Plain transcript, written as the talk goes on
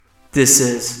This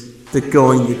is the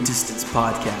Going the Distance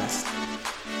podcast.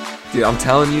 Dude, I'm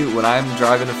telling you, when I'm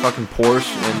driving a fucking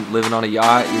Porsche and living on a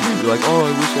yacht, you're gonna be like, oh,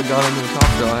 I wish I got into the top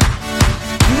shot.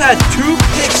 You had 2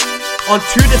 picks on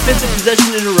 2 defensive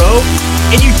possessions in a row,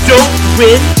 and you don't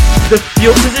win the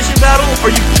field position battle?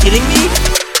 Are you kidding me?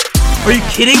 Are you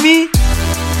kidding me?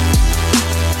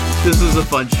 This is a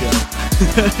fun show.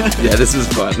 Yeah, this is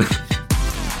fun.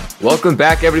 Welcome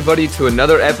back, everybody, to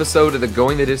another episode of the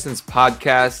Going the Distance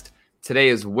podcast. Today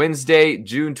is Wednesday,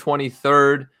 June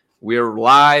 23rd. We're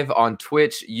live on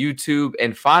Twitch, YouTube,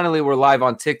 and finally we're live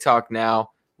on TikTok now.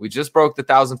 We just broke the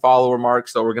 1,000 follower mark,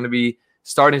 so we're going to be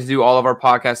starting to do all of our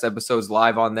podcast episodes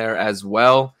live on there as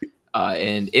well.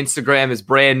 And Instagram is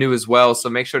brand new as well,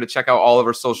 so make sure to check out all of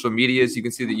our social medias. You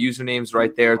can see the usernames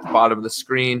right there at the bottom of the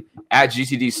screen, at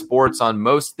GTD Sports on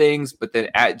most things, but then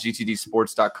at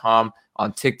gtdsports.com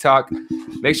on TikTok.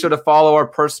 Make sure to follow our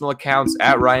personal accounts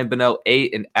at Ryan Bennell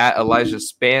 8 and at Elijah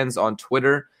Spans on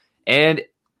Twitter. And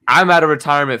I'm out of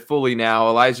retirement fully now.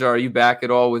 Elijah, are you back at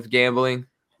all with gambling?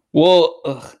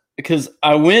 Well, because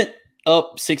I went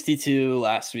up 62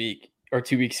 last week or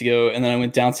 2 weeks ago, and then I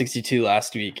went down 62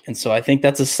 last week. And so I think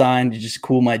that's a sign to just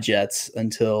cool my jets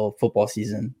until football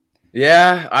season.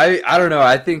 Yeah, I don't know.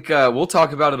 I think we'll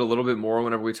talk about it a little bit more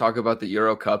whenever we talk about the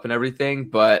Euro Cup and everything.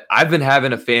 But I've been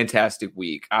having a fantastic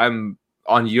week. I'm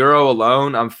on Euro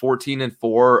alone. I'm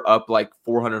 14-4, up like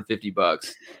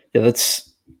 $450. Yeah,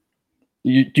 that's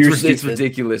it's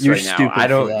ridiculous You're right now. stupid I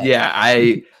don't. for that. Yeah,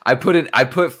 I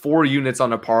put 4 units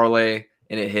on a parlay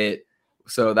and it hit.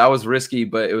 So that was risky,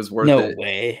 but it was worth it. No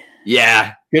way.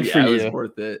 Yeah, Good for you. It was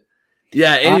worth it.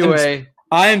 Yeah. Anyway,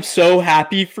 I am so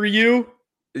happy for you.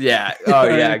 yeah. Oh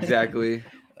yeah, exactly.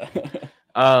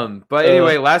 But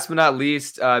anyway, last but not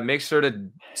least, make sure to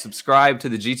subscribe to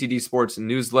the GTD Sports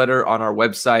newsletter on our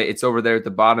website. It's over there at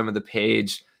the bottom of the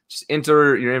page. Just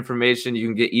enter your information. You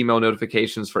can get email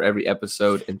notifications for every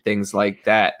episode and things like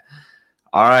that.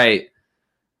 All right.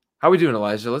 How are we doing,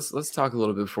 Elijah? Let's talk a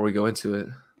little bit before we go into it.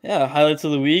 Yeah, highlights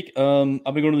of the week. I've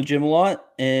been going to the gym a lot,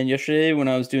 and yesterday when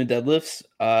I was doing deadlifts,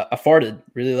 I farted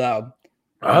really loud.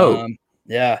 Oh,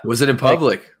 yeah. Was it in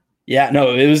public? Yeah,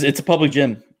 no, it's a public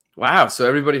gym. Wow. So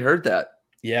everybody heard that.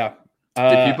 Yeah.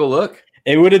 Did people look?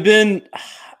 It would have been,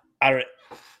 it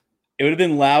would have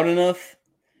been loud enough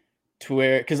to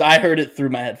where, because I heard it through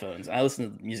my headphones. I listen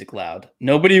to the music loud.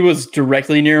 Nobody was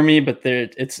directly near me, but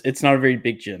it's not a very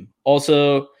big gym.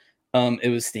 Also, it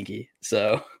was stinky.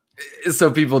 So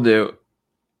people do.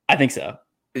 I think so.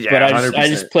 Yeah, but I 100%.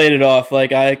 just played it off.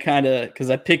 Like I kind of, because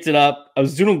I picked it up. I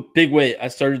was doing a big weight. I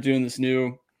started doing this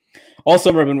new, all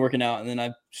summer I've been working out, and then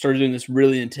I started doing this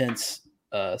really intense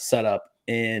setup.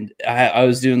 And I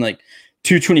was doing like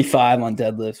 225 on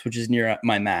deadlifts, which is near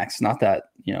my max. Not that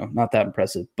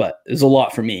impressive, but it was a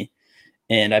lot for me.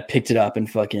 And I picked it up and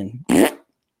fucking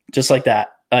just like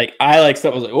that. Like I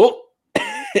stuff was like, whoa.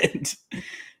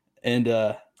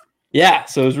 and yeah,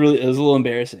 so it was a little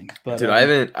embarrassing. But dude, I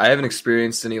haven't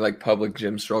experienced any like public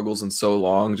gym struggles in so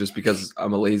long, just because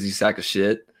I'm a lazy sack of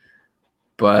shit.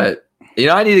 But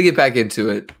I need to get back into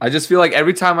it. I just feel like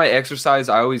every time I exercise,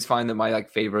 I always find that my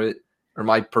like favorite or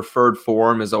my preferred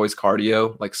form is always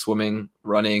cardio, like swimming,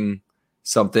 running,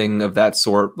 something of that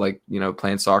sort, like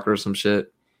playing soccer or some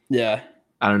shit. Yeah,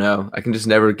 I don't know. I can just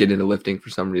never get into lifting for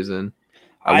some reason.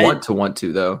 I want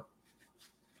to though.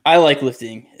 I like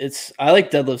lifting. I like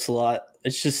deadlifts a lot.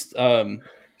 It's just I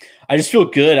just feel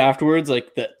good afterwards.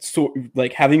 Like that,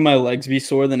 like having my legs be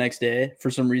sore the next day.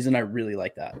 For some reason, I really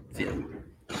like that feeling.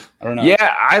 I don't know.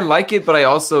 Yeah, I like it, but I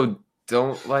also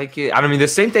don't like it. I mean, the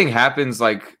same thing happens.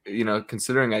 Like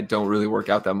considering I don't really work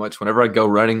out that much. Whenever I go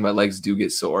running, my legs do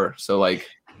get sore. So like,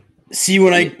 see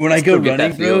when I go running,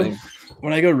 bro. feeling.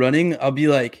 When I go running, I'll be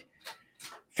like,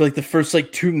 for like the first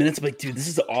like 2 minutes, I'm like, dude, this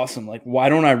is awesome. Like, why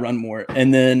don't I run more?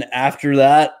 And then after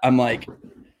that, I'm like,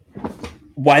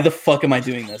 why the fuck am I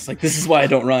doing this? Like, this is why I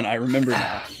don't run. I remember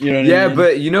now. You know what I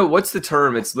mean? But what's the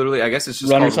term? It's literally, I guess it's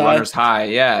just Runner's called high? runner's high.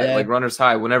 Yeah, Yeah. like runner's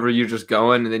high. Whenever you're just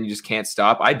going and then you just can't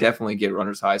stop. I definitely get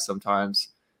runner's high sometimes.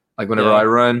 Like whenever Yeah. I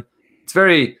run, it's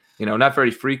very, not very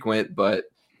frequent, but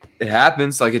it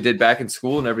happens. Like it did back in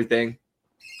school and everything.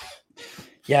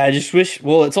 Yeah, I just wish.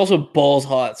 Well, it's also balls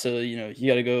hot, so you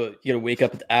gotta wake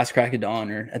up at the ass crack of dawn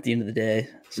or at the end of the day.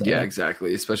 So, Yeah,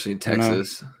 exactly. Especially in I don't know.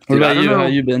 Texas. What Dude, I about don't you? know. How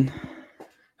you been?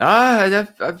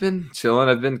 I've been chilling.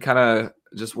 I've been kind of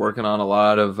just working on a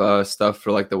lot of stuff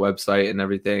for like the website and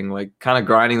everything, like kind of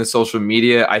grinding the social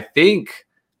media. I think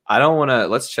I don't want to.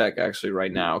 Let's check actually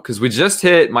right now, because we just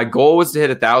hit. My goal was to hit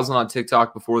 1,000 on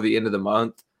TikTok before the end of the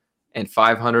month, and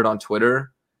 500 on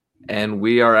Twitter, and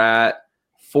we are at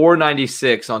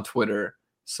 496 on Twitter.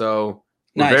 So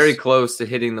We're Nice. very close to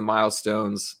hitting the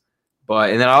milestones.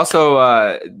 And then also,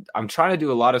 I'm trying to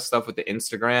do a lot of stuff with the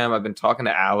Instagram. I've been talking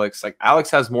to Alex. Like,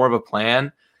 Alex has more of a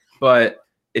plan, but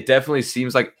it definitely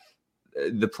seems like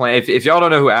the plan. If y'all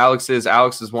don't know who Alex is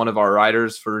one of our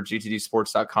writers for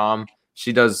gtdsports.com.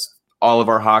 She does all of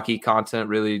our hockey content,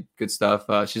 really good stuff.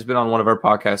 She's been on one of our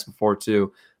podcasts before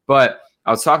too. But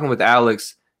I was talking with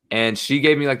Alex, and she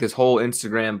gave me like this whole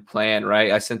Instagram plan,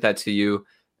 right? I sent that to you.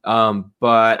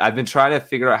 But I've been trying to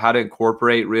figure out how to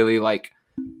incorporate really like,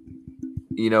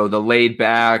 the laid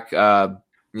back,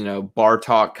 bar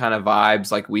talk kind of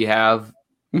vibes like we have,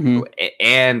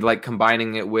 and like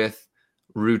combining it with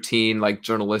routine, like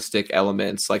journalistic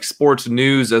elements, like sports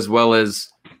news as well as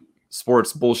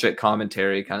sports bullshit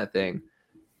commentary kind of thing.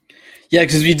 Yeah,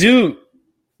 because we do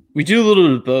a little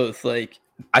bit of both. Like,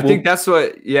 I think that's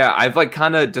what, I've like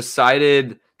kind of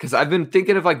decided, because I've been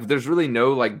thinking of like, there's really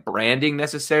no like branding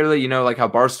necessarily, like how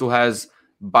Barstool has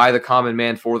by the common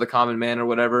man for the common man or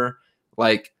whatever.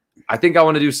 Like, I think I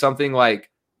want to do something like,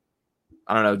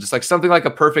 I don't know, just like something like a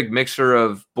perfect mixture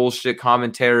of bullshit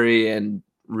commentary and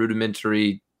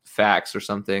rudimentary facts or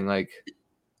something like.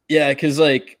 Yeah, because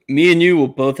like me and you will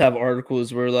both have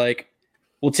articles where like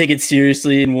we'll take it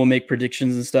seriously and we'll make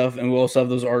predictions and stuff. And we'll also have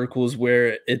those articles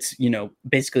where it's,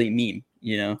 basically a meme,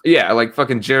 Yeah, like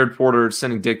fucking Jared Porter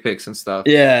sending dick pics and stuff.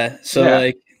 Yeah. So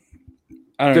like,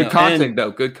 I don't know. Good content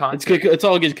though. Good content. It's good. It's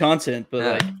all good content, but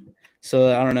like,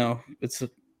 so I don't know. It's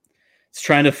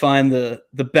trying to find the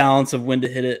balance of when to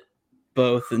hit it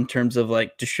both in terms of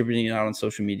like distributing it out on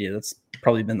social media. That's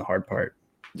probably been the hard part.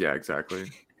 Yeah, exactly.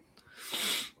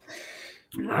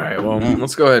 All right, well,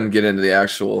 let's go ahead and get into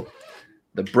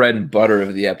the bread and butter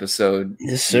of the episode.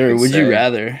 Yes, sir. Would you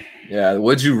rather? Yeah,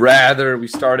 would you rather? We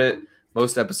started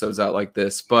most episodes out like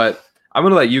this, but I'm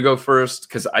going to let you go first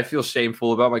because I feel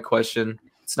shameful about my question.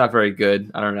 It's not very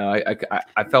good. I don't know.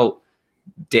 I felt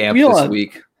damp this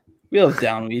week. We all have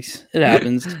down weeks. It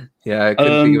happens. Yeah, I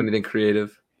couldn't think of anything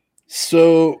creative.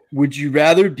 So, would you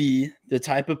rather be the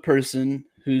type of person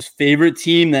whose favorite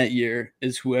team that year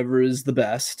is whoever is the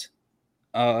best,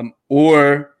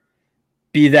 or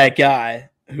be that guy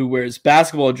who wears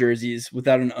basketball jerseys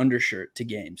without an undershirt to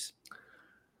games?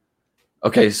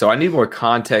 Okay, so I need more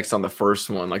context on the first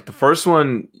one. Like the first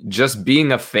one, just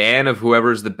being a fan of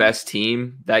whoever's the best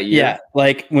team that year. Yeah,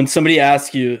 like when somebody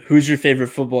asks you, who's your favorite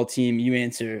football team, you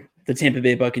answer the Tampa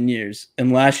Bay Buccaneers.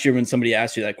 And last year when somebody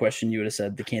asked you that question, you would have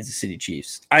said the Kansas City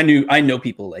Chiefs. I know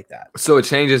people like that. So it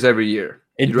changes every year.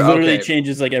 It literally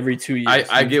changes like every 2 years.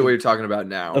 I get what you're talking about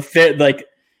now. A fair, like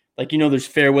there's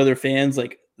fair weather fans,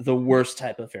 like the worst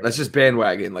type of fair. That's just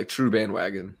bandwagon, like true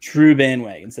bandwagon. True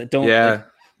bandwagons that don't like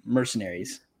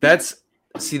mercenaries. That's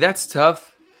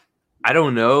tough. I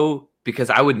don't know,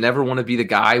 because I would never want to be the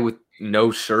guy with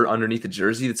no shirt underneath the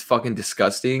jersey. That's fucking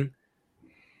disgusting.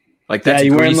 Like that's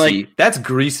greasy. That's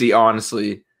greasy,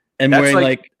 honestly. And that's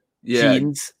wearing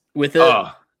jeans with it.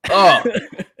 Oh,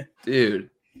 dude.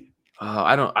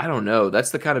 I don't know.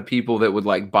 That's the kind of people that would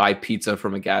like buy pizza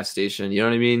from a gas station. You know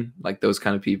what I mean? Like those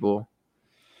kind of people.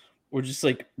 Or just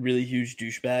like really huge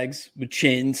douchebags with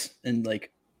chains and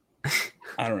like,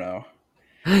 I don't know.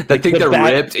 Think they're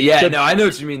ripped. Yeah, no, I know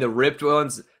what you mean. The ripped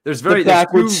ones. There's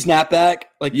backwards snapback,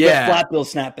 like the flat bill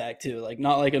snapback too. Like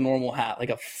not like a normal hat, like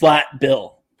a flat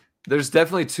bill. There's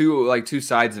definitely two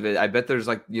sides of it. I bet there's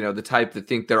like, the type that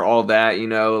think they're all that,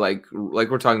 like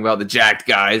we're talking about the jacked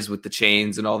guys with the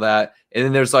chains and all that. And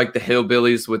then there's like the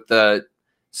hillbillies with the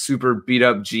super beat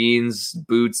up jeans,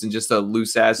 boots, and just a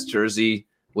loose ass jersey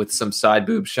with some side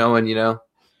boob showing,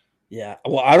 Yeah.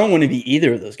 Well, I don't want to be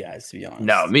either of those guys, to be honest.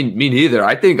 No, me neither.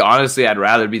 I think honestly, I'd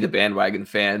rather be the bandwagon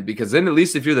fan, because then at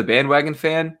least if you're the bandwagon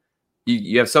fan,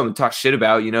 you have something to talk shit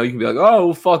about, you can be like, oh,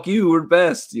 well, fuck you, we're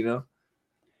best,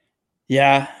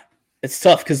 Yeah, it's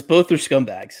tough because both are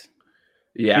scumbags.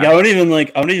 Yeah, like,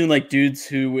 I don't even like dudes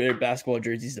who wear basketball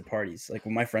jerseys to parties. Like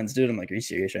when my friends do it, I'm like, are you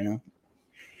serious right now?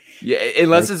 Yeah,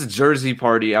 unless it's a jersey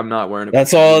party, I'm not wearing it.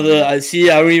 That's all I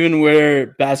see. I don't even wear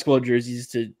basketball jerseys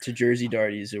to jersey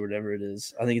darties or whatever it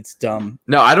is. I think it's dumb.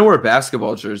 No, I don't wear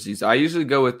basketball jerseys. I usually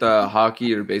go with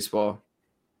hockey or baseball.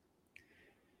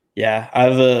 Yeah, I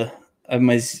have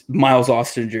my Miles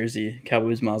Austin jersey,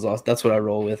 Cowboys Miles Austin. That's what I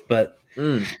roll with, but.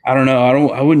 I don't know.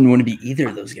 I wouldn't want to be either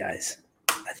of those guys.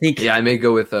 I think. Yeah, I may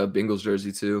go with a Bengals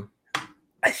jersey too.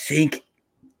 I think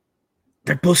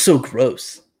they're both so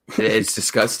gross. It's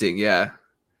disgusting. Yeah.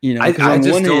 I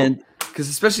just don't. Because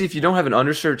especially if you don't have an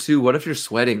undershirt too, what if you're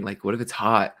sweating? Like, what if it's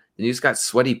hot and you just got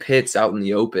sweaty pits out in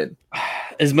the open?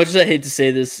 As much as I hate to say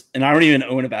this, and I don't even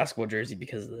own a basketball jersey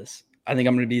because of this, I think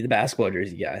I'm going to be the basketball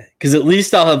jersey guy because at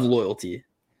least I'll have loyalty.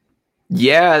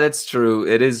 Yeah, that's true.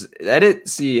 It is that it.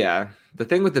 See, yeah, the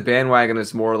thing with the bandwagon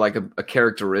is more like a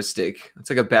characteristic. It's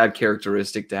like a bad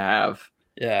characteristic to have,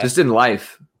 Yeah. just in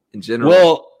life in general.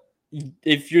 Well,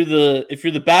 if you're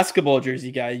the basketball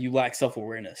jersey guy, you lack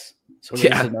self-awareness. So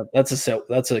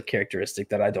that's a characteristic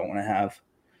that I don't want to have.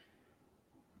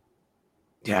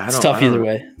 Yeah, It's tough either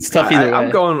way. It's tough either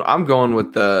way. I'm going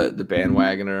with the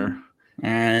bandwagoner. All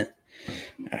right.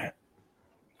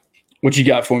 What you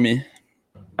got for me?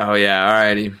 Oh yeah,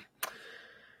 alrighty.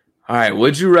 All right,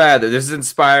 would you rather? This is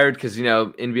inspired because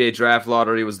NBA draft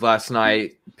lottery was last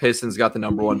night. Pistons got the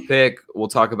number 1 pick. We'll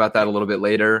talk about that a little bit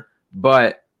later.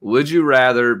 But would you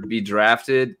rather be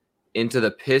drafted into the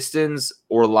Pistons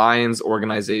or Lions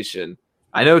organization?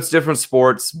 I know it's different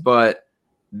sports, but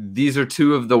these are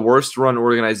two of the worst run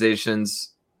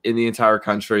organizations in the entire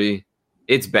country.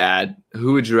 It's bad.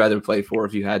 Who would you rather play for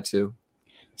if you had to?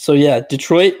 So yeah,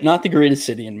 Detroit, not the greatest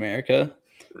city in America.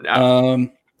 No,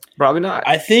 probably not.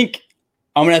 I think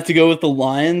I'm gonna have to go with the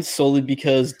Lions solely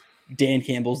because Dan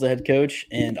Campbell's the head coach,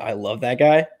 and I love that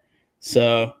guy.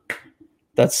 So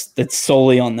that's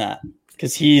solely on that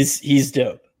because he's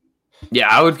dope. Yeah,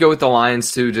 I would go with the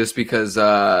Lions too, just because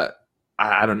I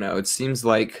don't know. It seems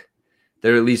like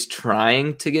they're at least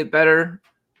trying to get better,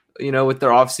 with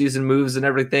their offseason moves and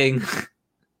everything.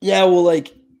 Yeah, well,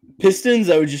 like Pistons,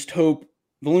 I would just hope.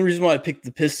 The only reason why I picked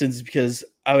the Pistons is because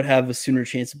I would have a sooner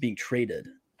chance of being traded.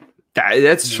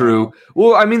 That's true.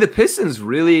 Well, I mean, the Pistons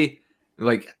really,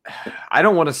 I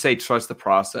don't want to say trust the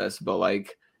process, but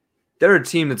they're a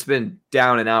team that's been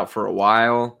down and out for a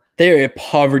while. They're a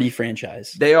poverty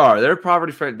franchise. They are. They're a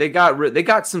poverty franchise. They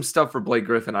got some stuff for Blake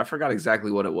Griffin. I forgot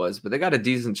exactly what it was, but they got a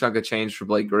decent chunk of change for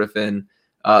Blake Griffin.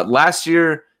 Last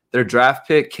year, their draft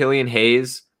pick, Killian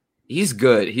Hayes, he's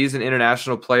good. He's an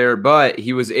international player, but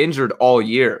he was injured all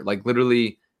year.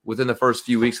 Literally within the first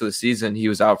few weeks of the season, he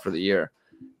was out for the year.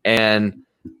 And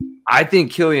I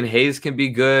think Killian Hayes can be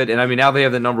good. And I mean, now they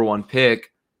have the number 1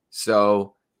 pick.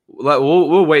 So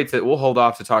we'll wait. We'll hold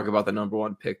off to talk about the number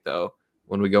 1 pick, though,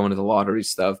 when we go into the lottery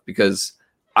stuff, because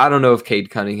I don't know if Cade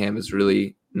Cunningham is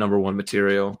really number 1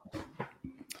 material. All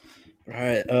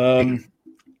right.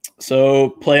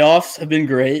 So playoffs have been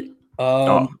great.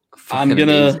 I'm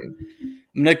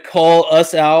gonna call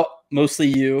us out, mostly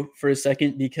you, for a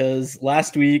second, because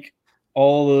last week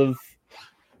all of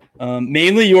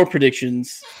mainly your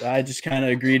predictions, I just kind of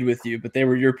agreed with you, but they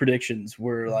were your predictions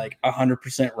were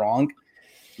 100% wrong.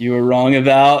 You were wrong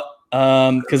about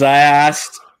because I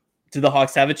asked, did the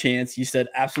Hawks have a chance? You said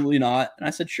absolutely not, and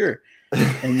I said sure.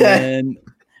 And then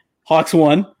Hawks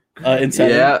won in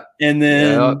 7. Yeah. And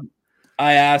then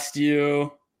I asked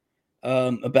you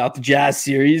about the Jazz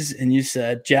series, and you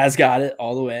said Jazz got it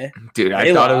all the way. Dude,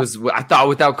 I thought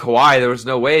without Kawhi there was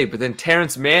no way, but then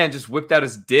Terrence Mann just whipped out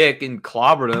his dick and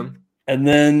clobbered him. And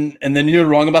then you were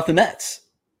wrong about the Nets,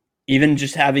 even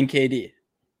just having KD.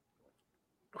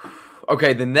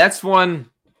 Okay, the Nets one,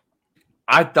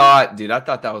 I thought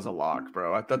that was a lock,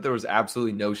 bro. I thought there was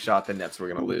absolutely no shot the Nets were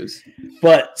gonna lose.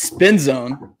 But Spin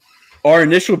Zone, our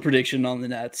initial prediction on the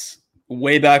Nets,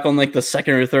 way back on the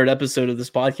second or third episode of this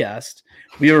podcast,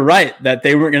 we were right that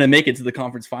they weren't going to make it to the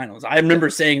conference finals. I remember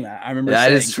saying that.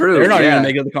 That is true. They're not going to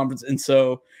make it to the conference. And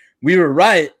so we were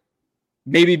right,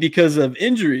 maybe because of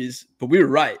injuries, but we were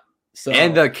right. So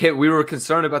and we were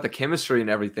concerned about the chemistry and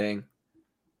everything.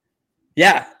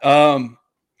 Yeah. Can't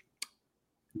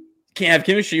have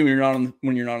chemistry when you're not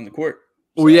on the court.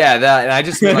 So. Well, yeah, that, and I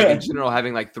just mean in general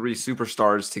having 3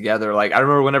 superstars together. I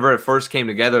remember whenever it first came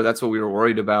together, that's what we were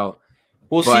worried about.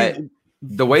 Well, but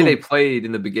the way they played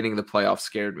in the beginning of the playoffs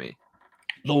scared me.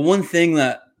 The one thing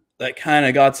that kind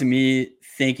of got to me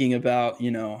thinking about,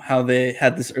 how they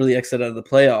had this early exit out of the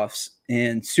playoffs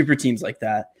and super teams like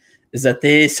that is that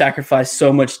they sacrificed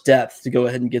so much depth to go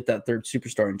ahead and get that third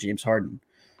superstar in James Harden.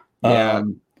 Yeah.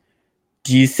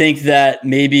 Do you think that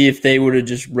maybe if they would have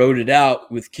just rode it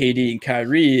out with KD and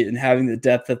Kyrie and having the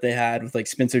depth that they had with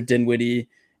Spencer Dinwiddie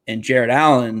and Jarrett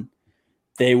Allen,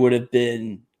 they would have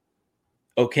been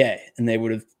okay, and they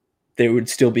would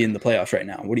still be in the playoffs right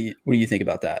now? What do you think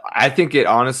about that? I think it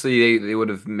honestly they would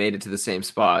have made it to the same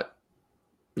spot.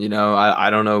 I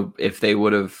don't know if they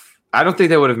would have. I don't think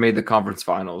they would have made the conference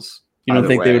finals. You don't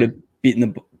think they would have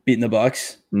beaten the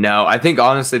Bucks? No, I think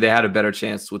honestly they had a better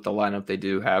chance with the lineup they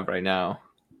do have right now.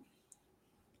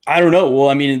 I don't know. Well,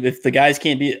 I mean, if the guys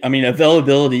can't be,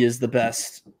 availability is the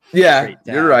best. Yeah,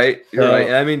 you're right. You're right.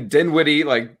 And I mean, Dinwiddie,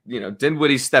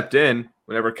 Dinwiddie stepped in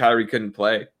whenever Kyrie couldn't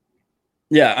play.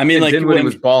 Yeah, I mean, Dinwiddie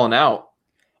was balling out.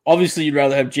 Obviously, you'd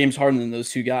rather have James Harden than those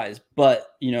two guys.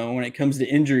 But, when it comes to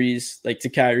injuries, to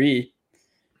Kyrie,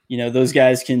 those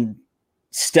guys can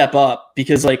step up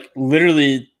because like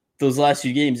literally those last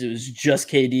few games, it was just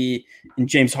KD and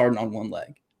James Harden on one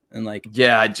leg. And like,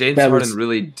 yeah, James that Harden was-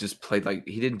 really just played like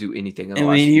he didn't do anything in the I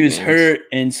last mean, few he was games. hurt,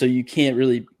 and so you can't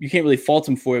really fault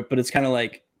him for it. But it's kind of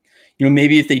like,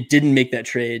 maybe if they didn't make that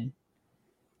trade,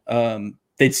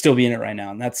 they'd still be in it right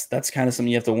now. And that's kind of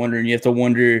something you have to wonder. And you have to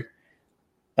wonder,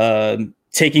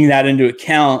 taking that into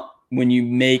account when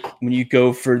you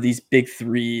go for these big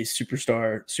three super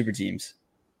teams.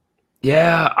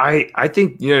 Yeah, I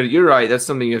think you're right. That's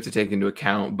something you have to take into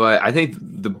account. But I think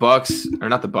the Bucks, or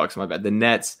not the Bucks, my bad. The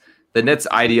Nets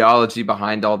ideology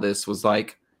behind all this was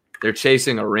like they're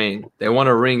chasing a ring. They want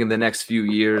a ring in the next few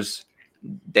years.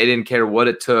 They didn't care what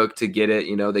it took to get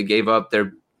it. They gave up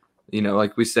their,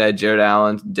 like we said, Jared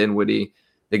Allen, Dinwiddie.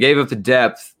 They gave up the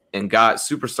depth and got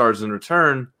superstars in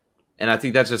return. And I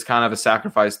think that's just kind of a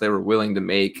sacrifice they were willing to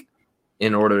make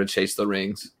in order to chase the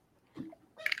rings.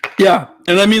 Yeah,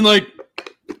 and I mean, like,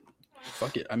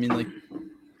 fuck it. I mean, like,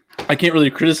 I can't really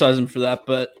criticize them for that,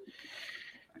 but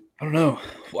I don't know.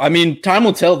 I mean, time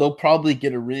will tell. They'll probably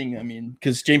get a ring. I mean,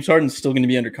 because James Harden's still going to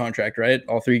be under contract, right?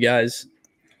 All three guys.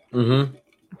 Mm-hmm.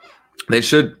 They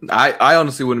should. I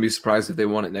honestly wouldn't be surprised if they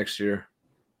won it next year.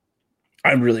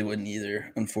 I really wouldn't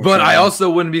either, unfortunately. But I also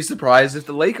wouldn't be surprised if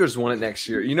the Lakers won it next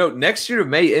year. Next year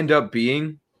may end up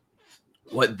being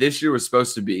what this year was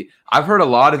supposed to be. I've heard a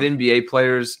lot of NBA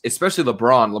players, especially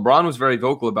LeBron. LeBron was very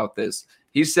vocal about this.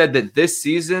 He said that this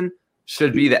season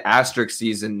should be the asterisk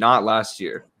season, not last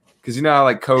year. Because how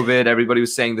like COVID, everybody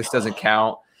was saying this doesn't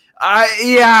count.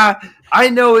 I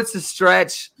know it's a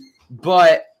stretch,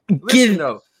 but listen,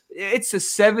 though, it's a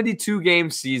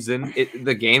 72-game season.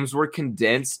 The games were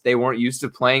condensed. They weren't used to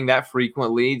playing that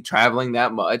frequently, traveling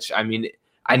that much. I mean,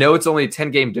 I know it's only a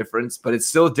 10-game difference, but it's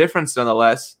still a difference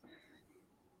nonetheless.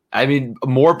 I mean,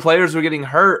 more players were getting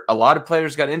hurt. A lot of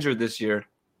players got injured this year.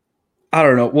 I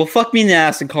don't know. Well, fuck me in the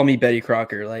ass and call me Betty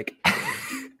Crocker. Like,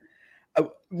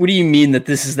 what do you mean that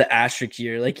this is the asterisk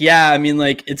year? Like, yeah, I mean,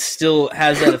 like, it still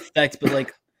has that effect, but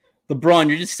like, LeBron,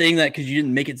 you're just saying that because you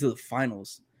didn't make it to the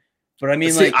finals. But I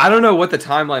mean, like, I don't know what the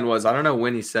timeline was. I don't know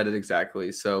when he said it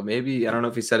exactly. So maybe, I don't know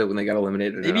if he said it when they got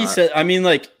eliminated. Maybe he said, I mean,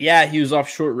 like, yeah, he was off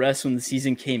short rest when the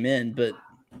season came in, but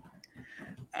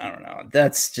I don't know.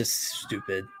 That's just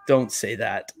stupid. Don't say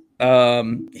that.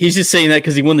 He's just saying that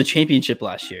because he won the championship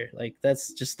last year. Like,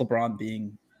 that's just LeBron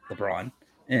being LeBron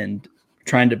and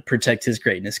trying to protect his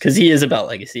greatness because he is about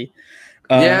legacy.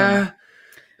 I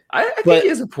think he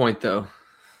has a point, though.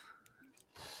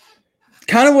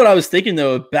 Kind of what I was thinking,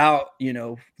 though, about,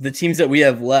 the teams that we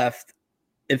have left.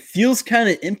 It feels kind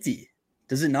of empty.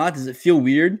 Does it not? Does it feel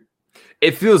weird?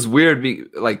 It feels weird,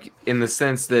 like in the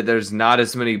sense that there's not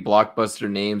as many blockbuster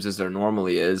names as there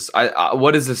normally is.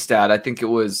 What is the stat? I think it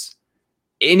was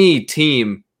any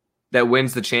team that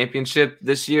wins the championship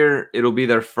this year, it'll be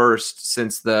their first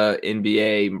since the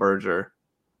NBA merger.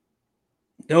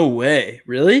 No way.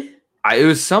 Really? It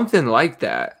was something like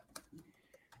that.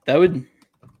 That would...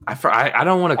 I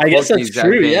don't want to. I guess that's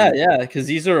true. Yeah. Because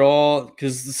these are all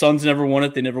because the Suns never won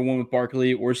it. They never won with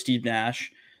Barkley or Steve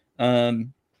Nash. The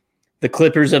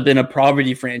Clippers have been a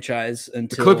poverty franchise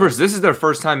until the Clippers. This is their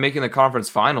first time making the conference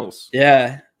finals.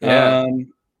 Yeah.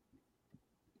 Didn't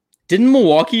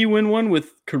Milwaukee win one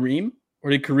with Kareem,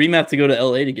 or did Kareem have to go to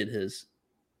LA to get his?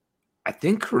 I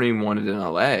think Kareem won it in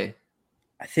LA.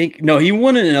 I think no, he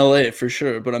won it in LA for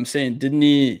sure. But I'm saying, didn't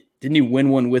he win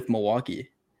one with Milwaukee?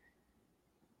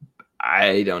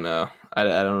 I don't know. I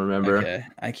don't remember. Okay,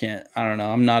 I can't. I don't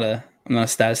know. I'm not a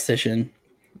statistician.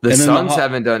 The Suns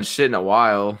haven't done shit in a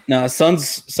while. No,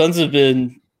 Suns have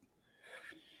been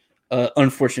an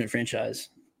unfortunate franchise,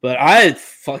 but I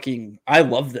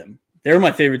love them. They're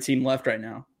my favorite team left right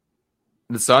now.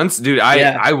 The Suns, dude.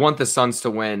 I want the Suns to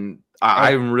win.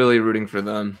 I'm really rooting for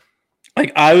them.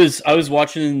 Like I was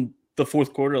watching the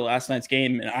fourth quarter of last night's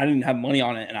game, and I didn't have money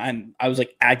on it, and I was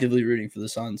like actively rooting for the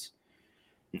Suns.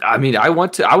 I mean, I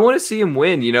want to see him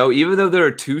win. Even though they're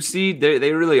a 2 seed,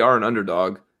 they really are an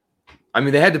underdog. I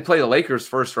mean, they had to play the Lakers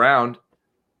first round.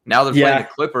 Now they're playing the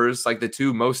Clippers, like the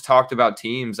two most talked about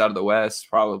teams out of the West,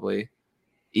 probably.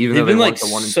 Even they've though been like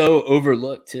so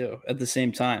overlooked too at the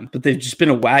same time, but they've just been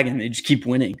a wagon. They just keep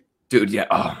winning. Dude, yeah.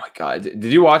 Oh my God. Did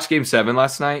you watch Game 7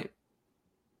 last night?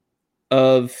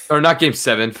 Or not Game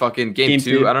 7, fucking Game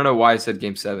 2. I don't know why I said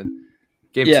Game 7.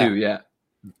 Game 2, yeah.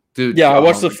 Dude, yeah, I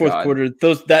watched the fourth quarter.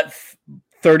 That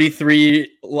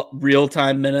 33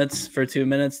 real-time minutes for 2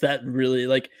 minutes, that really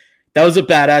that was a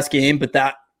badass game, but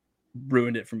that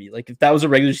ruined it for me. Like if that was a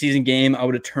regular season game, I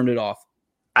would have turned it off.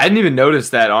 I didn't even notice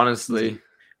that, honestly.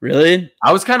 Really?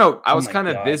 I was kind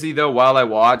of busy though while I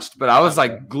watched, but I was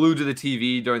glued to the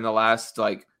TV during the last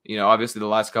obviously the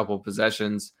last couple of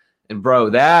possessions. And bro,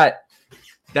 that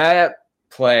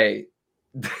play,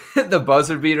 the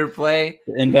buzzer beater play,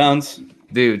 The inbounds.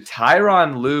 dude,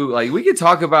 Tyronn Lue, like we could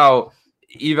talk about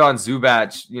Ivan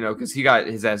Zubac, because he got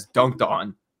his ass dunked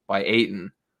on by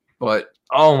Ayton. But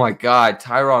oh my God,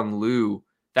 Tyronn Lue,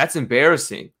 that's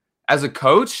embarrassing. As a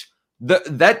coach,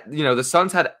 the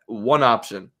Suns had one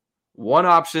option,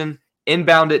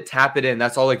 inbound it, tap it in.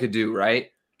 That's all they could do,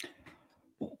 right?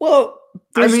 Well,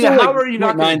 I mean, still, how are you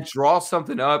not going to draw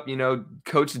something up,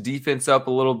 coach the defense up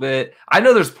a little bit? I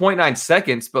know there's 0.9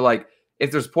 seconds, but like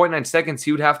if there's 0.9 seconds,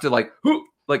 he would have to like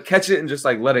catch it and just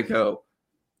like let it go.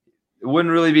 It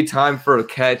wouldn't really be time for a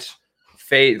catch,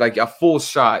 fade, like a full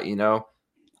shot,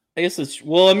 I guess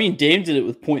Dame did it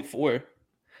with 0.4.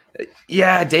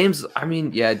 Yeah, Dame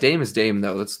is Dame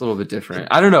though. That's a little bit different.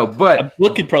 I don't know, but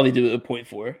Book could probably do it with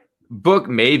 0.4. Book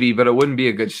maybe, but it wouldn't be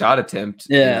a good shot attempt.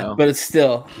 Yeah, but it's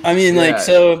still. I mean,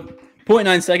 so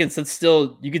 0.9 seconds. That's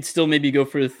still, you could still maybe go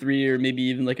for a 3 or maybe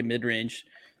even like a mid range.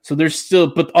 So there's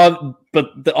still, but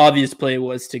the obvious play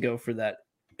was to go for that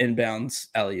inbounds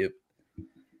alley oop.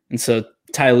 And so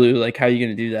Ty Lue, like, how are you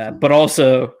going to do that? But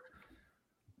also,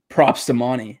 props to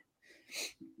Monty.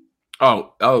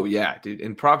 Oh yeah, dude.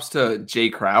 And props to Jay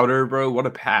Crowder, bro. What a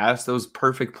pass. That was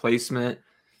perfect placement.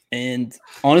 And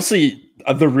honestly,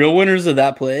 the real winners of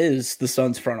that play is the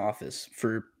Suns front office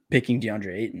for picking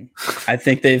DeAndre Ayton. I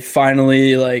think they've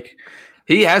finally, like...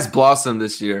 He has blossomed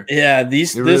this year. Yeah,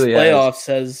 this playoffs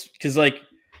has... Because, like,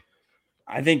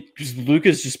 I think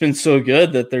Luka's just been so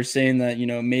good that they're saying that,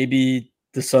 maybe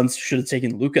the Suns should have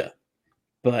taken Luka.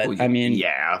 But,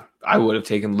 Yeah, I would have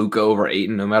taken Luka over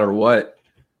Ayton no matter what.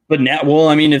 But now,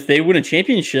 if they win a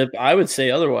championship, I would say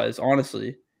otherwise,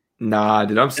 honestly. Nah,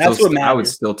 dude, I would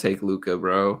still take Luka,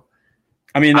 bro.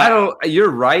 You're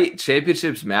right.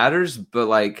 Championships matters, but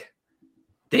like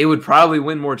they would probably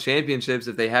win more championships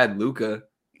if they had Luka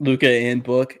and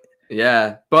Book.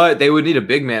 Yeah, but they would need a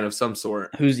big man of some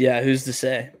sort. Who's to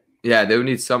say? Yeah, they would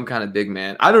need some kind of big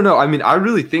man. I don't know. I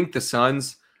really think the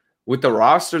Suns, with the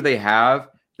roster they have,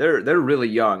 they're really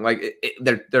young. Like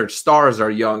their stars are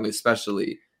young,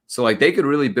 especially. So like they could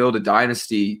really build a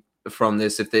dynasty from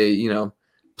this if they,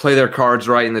 play their cards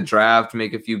right in the draft,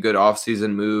 make a few good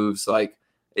offseason moves.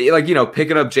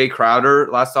 Picking up Jay Crowder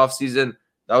last offseason,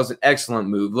 that was an excellent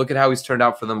move. Look at how he's turned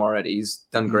out for them already. He's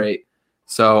done great.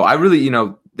 So I really,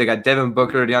 they got Devin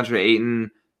Booker, DeAndre Ayton,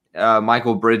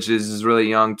 Michael Bridges is really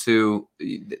young too.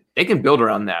 They can build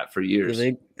around that for years.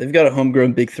 They've got a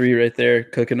homegrown big three right there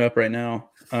cooking up right now.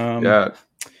 Yeah.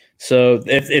 So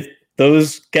if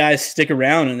those guys stick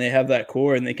around and they have that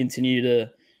core and they continue to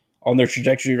on their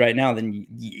trajectory right now, then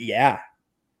yeah.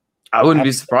 I wouldn't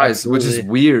be surprised, which is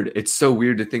weird. It's so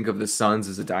weird to think of the Suns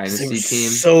as a dynasty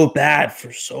team. So bad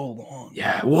for so long.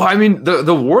 Yeah. Well,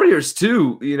 the Warriors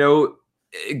too,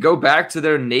 go back to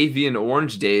their navy and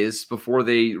orange days before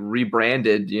they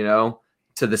rebranded,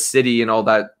 to the city and all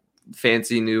that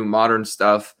fancy new modern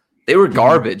stuff. They were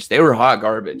garbage. They were hot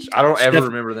garbage. I don't ever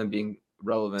remember them being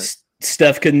relevant.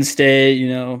 Steph couldn't stay,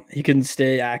 he couldn't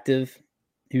stay active.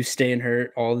 He was staying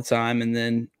hurt all the time. And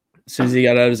then as soon as he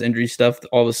got out of his injury stuff,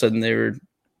 all of a sudden and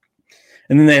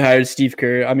then they hired Steve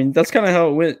Kerr. That's kind of how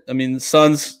it went. The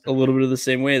Suns a little bit of the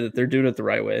same way, that they're doing it the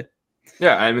right way.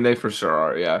 Yeah, they for sure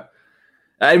are, yeah.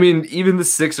 Even the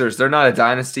Sixers, they're not a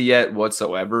dynasty yet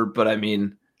whatsoever, but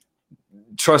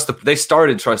they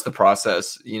started trust the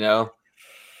process,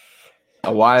 a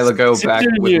while ago back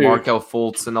with Markelle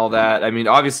Fultz and all that.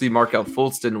 Obviously Markelle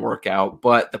Fultz didn't work out,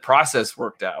 but the process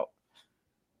worked out.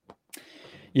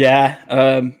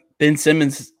 Yeah. Ben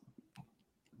Simmons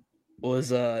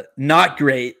was not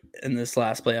great in this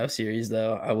last playoff series,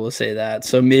 though. I will say that.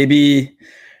 So maybe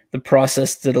the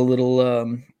process did a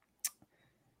little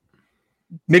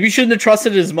maybe you shouldn't have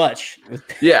trusted it as much.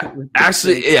 Yeah.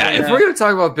 Actually, yeah. If we're going to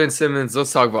talk about Ben Simmons,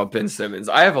 let's talk about Ben Simmons.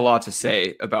 I have a lot to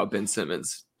say about Ben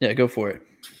Simmons. Yeah, go for it.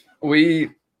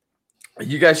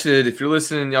 You guys should, if you're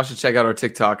listening, y'all should check out our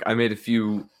TikTok. I made a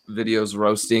few videos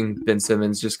roasting Ben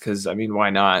Simmons just because, why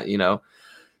not,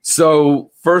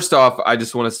 So first off, I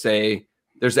just want to say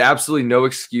there's absolutely no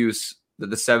excuse that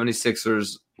the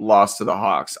 76ers lost to the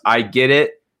Hawks. I get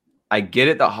it.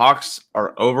 The Hawks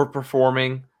are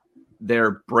overperforming.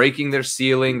 They're breaking their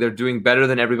ceiling. They're doing better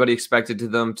than everybody expected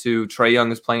them to. Trae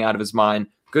Young is playing out of his mind.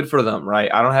 Good for them,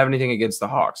 right? I don't have anything against the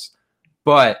Hawks.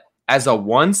 But as a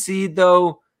 1 seed,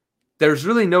 though, there's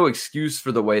really no excuse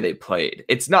for the way they played.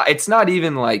 It's not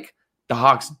even like the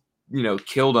Hawks,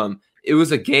 killed them. It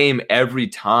was a game every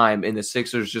time, and the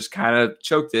Sixers just kind of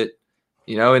choked it,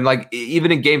 and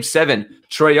even in Game 7,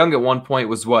 Trae Young at one point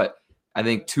was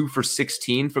 2 for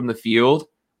 16 from the field.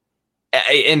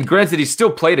 And granted, he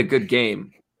still played a good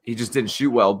game. He just didn't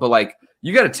shoot well. But, like,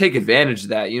 you got to take advantage of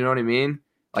that. You know what I mean?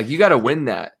 Like, you got to win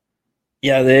that.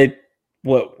 Yeah, it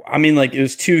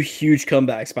was 2 huge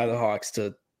comebacks by the Hawks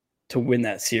to win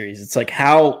that series. It's like,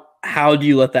 how do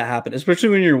you let that happen? Especially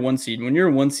when you're a 1 seed. When you're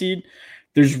a 1 seed,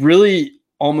 there's really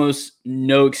almost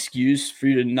no excuse for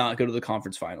you to not go to the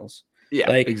conference finals. Yeah,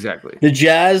 like, exactly. The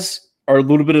Jazz are a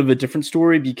little bit of a different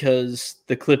story because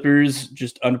the Clippers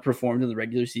just underperformed in the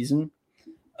regular season.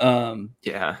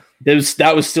 Yeah.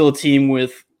 That was still a team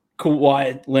with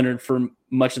Kawhi Leonard for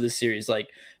much of the series. Like,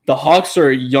 the Hawks are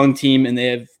a young team, and they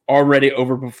have already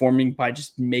overperforming by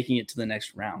just making it to the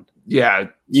next round. Yeah.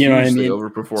 You know what I mean?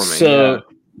 Overperforming.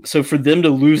 So for them to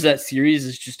lose that series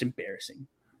is just embarrassing.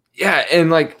 Yeah, and,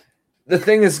 like, the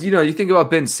thing is, you think about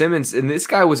Ben Simmons, and this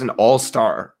guy was an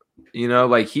all-star.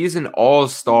 Like, he's an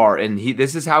all-star, and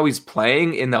this is how he's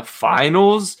playing in the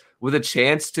finals with a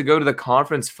chance to go to the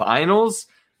conference finals.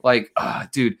 Like,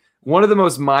 dude, one of the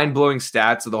most mind-blowing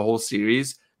stats of the whole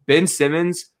series, Ben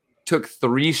Simmons took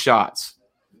 3 shots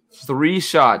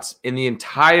in the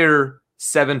entire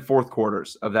 7 fourth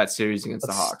quarters of that series against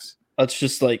the Hawks. That's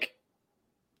just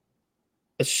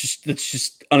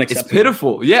unacceptable. It's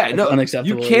pitiful. Yeah, it's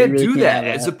unacceptable. You can't do that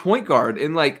as a point guard.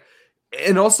 And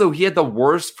also he had the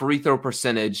worst free throw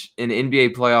percentage in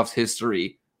NBA playoffs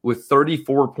history with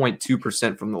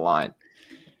 34.2% from the line.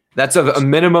 That's a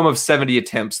minimum of 70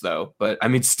 attempts though. But I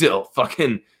mean, still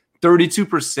fucking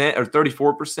 32% or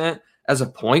 34% as a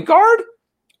point guard.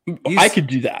 I could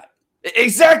do that.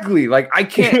 Exactly. Like, I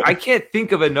can't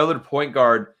think of another point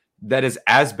guard that is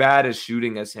as bad as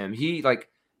shooting as him.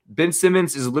 Ben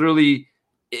Simmons is literally,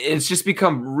 it's just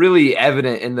become really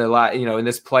evident in in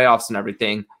this playoffs and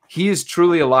everything. He is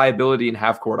truly a liability in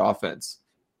half court offense.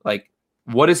 Like,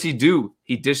 what does he do?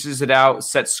 He dishes it out,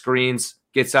 sets screens,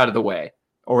 gets out of the way.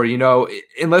 Or,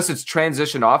 unless it's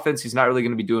transition offense, he's not really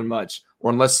going to be doing much.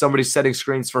 Or unless somebody's setting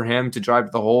screens for him to drive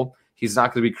to the hole, he's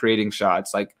not going to be creating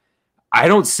shots. Like, I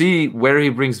don't see where he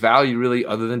brings value really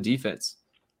other than defense.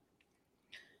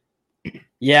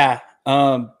 Yeah.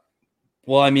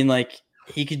 Well, I mean, like,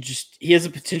 he has the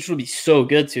potential to be so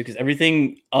good too, because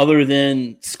everything other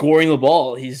than scoring the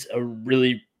ball, he's a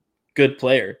really good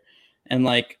player. And,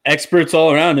 like, experts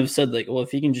all around have said, like, well,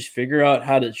 if he can just figure out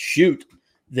how to shoot,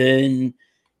 then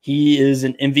he is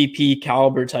an MVP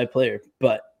caliber type player.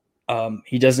 But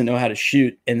he doesn't know how to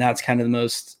shoot, and that's kind of the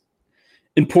most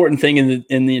important thing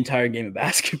in the entire game of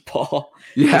basketball.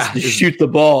 Yeah, to shoot the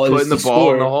ball, putting the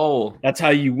ball in the hole. That's how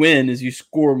you win, is you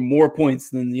score more points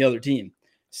than the other team.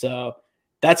 So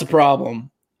that's a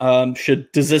problem.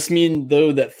 Does this mean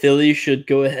though that Philly should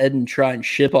go ahead and try and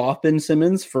ship off Ben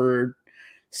Simmons for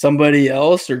somebody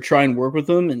else, or try and work with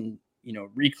him and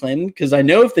reclaim him? Because I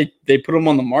know if they put him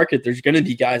on the market, there's going to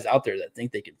be guys out there that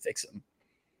think they can fix him.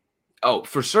 Oh,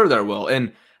 for sure there will.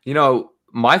 And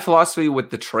my philosophy with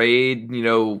the trade,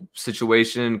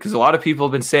 situation, because a lot of people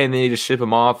have been saying they need to ship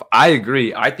him off. I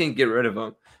agree. I think get rid of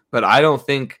him, but I don't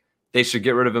think they should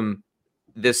get rid of him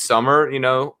this summer,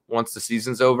 once the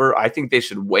season's over. I think they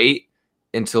should wait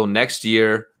until next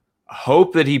year,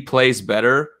 hope that he plays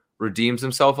better, redeems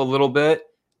himself a little bit,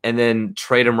 and then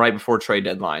trade him right before trade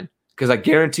deadline. Because I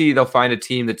guarantee they'll find a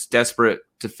team that's desperate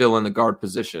to fill in the guard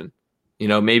position.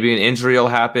 Maybe an injury will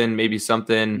happen, maybe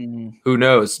something, who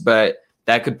knows, but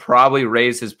that could probably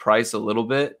raise his price a little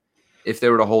bit if they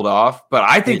were to hold off. But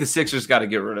I think the Sixers got to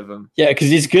get rid of him. Yeah, because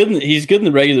he's good in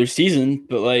the regular season,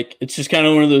 but, like, it's just kind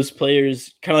of one of those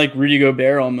players, kind of like Rudy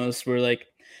Gobert almost, where, like,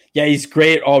 yeah, he's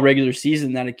great all regular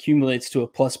season. That accumulates to a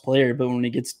plus player, but when he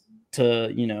gets to,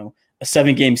 a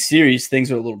 7-game series,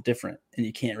 things are a little different, and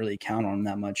you can't really count on him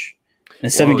that much. In a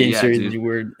 7-game series, as you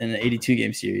were in an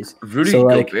 82-game series. Rudy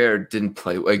Gobert didn't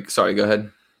play. Like, sorry, go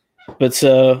ahead. But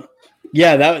so,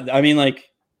 yeah,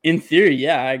 in theory,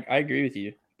 yeah, I agree with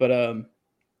you. But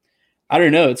I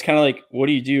don't know. It's kind of like, what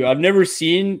do you do? I've never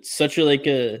seen such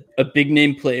a big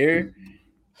name player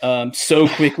so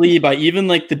quickly by even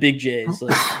like the big J's.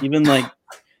 Like, even like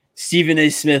Stephen A.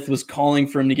 Smith was calling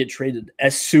for him to get traded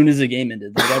as soon as the game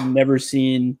ended. Like, I've never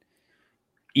seen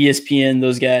ESPN,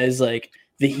 those guys, like,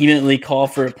 vehemently call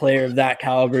for a player of that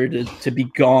caliber to be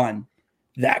gone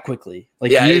that quickly.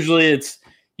 Like,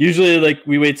 usually like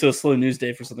we wait till a slow news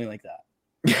day for something like that.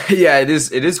 Yeah, it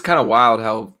is kind of wild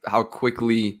how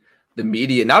quickly the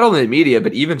media, not only the media,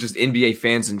 but even just NBA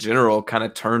fans in general, kind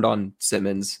of turned on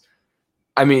Simmons.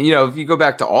 I mean, if you go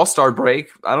back to All-Star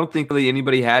break, I don't think really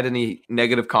anybody had any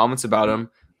negative comments about him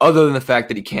other than the fact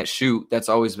that he can't shoot. That's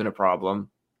always been a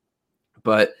problem.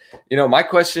 But, my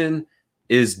question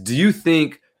is, do you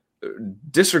think,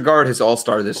 disregard his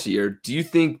All-Star this year, do you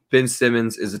think Ben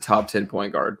Simmons is a top 10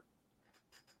 point guard?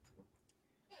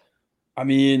 I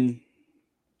mean,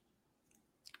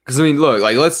 Because I mean, look,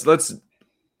 like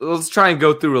let's try and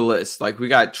go through a list. Like we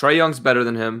got Trae Young's better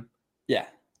than him. yeah,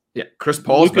 Yeah, Chris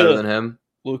Paul's Luka- better than him.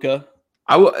 Luka.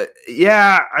 I Luka's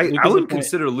a wouldn't point-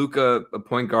 consider Luka a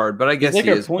point guard, but I guess like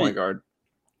he a is a point point. guard.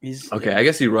 He's Okay, I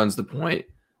guess he runs the point.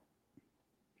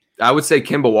 I would say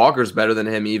Kemba Walker's better than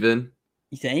him, even.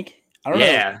 You think? I don't know.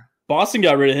 Yeah. Boston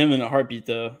got rid of him in a heartbeat,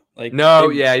 though. Like No,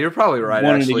 they- yeah, you're probably right.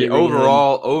 wanted to Actually, get rid of him.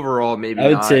 overall, maybe I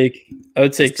would not. take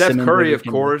Steph Simmons Curry, over of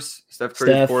Kemba. course. Steph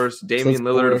Curry, of Steph, course. so Damian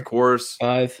that's Lillard, four. of course.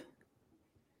 5.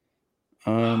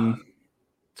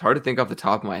 It's hard to think off the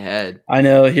top of my head. I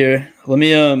know. Here, let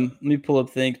me pull up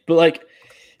things. But like,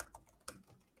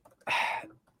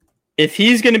 if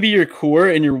he's going to be your core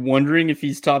and you're wondering if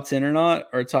he's top 10 or not,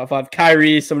 or top 5,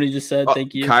 Kyrie, somebody just said,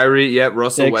 thank you. Kyrie, yep.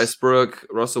 Russell 6. Westbrook.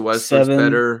 Russell Westbrook's 7.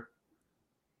 better.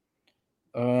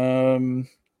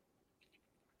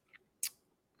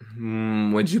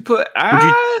 Would you put?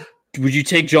 Would you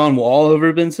take John Wall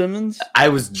over Ben Simmons? I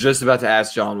was just about to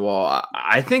ask John Wall.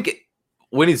 I think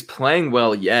when he's playing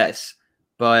well, yes,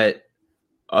 but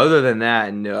other than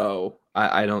that, no.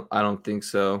 I don't think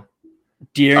so.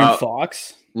 De'Aaron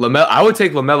Fox? I would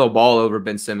take LaMelo Ball over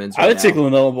Ben Simmons. I would take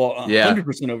LaMelo Ball 100%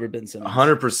 Yeah. over Ben Simmons.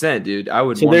 100%, dude. I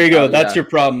would. So there you go. That's yeah. your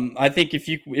problem. I think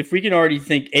if we can already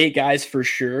think 8 guys for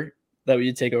sure that we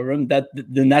would take over him,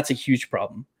 then that's a huge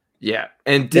problem. Yeah.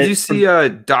 And did you see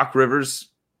Doc Rivers'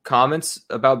 comments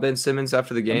about Ben Simmons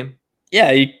after the game?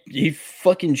 Yeah, he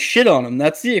fucking shit on him.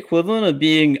 That's the equivalent of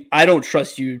being, I don't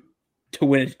trust you to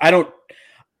win it. I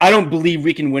don't believe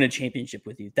we can win a championship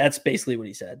with you. That's basically what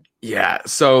he said. Yeah.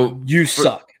 So You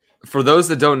suck. For those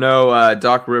that don't know,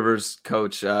 Doc Rivers,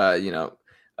 coach, of the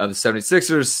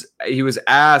 76ers, he was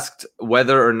asked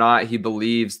whether or not he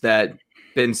believes that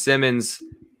Ben Simmons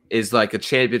is like a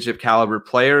championship caliber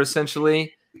player,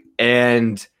 essentially.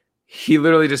 And he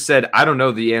literally just said, I don't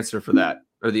know the answer for that,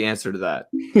 or the answer to that.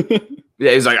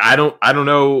 Yeah, he's like, I don't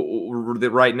know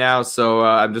right now, so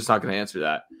I'm just not going to answer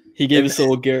that. He gave us a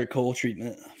little Garrett Cole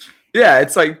treatment. Yeah,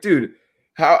 it's like, dude,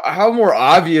 how more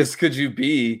obvious could you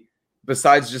be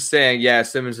besides just saying, yeah,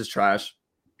 Simmons is trash?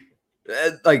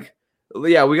 Like,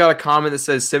 yeah, we got a comment that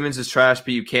says Simmons is trash,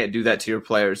 but you can't do that to your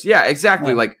players. Yeah, exactly.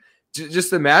 Yeah. Like,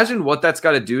 just imagine what that's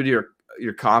got to do to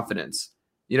your confidence.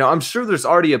 I'm sure there's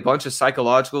already a bunch of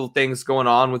psychological things going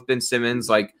on with Ben Simmons.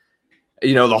 Like,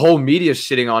 the whole media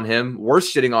shitting on him. We're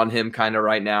shitting on him kind of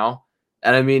right now.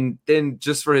 And I mean, then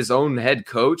just for his own head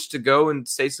coach to go and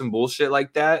say some bullshit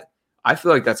like that, I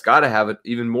feel like that's got to have an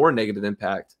even more negative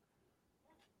impact.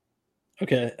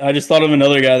 Okay, I just thought of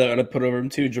another guy that I would put over him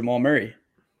too, Jamal Murray.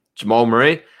 Jamal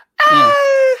Murray? Yeah.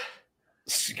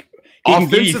 He can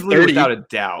give you Offensively, 30. without a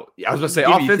doubt. I was going to say, Give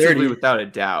you offensively, 30. without a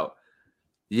doubt.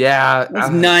 Yeah. That's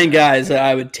 9 guys that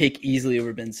I would take easily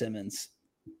over Ben Simmons.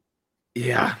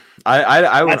 Yeah. I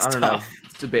That's don't know. tough.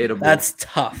 It's debatable. That's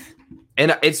tough.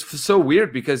 And it's so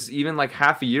weird because even like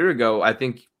half a year ago, I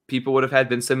think people would have had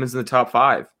Ben Simmons in the top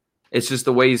 5. It's just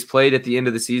the way he's played at the end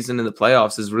of the season in the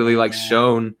playoffs has really like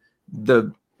shown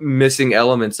the missing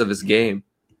elements of his game.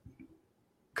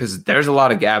 Because there's a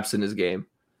lot of gaps in his game.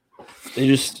 They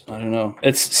just, I don't know.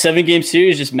 It's 7-game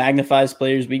series just magnifies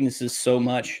players' weaknesses so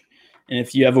much. And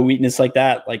if you have a weakness like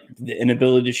that, like the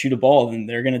inability to shoot a ball, then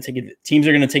teams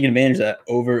are going to take advantage of that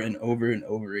over and over and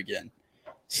over again.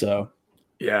 So,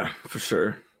 yeah, for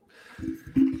sure.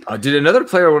 Dude, another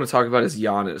player I want to talk about is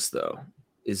Giannis, though.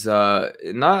 Is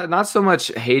not so much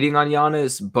hating on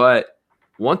Giannis, but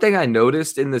one thing I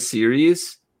noticed in the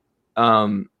series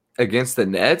against the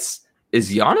Nets is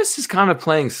Giannis is kind of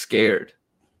playing scared.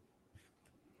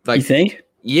 Like, you think?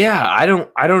 Yeah, I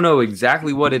don't know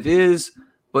exactly what it is,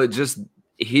 but just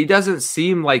he doesn't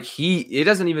seem like it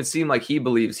doesn't even seem like he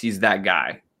believes he's that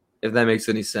guy, if that makes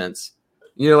any sense.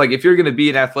 Like if you're going to be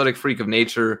an athletic freak of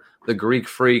nature, the Greek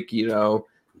freak,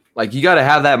 like you got to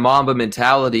have that Mamba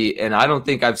mentality. And I don't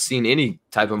think I've seen any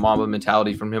type of Mamba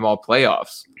mentality from him all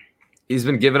playoffs. He's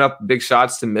been giving up big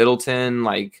shots to Middleton.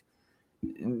 Like,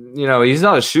 he's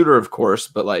not a shooter, of course,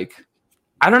 but like,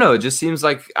 I don't know. It just seems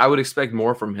like I would expect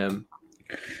more from him.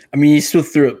 I mean, he still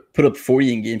put up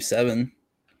 40 in Game 7.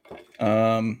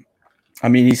 I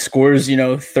mean, he scores,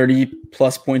 30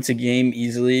 plus points a game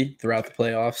easily throughout the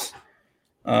playoffs.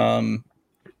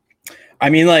 I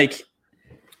mean, like,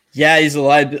 yeah, he's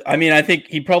alive. I mean, I think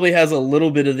he probably has a little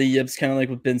bit of the yips, kind of like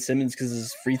with Ben Simmons, because of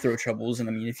his free throw troubles. And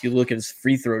I mean, if you look at his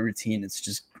free throw routine, it's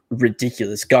just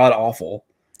ridiculous, god awful.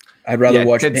 I'd rather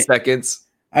watch 10 seconds.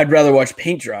 I'd rather watch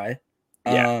paint dry.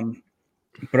 Yeah.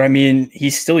 But I mean,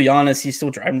 he's still Giannis. He's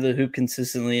still driving to the hoop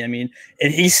consistently. I mean,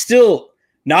 and he's still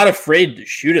not afraid to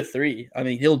shoot a 3. I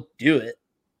mean, he'll do it.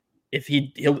 if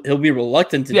he'll be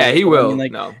reluctant to. Yeah, do it, he but will. I mean,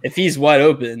 like No. if he's wide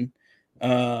open,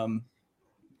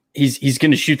 he's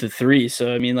going to shoot the three.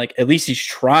 So I mean, like at least he's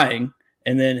trying,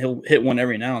 and then he'll hit one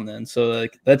every now and then. So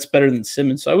like that's better than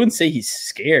Simmons. So I wouldn't say he's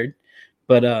scared,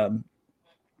 but I don't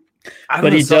but know,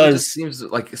 he something does. just seems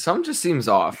like something just seems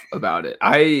off about it.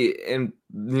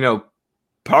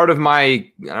 Part of my,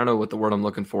 I don't know what the word I'm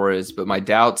looking for is, but my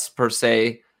doubts per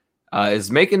se is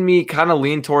making me kind of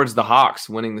lean towards the Hawks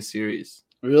winning the series.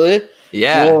 Really?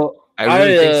 Yeah, Well, I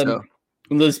really think so.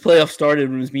 When those playoffs started,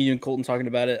 when it was me and Colton talking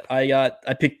about it, I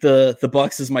picked the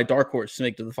Bucks as my dark horse to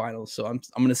make to the finals. So I'm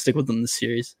gonna stick with them this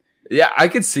series. Yeah, I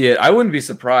could see it. I wouldn't be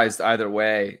surprised either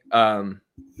way.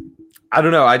 I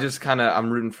don't know. I'm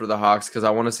rooting for the Hawks because I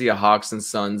want to see a Hawks and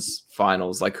Suns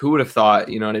finals. Like, who would have thought?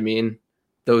 You know what I mean?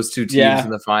 Those two teams in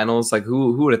the finals. Like,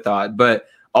 who would have thought? But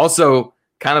also,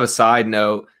 kind of a side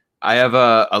note, I have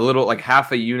a little like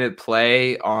half a unit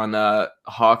play on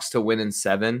Hawks to win in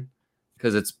 7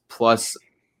 because it's plus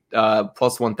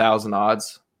 1,000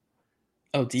 odds.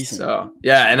 Oh, decent. So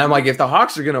yeah, and I'm like, if the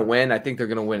Hawks are gonna win, I think they're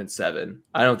gonna win at 7.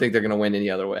 I don't think they're gonna win any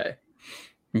other way.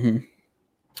 Mm-hmm.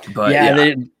 But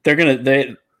they're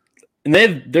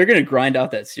gonna grind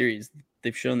out that series.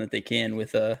 They've shown that they can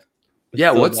with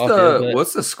what's Philadelphia,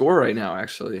 what's the score right now?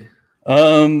 Actually,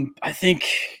 I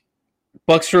think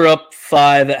Bucks are up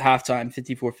 5 at halftime,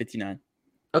 54-59.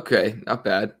 Okay, not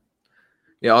bad.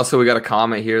 Yeah. Also, we got a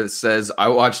comment here that says, "I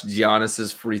watched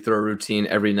Giannis's free throw routine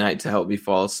every night to help me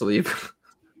fall asleep."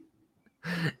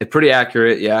 It's pretty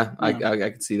accurate. Yeah, I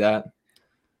could see that.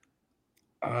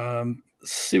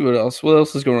 Let's see what else. What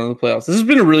else is going on in the playoffs? This has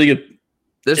been a really good.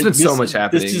 There's been so much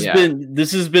happening.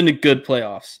 This has been a good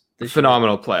playoffs.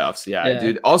 Phenomenal playoffs. Yeah,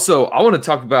 dude. Also, I want to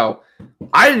talk about.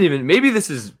 Maybe this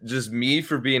is just me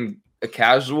for being a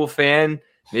casual fan.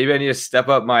 Maybe I need to step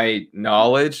up my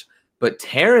knowledge. But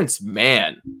Terrence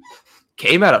Mann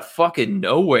came out of fucking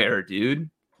nowhere,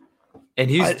 dude. And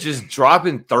he's just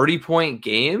dropping 30-point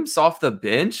games off the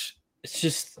bench. It's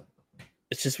just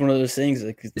one of those things.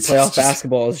 Like playoff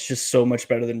basketball is just so much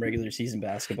better than regular season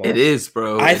basketball. It is,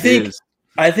 bro. I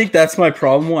think that's my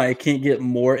problem why I can't get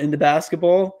more into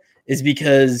basketball is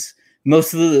because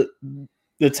most of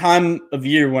the time of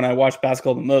year when I watch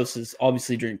basketball the most is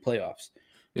obviously during playoffs.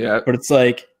 Yeah. But it's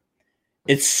like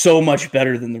it's so much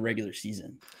better than the regular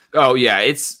season. Oh yeah,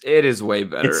 it is way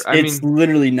better. It's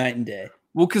literally night and day.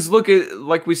 Well, because look at,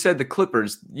 like we said, the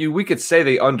Clippers. We could say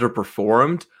they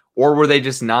underperformed, or were they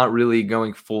just not really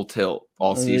going full tilt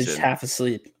all season? They're just half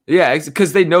asleep. Yeah,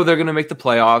 because they know they're going to make the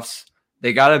playoffs.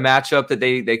 They got a matchup that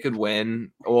they could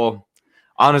win. Well,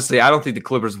 honestly, I don't think the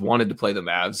Clippers wanted to play the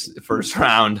Mavs the first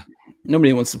round.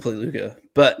 Nobody wants to play Luka,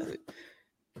 but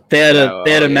they had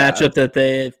a matchup that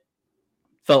they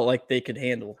felt like they could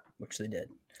handle, which they did.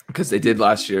 Because they did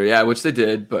last year, yeah, which they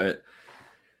did, but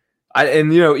even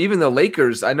the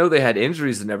Lakers, I know they had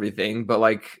injuries and everything, but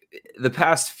like the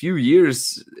past few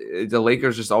years, the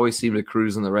Lakers just always seem to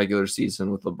cruise in the regular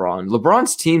season with LeBron.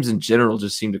 LeBron's teams in general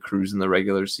just seem to cruise in the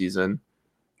regular season.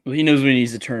 Well, he knows when he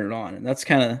needs to turn it on, and that's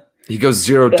kind of he goes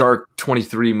zero dark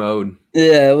 23 mode.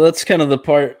 Yeah, well, that's kind of the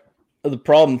part of the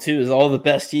problem too. Is all the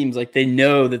best teams like they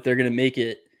know that they're going to make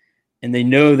it, and they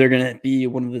know they're going to be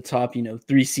one of the top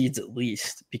 3 seeds at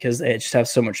least because they just have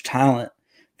so much talent.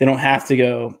 They don't have to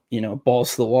go,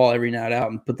 balls to the wall every night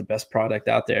out and put the best product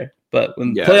out there. But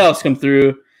when the playoffs come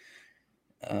through,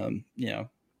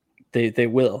 they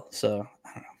will. So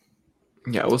I don't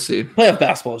know. Yeah, we'll see. Playoff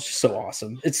basketball is just so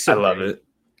awesome. I love it.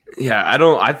 Yeah,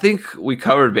 I think we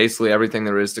covered basically everything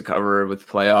there is to cover with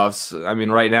playoffs. I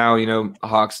mean, right now,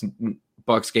 Hawks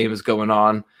Bucks game is going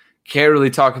on. Can't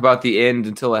really talk about the end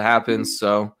until it happens.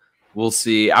 So we'll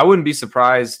see. I wouldn't be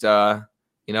surprised.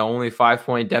 Only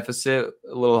 5-point deficit,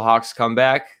 a little Hawks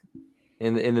comeback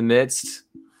in the midst.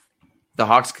 The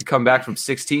Hawks could come back from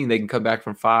 16. They can come back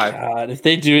from 5. God, if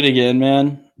they do it again,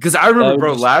 man. Because I remember,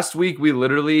 bro, last week we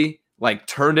literally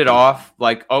turned it off.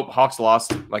 Hawks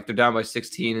lost. Like they're down by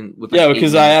 16. And with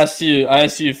because I asked you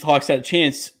if Hawks had a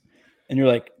chance, and you're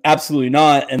like, absolutely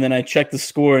not. And then I checked the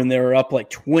score, and they were up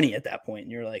 20 at that point.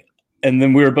 And you're like, and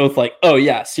then we were both like, oh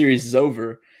yeah, series is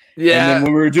over. Yeah. And then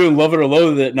when we were doing Love It or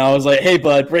Loathe It, and I was like, hey,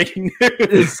 bud, breaking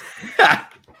news.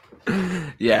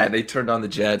 Yeah, they turned on the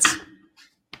Jets.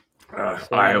 All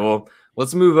right, well,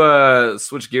 let's move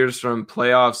switch gears from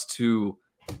playoffs to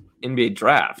NBA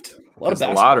draft. A lot of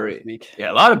basketball lottery. this week.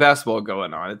 Yeah, a lot of basketball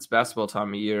going on. It's basketball time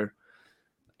of year.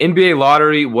 NBA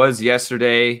lottery was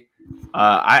yesterday.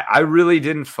 I really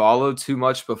didn't follow too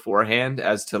much beforehand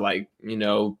as to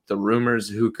the rumors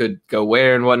who could go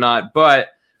where and whatnot,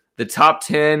 but the top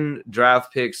 10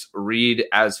 draft picks read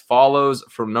as follows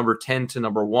from number 10 to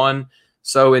number 1.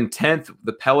 So in 10th,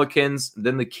 the Pelicans,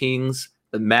 then the Kings,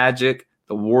 the Magic,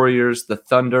 the Warriors, the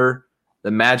Thunder,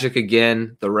 the Magic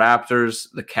again, the Raptors,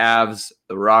 the Cavs,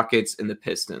 the Rockets, and the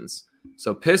Pistons.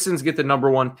 So Pistons get the number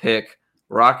 1 pick.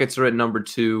 Rockets are at number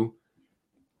 2.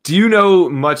 Do you know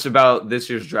much about this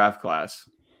year's draft class?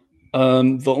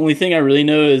 The only thing I really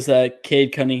know is that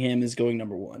Cade Cunningham is going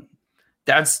number 1.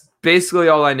 That's basically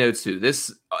all I know too.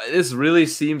 This really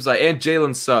seems like, and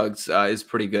Jalen Suggs is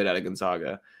pretty good at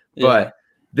Gonzaga, but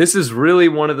this is really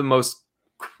one of the most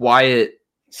quiet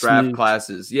draft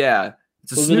classes. Yeah,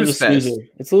 it's a snooze fest.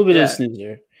 It's a little bit of a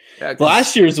snoozer. Yeah,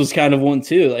 last year's was kind of one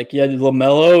too. Like you had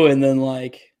LaMelo and then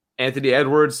like Anthony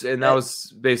Edwards, and that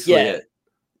was basically it.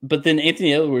 But then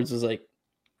Anthony Edwards was like,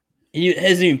 he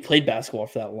hasn't even played basketball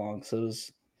for that long, so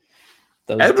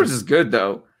Edwards is good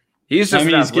though. He's just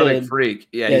an athletic freak.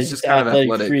 Yeah, he's just kind of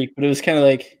athletic freak. But it was kind of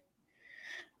like,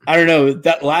 I don't know.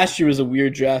 That last year was a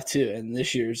weird draft too, and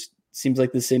this year's seems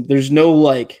like the same. There's no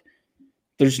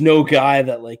guy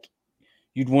that like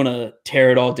you'd want to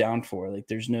tear it all down for. Like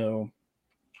there's no.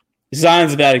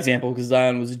 Zion's a bad example because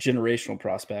Zion was a generational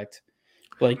prospect.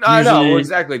 Like no,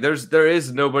 exactly. There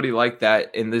is nobody like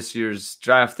that in this year's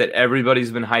draft that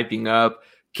everybody's been hyping up.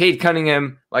 Cade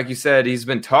Cunningham, like you said, he's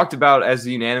been talked about as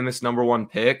the unanimous number 1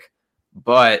 pick,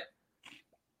 but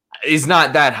he's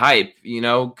not that hype,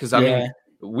 because I mean,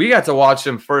 we got to watch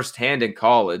him firsthand in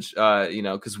college,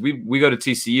 because we go to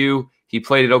TCU. He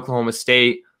played at Oklahoma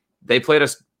State. They played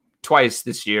us twice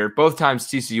this year. Both times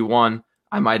TCU won,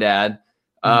 I might add.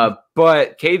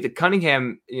 But Cade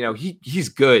Cunningham, he's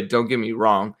good. Don't get me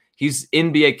wrong. He's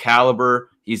NBA caliber.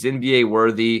 He's NBA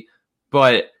worthy,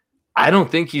 but I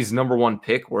don't think he's number 1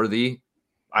 pick worthy.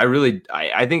 I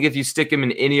think if you stick him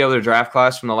in any other draft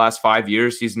class from the last 5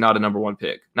 years, he's not a number 1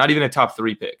 pick, not even a top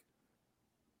 3 pick.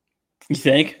 You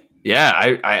think? Yeah.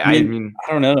 I mean,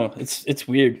 I don't know. It's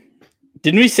weird.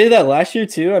 Didn't we say that last year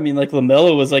too? I mean, like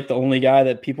LaMelo was like the only guy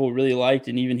that people really liked,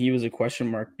 and even he was a question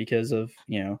mark because of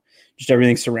just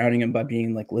everything surrounding him by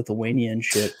being like Lithuanian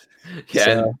shit. Yeah,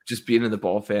 so, just being in the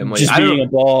Ball family. Just being a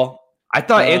Ball. I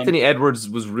thought Anthony Edwards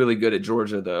was really good at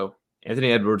Georgia, though.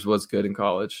 Anthony Edwards was good in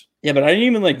college. Yeah, but I didn't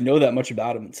even know that much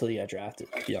about him until he got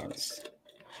drafted, to be honest.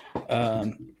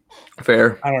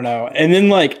 Fair. I don't know. And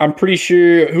then I'm pretty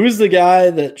sure who's the guy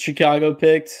that Chicago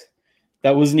picked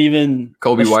that wasn't even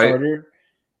Kobe White. Starter?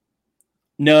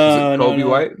 No, Kobe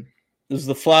White. It was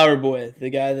the Flower Boy, the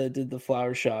guy that did the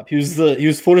flower shop. He was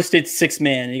Florida State's 6th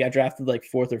man. And he got drafted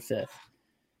 4th or 5th.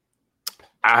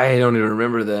 I don't even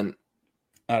remember then.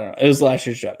 I don't know. It was last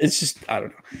year's draft. It's just I don't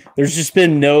know. There's just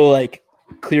been no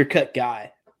clear-cut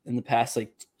guy in the past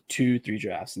 2-3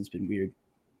 drafts, and it's been weird.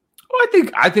 Well,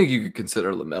 I think you could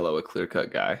consider LaMelo a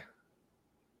clear-cut guy.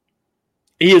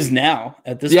 He is now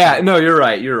at this point. Yeah, no, you're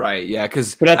right. Yeah,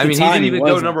 because he didn't even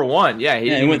go number 1. Yeah, he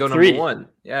didn't even go 3. Number 1.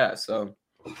 Yeah, so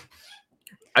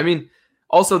I mean,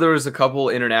 also there was a couple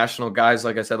international guys,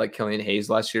 like I said, like Killian Hayes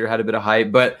last year had a bit of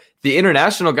hype, but the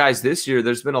international guys this year,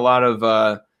 there's been a lot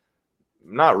of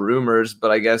not rumors,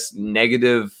 but I guess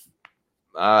negative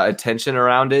attention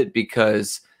around it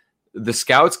because the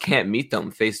scouts can't meet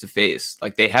them face to face.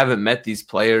 Like they haven't met these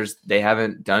players. They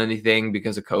haven't done anything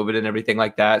because of COVID and everything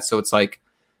like that. So it's like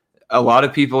a lot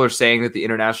of people are saying that the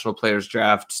international players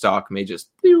draft stock may just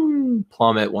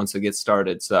plummet once it gets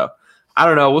started. So I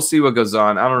don't know. We'll see what goes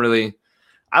on. I don't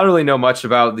really know much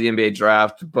about the NBA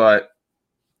draft, but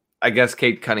I guess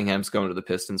Cade Cunningham's going to the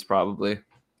Pistons probably.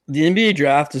 The NBA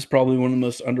draft is probably one of the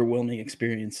most underwhelming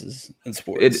experiences in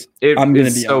sports.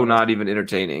 It's so not even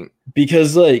entertaining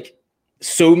because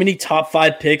so many top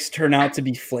 5 picks turn out to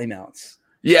be flameouts.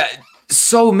 Yeah,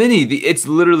 so many. It's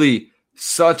literally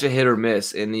such a hit or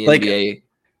miss in the NBA.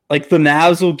 Like the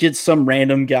Mavs will get some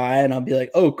random guy, and I'll be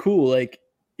like, "Oh, cool!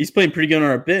 He's playing pretty good on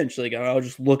our bench." I'll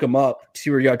just look him up,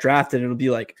 see where he got drafted, and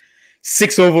it'll be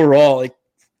 6 overall,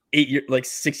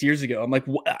 6 years ago. I'm like,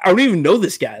 I don't even know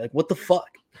this guy. What the fuck?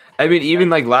 I mean, even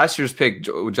last year's pick,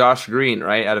 Josh Green,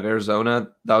 right, out of Arizona.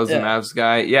 That was the Mavs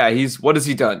guy. Yeah, what has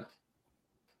he done?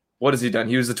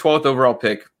 He was the 12th overall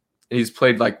pick. He's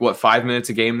played 5 minutes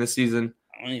a game this season?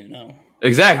 I don't even know.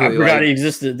 Exactly. I forgot he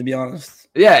existed, to be honest.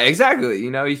 Yeah, exactly.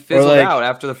 He fizzled out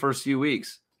after the first few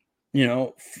weeks.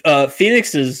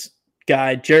 Phoenix's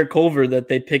guy, Jarrett Culver, that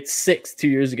they picked 6th 2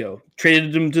 years ago,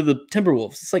 traded him to the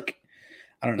Timberwolves. It's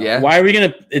I don't know. Yeah. Why are we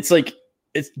going to –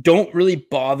 it's don't really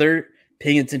bother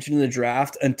paying attention to the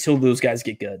draft until those guys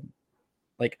get good.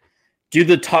 Do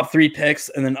the top 3 picks,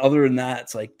 and then other than that,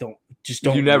 it's don't.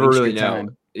 You never really know.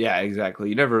 Time. Yeah, exactly.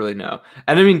 You never really know.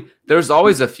 And I mean, there's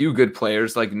always a few good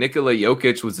players. Nikola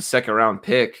Jokic was a 2nd round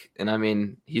pick, and I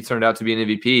mean, he turned out to be an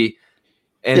MVP.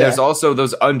 And there's also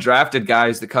those undrafted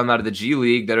guys that come out of the G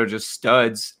League that are just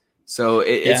studs. So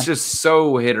it's just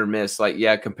so hit or miss. Like,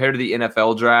 compared to the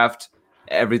NFL draft,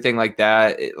 everything like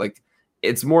that,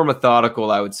 it's more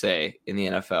methodical, I would say, in the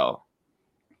NFL.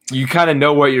 You kind of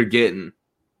know what you're getting.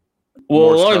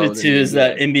 Well, a lot of it too is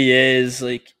that NBA is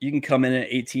like you can come in at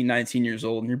 18, 19 years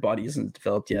old and your body isn't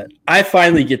developed yet. I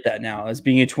finally get that now as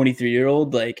being a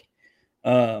 23-year-old. Like,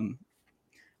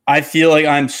 I feel like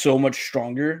I'm so much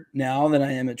stronger now than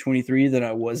I am at 23 than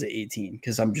I was at 18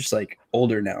 because I'm just like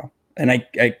older now, and I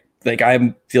feel like I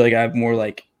have more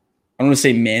like I don't want to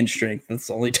say man strength. That's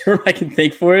the only term I can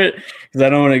think for it because I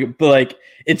don't want to. But like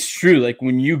it's true. Like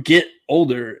when you get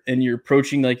older and you're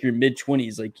approaching like your mid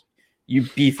 20s, like you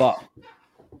beef up.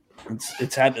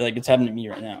 It's happening. Like it's happening to me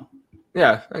right now.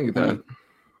 Yeah, I get that.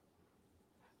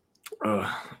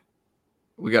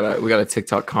 We got a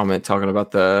TikTok comment talking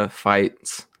about the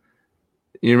fights.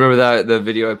 You remember the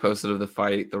video I posted of the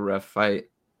fight, the ref fight?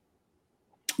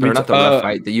 Or not the ref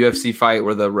fight, the UFC fight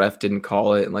where the ref didn't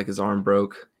call it and like his arm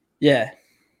broke. Yeah.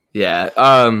 Yeah.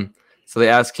 So they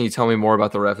asked, can you tell me more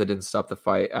about the ref that didn't stop the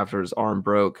fight after his arm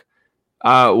broke?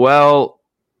 I'm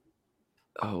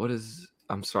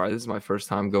sorry, this is my first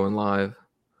time going live.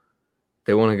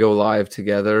 They want to go live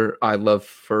together. I Love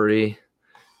Furry.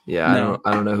 Yeah, no.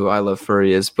 I don't know who I Love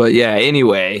Furry is, but yeah,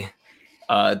 anyway,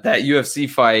 that UFC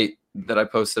fight that I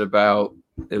posted about,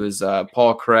 it was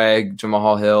Paul Craig,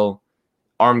 Jamal Hill.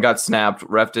 Arm got snapped.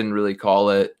 Ref didn't really call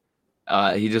it.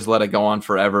 He just let it go on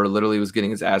forever. Literally was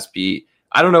getting his ass beat.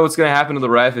 I don't know what's going to happen to the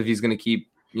ref if he's going to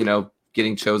keep,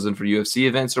 getting chosen for UFC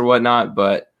events or whatnot,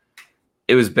 but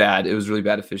it was bad. It was really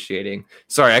bad officiating.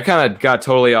 Sorry, I kind of got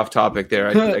totally off topic there.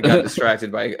 I got distracted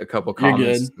by a couple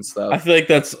comments and stuff. I feel like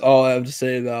that's all I have to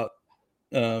say about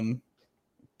the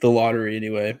lottery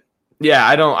anyway. Yeah,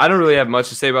 I don't really have much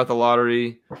to say about the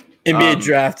lottery. NBA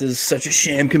draft is such a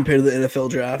sham compared to the NFL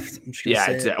draft.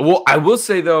 Well, I will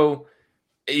say though,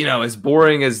 as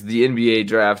boring as the NBA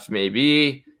draft may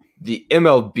be, the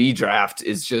MLB draft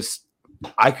is just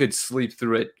I could sleep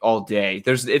through it all day.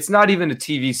 It's not even a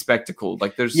TV spectacle.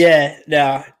 Like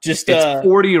it's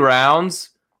 40 rounds.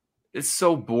 It's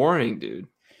so boring, dude.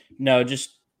 No,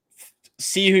 just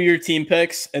see who your team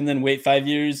picks and then wait 5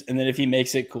 years, and then if he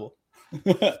makes it, cool.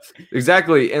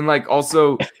 Exactly. And like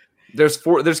also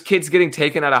there's kids getting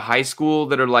taken out of high school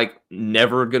that are like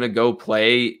never gonna go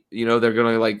play, they're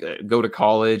gonna like go to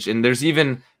college. And there's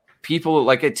even people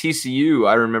like at TCU,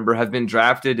 I remember, have been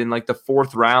drafted in like the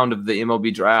 4th round of the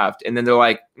MLB draft, and then they're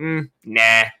like,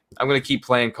 nah, I'm gonna keep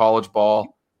playing college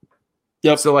ball.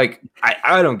 Yep. So like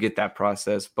I don't get that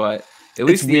process, but at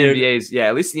least the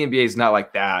NBA is not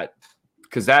like that,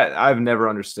 because that I've never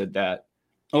understood that.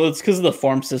 Oh, it's because of the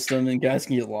farm system, and guys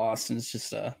can get lost, and it's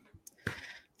just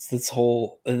it's this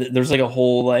whole there's like a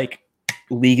whole like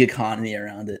league economy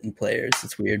around it and players.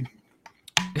 It's weird.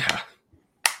 Yeah,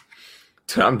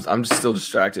 dude, I'm just still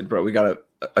distracted, bro. We got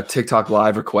a TikTok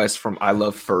live request from I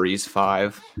Love Furries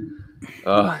 5.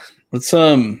 Let's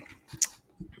nothing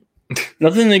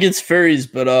against furries,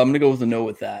 but I'm gonna go with a no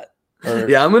with that.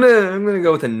 Yeah, I'm gonna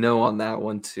go with a no on that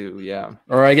one too. Yeah,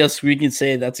 or I guess we can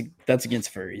say that's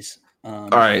against furries. All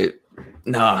right.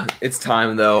 Nah, it's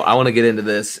time though. I want to get into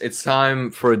this. It's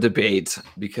time for a debate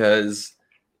because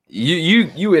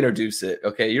you introduce it.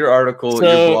 Okay, your article,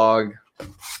 your blog.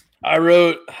 I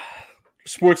wrote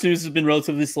sports news has been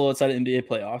relatively slow outside of NBA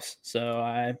playoffs, so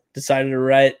I decided to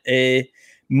write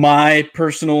my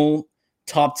personal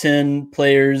top 10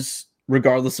 players,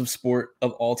 regardless of sport,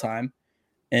 of all time.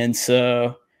 And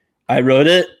so I wrote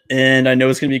it, and I know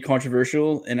it's going to be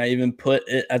controversial, and I even put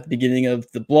it at the beginning of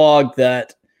the blog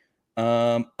that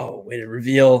way to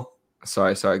reveal.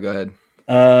 Sorry, go ahead.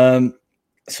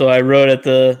 So I wrote at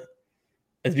the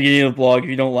beginning of the blog, if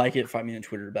you don't like it, find me on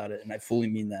Twitter about it, and I fully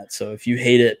mean that. So if you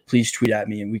hate it, please tweet at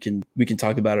me, and we can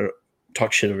talk about it,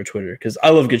 talk shit over Twitter, because I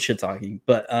love good shit talking.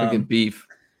 But we can beef.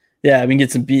 Yeah, we can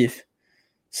get some beef.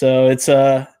 So it's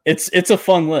a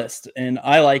fun list, and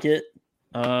I like it.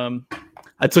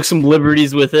 I took some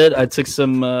liberties with it. I took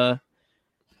some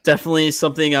definitely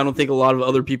something I don't think a lot of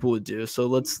other people would do. So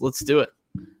let's do it.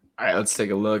 All right, let's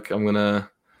take a look. I'm gonna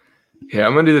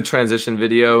do the transition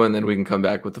video, and then we can come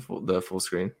back with the full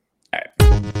screen. All right.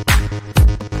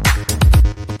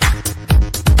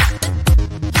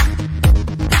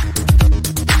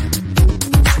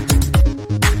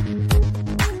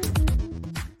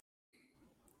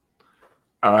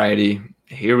 All righty,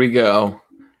 here we go.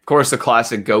 Of course, the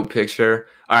classic GOAT picture.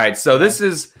 All right, so this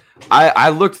is I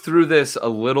looked through this a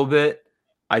little bit.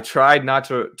 I tried not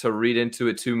to read into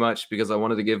it too much because I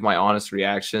wanted to give my honest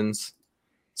reactions.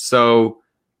 So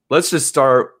let's just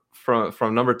start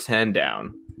from number 10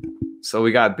 down. So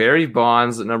we got Barry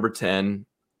Bonds at number 10.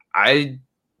 I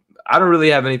don't really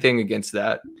have anything against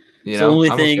that. You know, the only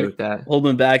I'm thing okay with that.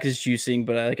 holding back is juicing,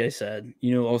 but like I said,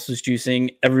 also is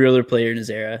juicing every other player in his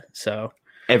era. So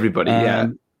Everybody, yeah.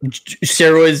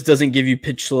 Steroids doesn't give you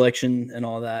pitch selection and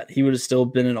all that. He would have still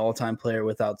been an all-time player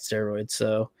without steroids.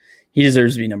 So he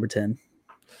deserves to be number 10.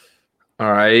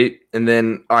 All right. And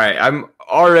then, all right, I'm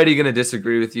already going to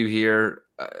disagree with you here.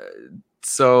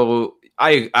 So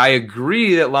I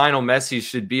agree that Lionel Messi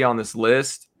should be on this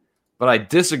list, but I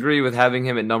disagree with having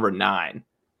him at number 9.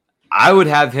 I would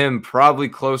have him probably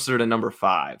closer to number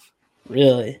 5.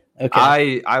 Really?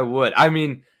 Okay. I would. I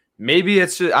mean, maybe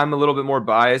it's just, I'm a little bit more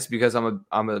biased because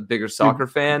I'm a bigger soccer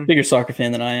fan. Bigger soccer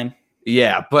fan than I am.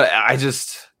 Yeah, but I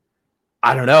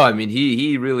don't know. I mean,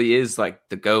 he really is like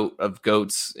the GOAT of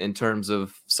GOATs in terms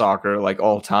of soccer, like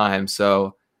all time.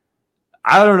 So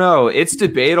I don't know. It's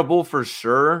debatable for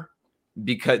sure,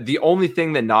 because the only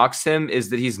thing that knocks him is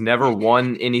that he's never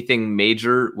won anything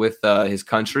major with his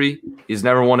country. He's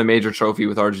never won a major trophy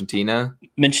with Argentina.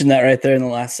 Mentioned that right there in the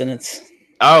last sentence.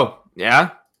 Oh, yeah?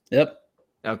 Yep.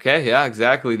 Okay, yeah,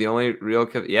 exactly. The only real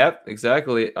yep,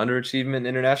 exactly. Underachievement in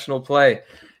international play.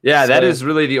 Yeah, that is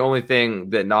really the only thing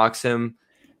that knocks him.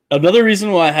 Another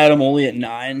reason why I had him only at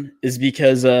 9 is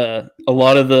because a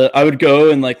lot of I would go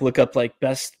and like look up like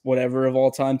best whatever of all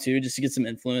time too, just to get some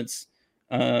influence.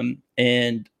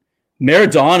 And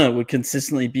Maradona would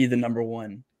consistently be the number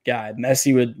 1 guy.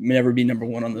 Messi would never be number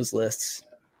 1 on those lists.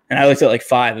 And I looked at like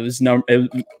 5.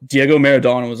 Diego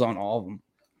Maradona was on all of them.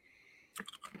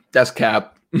 That's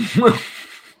cap.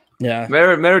 Yeah.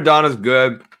 Maradona's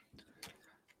good.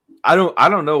 I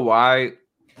don't know why.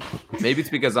 Maybe it's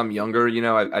because I'm younger. You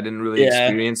know, I didn't really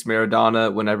experience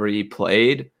Maradona whenever he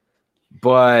played.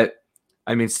 But,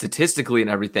 I mean, statistically and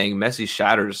everything, Messi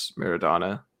shatters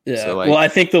Maradona. Yeah. So, well, I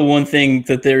think the one thing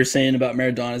that they were saying about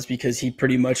Maradona is because he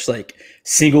pretty much like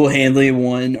single-handedly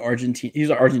won Argentina. He's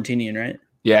Argentinian, right?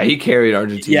 Yeah, he carried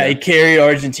Argentina. Yeah, he carried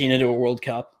Argentina to a World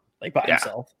Cup like by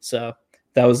himself. So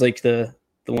that was like the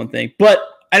one thing. But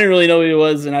I didn't really know who he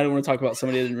was, and I didn't want to talk about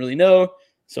somebody I didn't really know.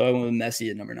 So I went with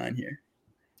Messi at number 9 here.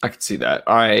 I could see that.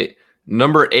 All right.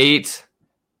 Number 8.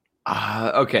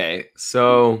 Okay.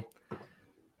 So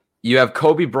you have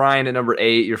Kobe Bryant at number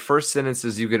 8. Your first sentence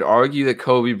is you could argue that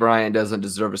Kobe Bryant doesn't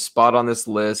deserve a spot on this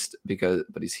list but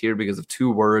he's here because of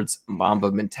 2 words,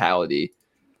 Mamba mentality.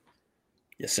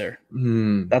 Yes, sir.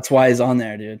 That's why he's on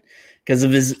there, dude. Because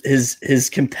of his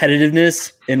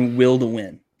competitiveness and will to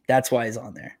win. That's why he's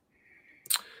on there.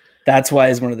 That's why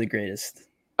he's one of the greatest.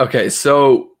 Okay,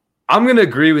 so I'm going to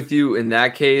agree with you in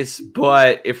that case,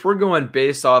 but if we're going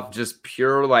based off just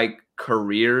pure like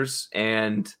careers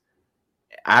and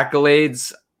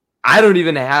accolades, I don't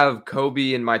even have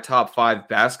Kobe in my top 5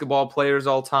 basketball players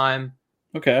all time.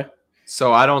 Okay.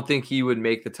 So I don't think he would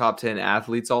make the top 10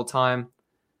 athletes all time.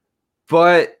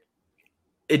 But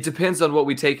it depends on what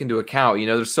we take into account. You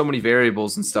know, there's so many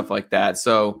variables and stuff like that.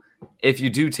 So if you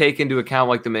do take into account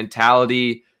like the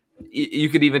mentality, you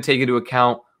could even take into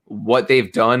account what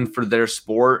they've done for their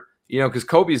sport, you know, because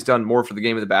Kobe's done more for the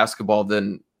game of the basketball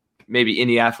than maybe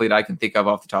any athlete I can think of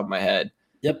off the top of my head.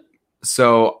 Yep.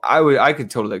 So I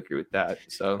could totally agree with that.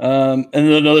 So and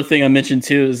then another thing I mentioned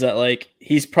too is that like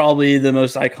he's probably the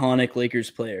most iconic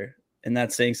Lakers player, and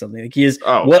that's saying something. Like he is.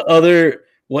 What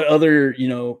other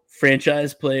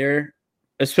franchise player,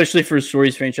 especially for a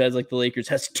stories franchise like the Lakers,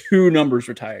 has 2 numbers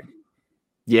retired?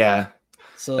 Yeah,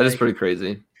 so that is pretty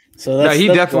crazy. So he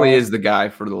definitely is the guy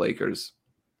for the Lakers.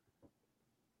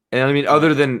 And I mean,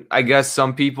 other than I guess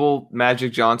some people,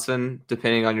 Magic Johnson,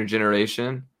 depending on your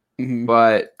generation,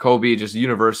 but Kobe, just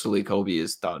universally, Kobe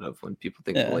is thought of when people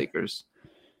think of the Lakers.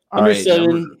 Number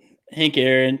 7, Hank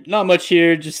Aaron. Not much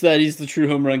here, just that he's the true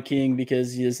home run king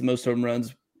because he has the most home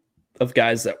runs of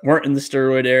guys that weren't in the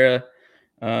steroid era.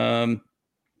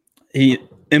 He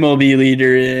MLB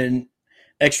leader in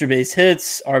extra base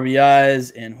hits,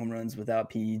 RBIs, and home runs without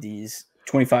PEDs.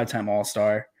 25-time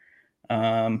All-Star.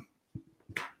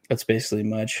 That's basically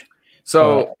much.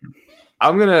 So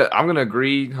I'm gonna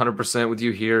agree 100% with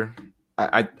you here.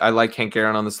 I like Hank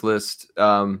Aaron on this list.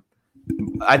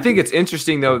 I think it's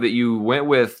interesting though that you went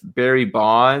with Barry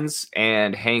Bonds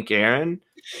and Hank Aaron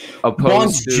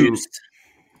opposed to juiced.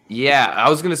 Yeah, I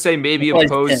was gonna say maybe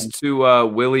opposed to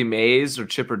Willie Mays or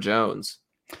Chipper Jones.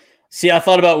 See, I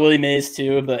thought about Willie Mays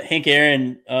too, but Hank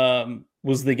Aaron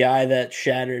was the guy that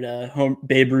shattered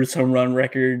Babe Ruth's home run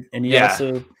record, and he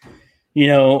also, he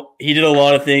did a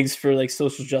lot of things for like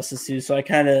social justice too. So I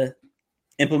kind of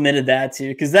implemented that too,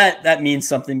 because that means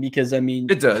something. Because I mean,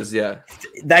 it does, yeah.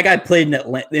 That guy played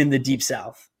in the Deep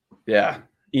South. Yeah,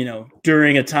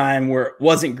 during a time where it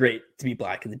wasn't great to be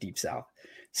black in the Deep South.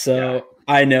 So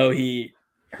I know he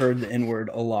heard the N-word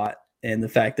a lot, and the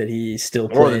fact that he still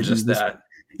played. More than just that.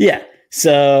 Yeah.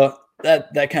 So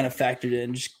that kind of factored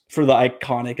in just for the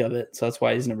iconic of it. So that's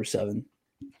why he's number 7.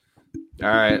 All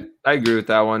right. I agree with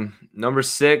that one. Number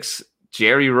 6,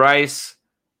 Jerry Rice,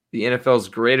 the NFL's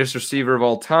greatest receiver of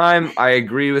all time. I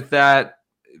agree with that.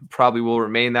 Probably will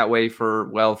remain that way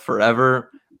for,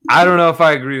 forever. I don't know if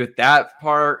I agree with that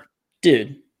part.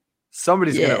 Dude.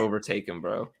 Somebody's going to overtake him,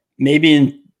 bro. Maybe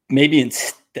in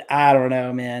I don't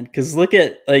know, man. Because look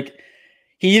at,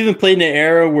 he even played in an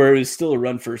era where it was still a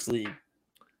run-first league.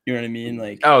 You know what I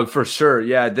mean? Oh, for sure.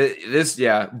 Yeah.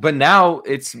 But now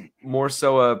it's more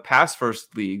so a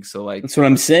pass-first league. So, that's what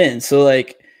I'm saying. So,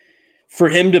 for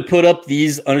him to put up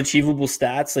these unachievable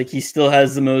stats, he still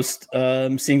has the most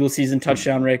single-season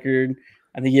touchdown record.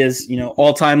 I think he has,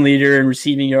 all-time leader in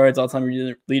receiving yards, all-time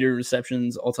leader in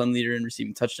receptions, all-time leader in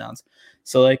receiving touchdowns.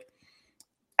 So,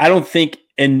 I don't think,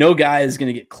 and no guy is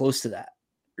going to get close to that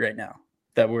right now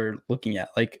that we're looking at.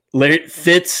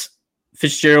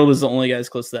 Fitzgerald is the only guy that's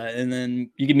close to that. And then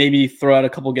you can maybe throw out a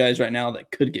couple guys right now that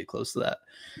could get close to that.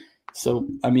 So,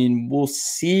 we'll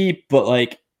see,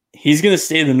 but he's going to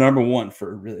stay the number 1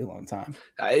 for a really long time.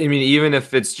 Even if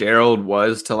Fitzgerald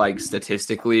was to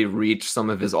statistically reach some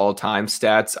of his all-time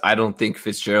stats, I don't think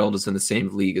Fitzgerald is in the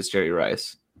same league as Jerry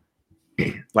Rice.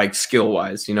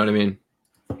 Skill-wise, you know what I mean?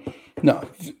 No.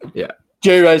 Yeah.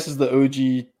 Jerry Rice is the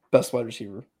OG best wide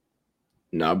receiver.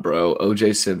 Nah, bro.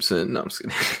 OJ Simpson. No, I'm just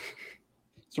kidding.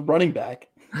 It's a running back.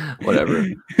 Whatever.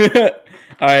 All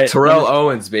right. Terrell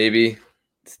Owens, baby.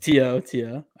 It's T.O.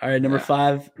 All right, number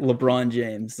 5, LeBron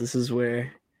James. This is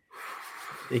where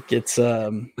it gets this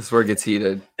is where it gets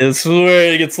heated. This is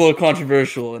where it gets a little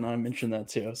controversial, and I mentioned that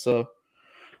too. So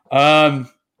I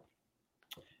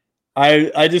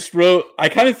just wrote, I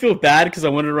kind of feel bad because I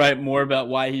wanted to write more about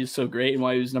why he's so great and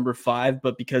why he was number 5,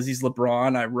 but because he's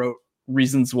LeBron, I wrote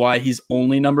reasons why he's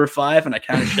only number 5, and I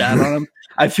kind of shat on him.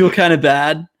 I feel kind of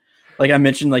bad. I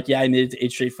mentioned, he made it to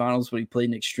 8 straight finals, but he played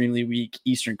an extremely weak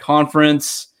Eastern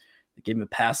Conference. They gave him a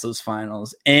pass those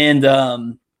finals, and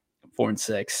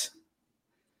 4-6.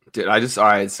 Dude, all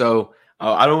right. So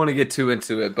I don't want to get too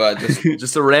into it, but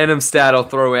just a random stat I'll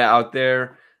throw out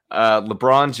there.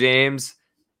 LeBron James,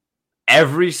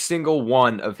 every single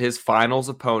one of his finals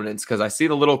opponents, because I see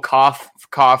the little cough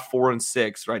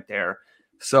 4-6 right there.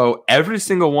 So every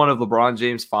single one of LeBron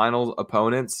James' finals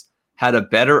opponents had a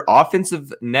better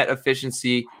offensive net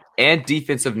efficiency and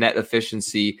defensive net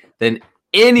efficiency than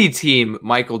any team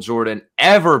Michael Jordan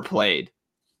ever played.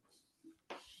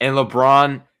 And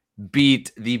LeBron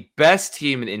beat the best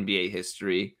team in NBA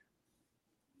history.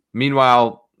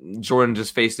 Meanwhile, Jordan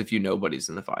just faced a few nobodies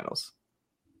in the finals.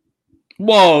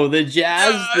 Whoa, the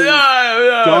Jazz,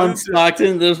 John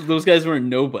Stockton, those guys weren't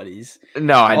nobodies.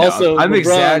 No, I know. Also, I'm LeBron,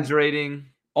 exaggerating.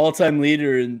 All-time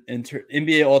leader in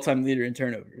NBA all-time leader in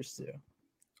turnovers too.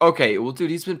 Okay, well,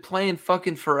 dude, he's been playing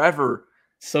fucking forever.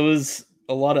 So is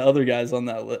a lot of other guys on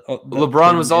that list.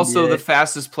 LeBron was also the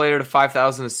fastest player to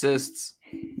 5,000 assists.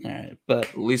 All right,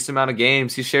 but least amount of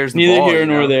games he shares the neither ball. Neither here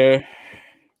nor there.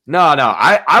 No.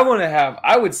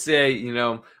 I would say,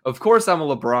 of course I'm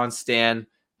a LeBron stan.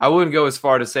 I wouldn't go as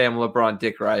far to say I'm a LeBron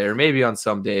dick rider, maybe on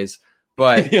some days,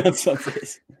 but maybe on some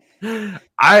days.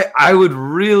 I would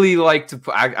really like to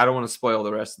put, I don't want to spoil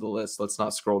the rest of the list. Let's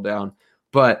not scroll down,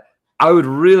 but I would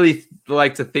really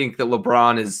like to think that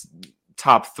LeBron is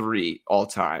top 3 all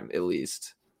time, at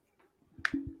least.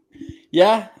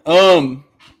 Yeah.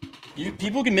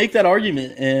 People can make that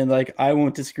argument, and I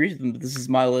won't disagree with them, but this is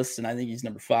my list, and I think he's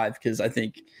number 5 because I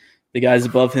think the guys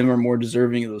above him are more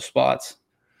deserving of those spots.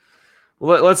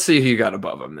 Well, let's see who you got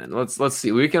above him then. Let's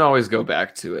see. We can always go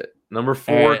back to it. Number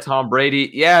 4, right. Tom Brady.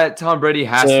 Yeah, Tom Brady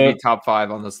has to be top 5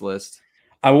 on this list.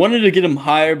 I wanted to get him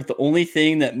higher, but the only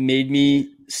thing that made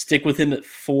me stick with him at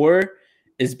 4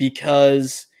 is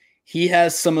because he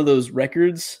has some of those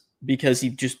records because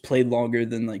he just played longer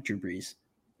than Drew Brees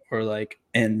or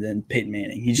and then Peyton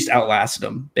Manning. He just outlasted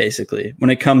him basically when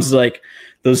it comes to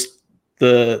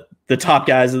the top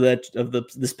guys of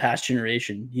this past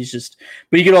generation.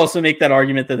 But you could also make that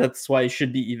argument that that's why he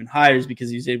should be even higher is because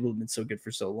he's able to be so good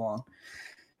for so long.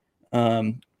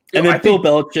 And then Bill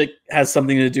Belichick has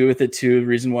something to do with it too, the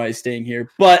reason why he's staying here.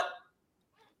 But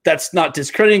that's not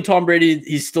discrediting Tom Brady.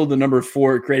 He's still the number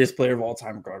 4 greatest player of all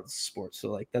time, regardless of sport.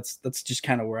 So that's just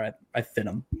kind of where I fit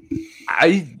him.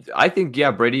 I think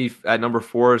Brady at number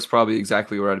 4 is probably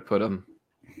exactly where I'd put him.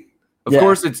 Of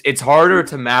course, it's harder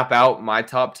to map out my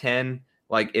top 10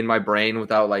 in my brain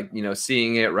without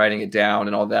seeing it, writing it down,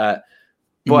 and all that.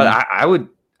 But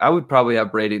I I would probably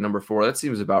have Brady at number 4. That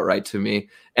seems about right to me.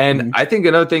 And I think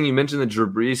another thing you mentioned, the Drew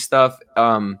Brees stuff.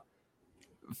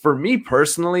 For me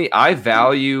personally, I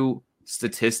value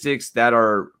statistics that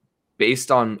are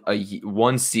based on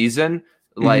one season,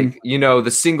 like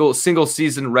the single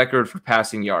season record for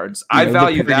passing yards. I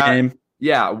value that. Game.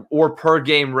 Yeah, or per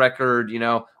game record,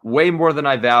 way more than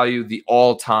I value the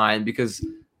all time because,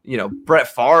 Brett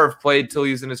Favre played till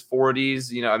he was in his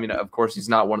 40s. Of course, he's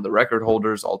not one of the record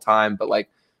holders all time, but like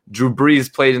Drew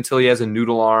Brees played until he has a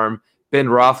noodle arm. Ben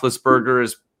Roethlisberger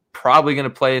is probably going to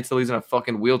play until he's in a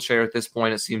fucking wheelchair at this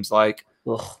point, it seems like.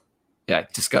 Ugh. Yeah,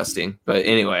 disgusting. But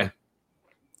anyway,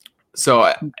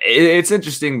 so it's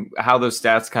interesting how those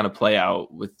stats kind of play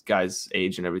out with guys'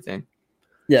 age and everything.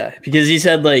 Yeah, because he's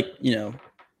had I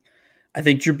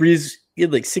think Drew Brees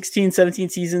had 16, 17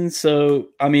 seasons. So,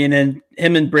 and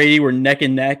him and Brady were neck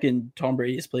and neck, and Tom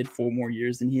Brady has played 4 more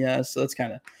years than he has. So that's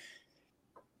kind of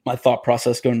my thought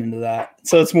process going into that.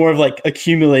 So it's more of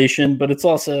accumulation, but it's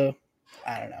also,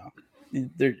 I don't know.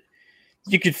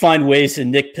 You could find ways to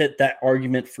nitpick that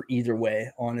argument for either way,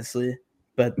 honestly.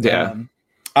 But yeah.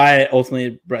 I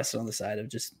ultimately rested on the side of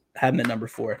just having him at number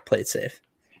 4, play it safe.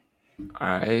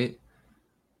 All right.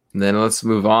 And then let's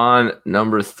move on.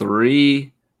 Number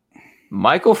 3,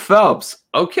 Michael Phelps.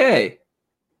 Okay.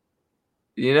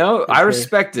 I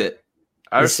respect it.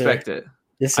 I respect it.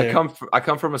 Yes, sir. I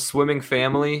come from a swimming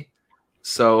family.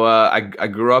 So I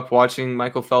grew up watching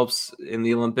Michael Phelps in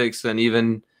the Olympics, and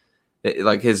even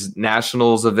his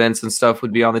nationals events and stuff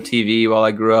would be on the TV while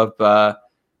I grew up.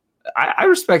 I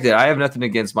respect it. I have nothing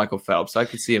against Michael Phelps. I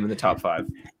could see him in the top 5.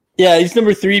 Yeah, he's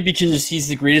number 3 because he's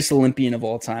the greatest Olympian of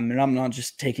all time. And I'm not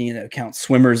just taking into account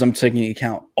swimmers. I'm taking into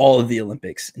account all of the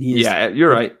Olympics. And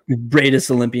you're right. The greatest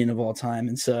Olympian of all time.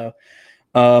 And so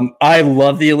I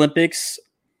love the Olympics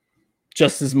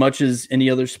just as much as any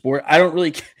other sport. I don't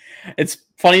really – it's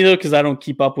funny, though, because I don't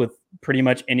keep up with pretty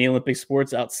much any Olympic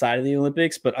sports outside of the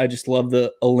Olympics. But I just love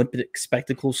the Olympic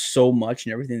spectacle so much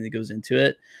and everything that goes into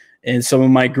it. And some of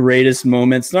my greatest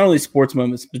moments, not only sports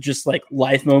moments, but just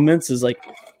life moments is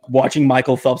watching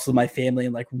Michael Phelps with my family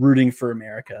and rooting for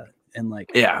America and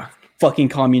fucking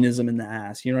communism in the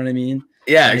ass. You know what I mean?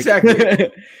 Yeah,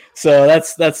 exactly. So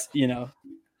that's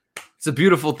it's a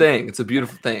beautiful thing. It's a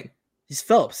beautiful thing. He's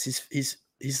Phelps.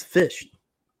 He's fish.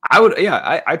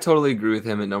 I totally agree with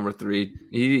him at number 3.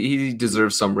 He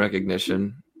deserves some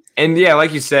recognition. And yeah,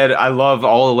 like you said, I love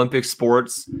all Olympic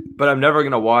sports, but I'm never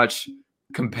gonna watch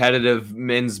competitive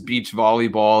men's beach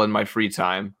volleyball in my free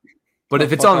time. But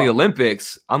if it's on the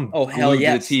Olympics, I'm glued to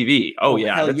the TV.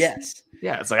 Yes.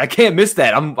 Yeah, it's I can't miss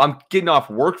that. I'm getting off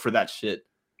work for that shit.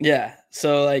 Yeah.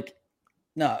 So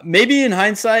no, maybe in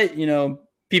hindsight,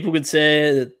 people could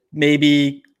say that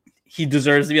maybe he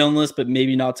deserves to be on the list, but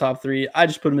maybe not top 3. I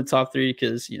just put him in top 3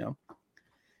 because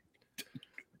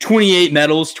 28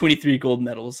 medals, 23 gold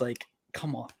medals.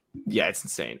 Come on. Yeah, it's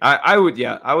insane. I would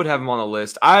have him on the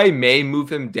list. I may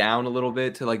move him down a little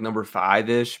bit to number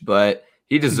 5-ish, but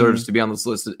he deserves to be on this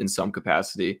list in some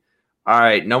capacity. All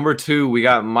right, number 2, we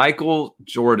got Michael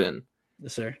Jordan.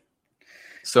 Yes, sir.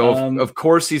 So, of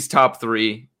course, he's top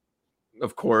 3.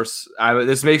 Of course.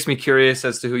 This makes me curious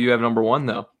as to who you have number 1,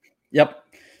 though. Yep.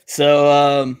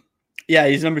 So,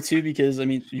 he's number 2 because,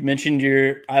 you mentioned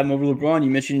I'm over LeBron.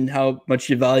 You mentioned how much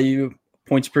you value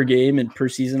points per game and per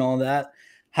season, all of that.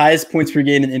 Highest points per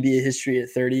game in NBA history at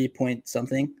 30 point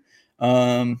something.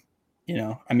 6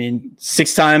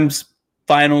 times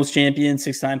finals champion,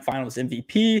 6-time finals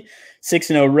MVP,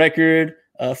 6-0 record,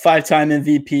 5-time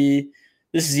MVP.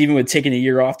 This is even with taking a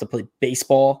year off to play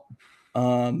baseball. He's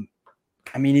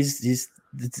MJ. He's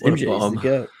the GOAT.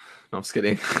 No, I'm just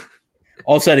kidding.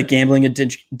 Also had a gambling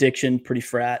addiction, pretty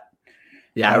frat.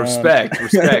 Yeah, respect.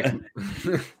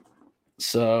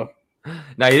 So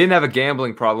now he didn't have a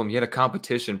gambling problem; he had a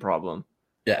competition problem.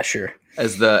 Yeah, sure.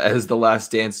 As the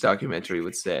Last Dance documentary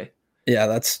would say. Yeah,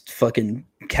 that's fucking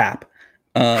cap.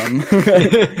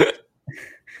 I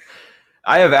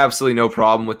have absolutely no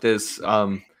problem with this.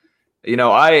 I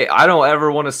don't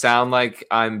ever want to sound like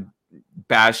I'm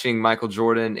bashing Michael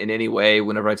Jordan in any way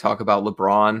whenever I talk about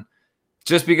LeBron.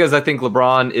 Just because I think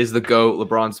LeBron is the GOAT,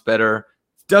 LeBron's better,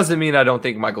 doesn't mean I don't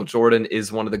think Michael Jordan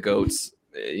is one of the GOATs.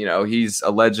 He's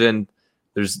a legend.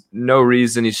 There's no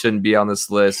reason he shouldn't be on this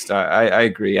list. I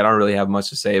agree. I don't really have much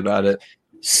to say about it.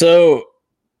 So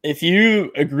if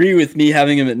you agree with me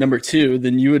having him at number 2,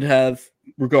 then you would have,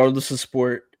 regardless of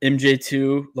sport, MJ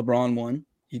 2, LeBron 1.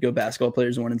 You go basketball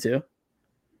players 1 and 2.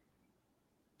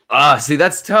 See,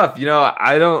 that's tough.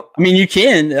 I don't. You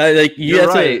can. You have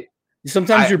right.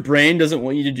 Sometimes your brain doesn't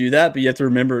want you to do that, but you have to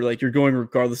remember, you're going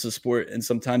regardless of sport, and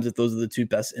sometimes if those are the 2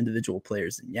 best individual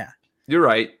players, then yeah. You're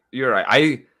right. You're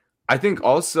right. I think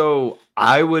also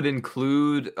I would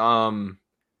include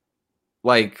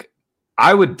like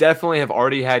I would definitely have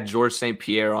already had Georges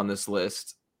St-Pierre on this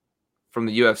list from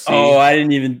the UFC. Oh, I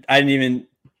didn't even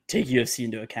take UFC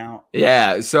into account.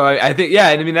 Yeah, so I think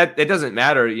and I mean that it doesn't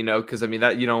matter, because I mean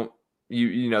that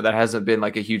that hasn't been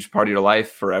like a huge part of your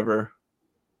life forever.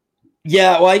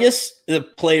 Yeah, well, I guess the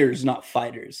players, not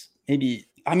fighters. Maybe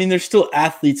I mean they're still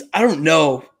athletes. I don't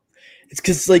know. It's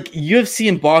because like UFC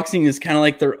and boxing is kind of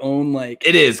like their own like.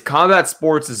 It is. Combat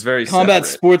sports is very combat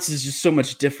separate. sports is just so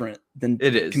much different than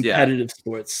it is competitive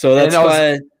sports. So that's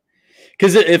why.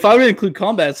 Because if I were to include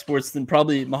combat sports, then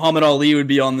probably Muhammad Ali would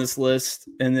be on this list,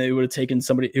 and they would have taken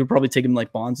somebody. It would probably take him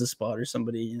like Bonza's spot or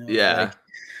somebody. Yeah.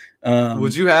 Like,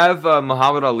 would you have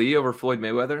Muhammad Ali over Floyd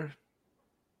Mayweather?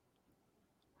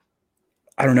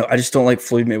 I don't know. I just don't like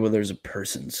Floyd Mayweather as a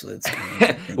person. So that's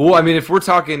well, I mean, if we're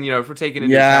talking, if we're taking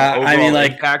into account overall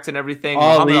impact and everything,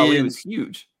 Muhammad Ali was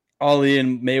huge. Ali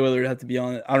and Mayweather would have to be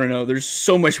on it. I don't know. There's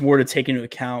so much more to take into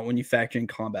account when you factor in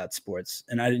combat sports.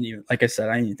 And I didn't even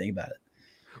think about it.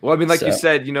 Well, I mean, like you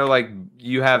said, like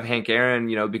you have Hank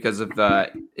Aaron, because of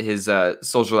his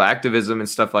social activism and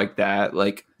stuff like that.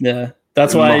 Like, yeah,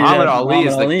 that's why Muhammad Ali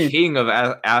is the king of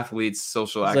athletes'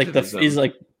 social activism. He's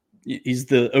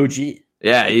the OG.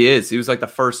 Yeah, he is. He was like the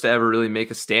first to ever really make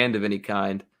a stand of any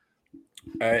kind.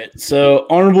 All right. So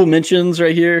honorable mentions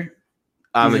right here.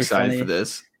 I'm excited for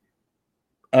this.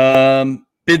 Ben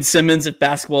Simmons, if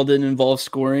basketball didn't involve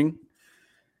scoring.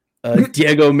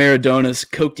 Diego Maradona's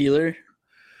coke dealer.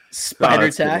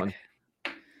 Spider Tack.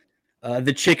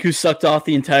 The chick who sucked off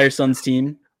the entire Suns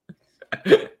team.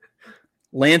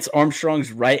 Lance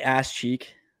Armstrong's right ass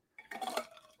cheek.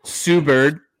 Sue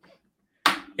Bird.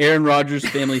 Aaron Rodgers'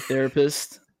 family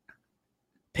therapist,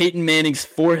 Peyton Manning's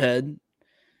forehead,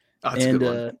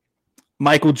 and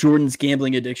Michael Jordan's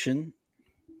gambling addiction,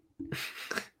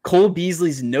 Cole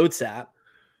Beasley's notes app,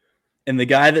 and the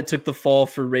guy that took the fall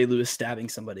for Ray Lewis stabbing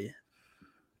somebody.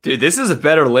 Dude, this is a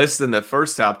better list than the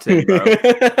first top 10, bro.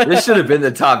 This should have been the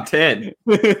top 10.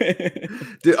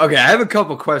 Dude, okay, I have a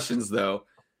couple questions, though.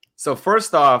 So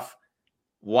first off,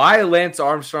 why Lance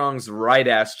Armstrong's right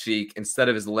ass cheek instead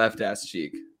of his left ass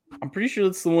cheek? I'm pretty sure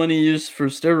that's the one he used for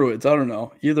steroids. I don't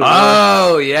know.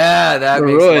 Yeah, that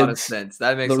makes a lot of sense.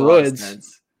 That makes a lot of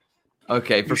sense.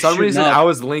 Okay, for some reason, I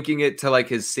was linking it to like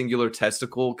his singular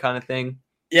testicle kind of thing.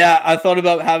 Yeah, I thought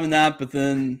about having that, but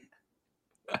then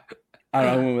I don't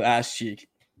know, I went with ass cheek.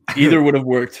 Either would have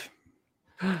worked.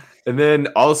 And then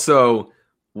also,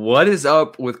 what is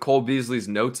up with Cole Beasley's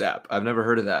notes app? I've never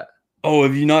heard of that. Oh,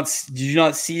 did you not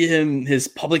see his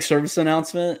public service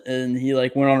announcement? And he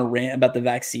like went on a rant about the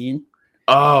vaccine.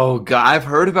 Oh God, I've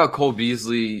heard about Cole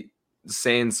Beasley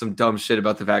saying some dumb shit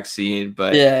about the vaccine,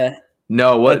 but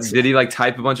no, what did he like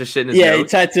type a bunch of shit in his notes? He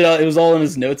typed it out. It was all in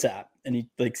his notes app, and he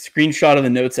like screenshotted the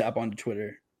notes app onto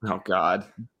Twitter. Oh God.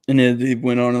 And then he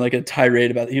went on like a tirade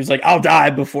about it. He was like, "I'll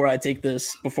die before I take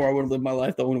this. Before I would have lived my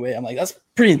life the only way." I'm like, that's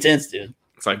pretty intense, dude.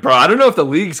 It's like, bro, I don't know if the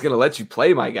league's gonna let you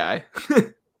play, my guy.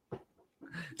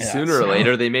 Sooner or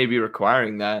later, they may be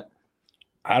requiring that.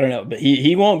 I don't know, but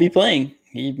he won't be playing.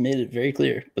 He made it very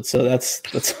clear. But so that's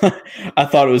I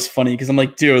thought it was funny because I'm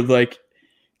like, dude, like,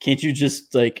 can't you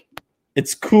just like,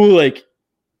 it's cool, like,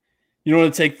 you don't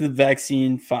want to take the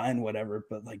vaccine, fine, whatever,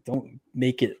 but like, don't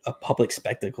make it a public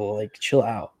spectacle. Like, chill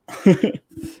out.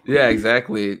 Yeah,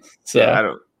 exactly. So yeah, I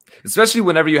don't. Especially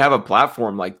whenever you have a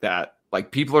platform like that,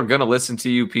 like people are gonna listen to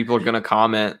you, people are gonna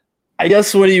comment. I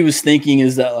guess what he was thinking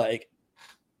is that like.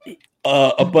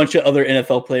 A bunch of other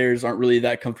NFL players aren't really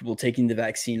that comfortable taking the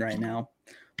vaccine right now.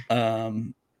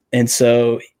 And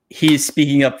so he's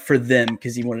speaking up for them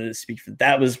because he wanted to speak for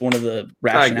that was one of the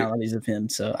rationalities of him.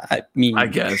 So I mean, I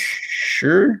guess.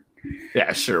 Sure.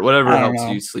 Yeah, sure. Whatever helps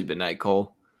you sleep at night,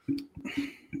 Cole.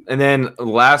 And then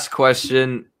last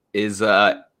question is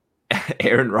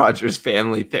Aaron Rodgers'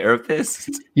 family therapist.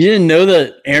 You didn't know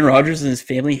that Aaron Rodgers and his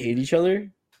family hate each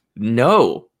other?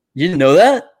 No. You didn't know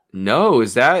that? No,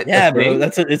 is that bro?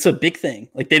 It's a big thing.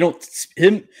 Like they don't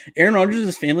Aaron Rodgers and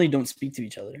his family don't speak to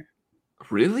each other.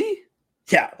 Really?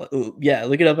 Yeah.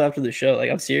 Look it up after the show.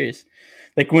 Like I'm serious.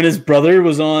 Like when his brother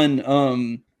was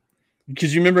on,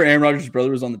 because you remember Aaron Rodgers'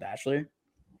 brother was on The Bachelor.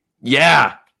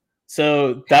 Yeah.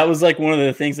 So that was like one of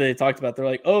the things that they talked about. They're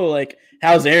like, oh, like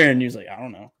how's Aaron? And he was like, I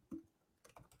don't know.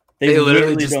 They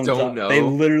literally just don't know. They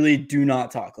literally do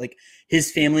not talk. Like his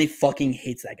family fucking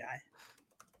hates that guy.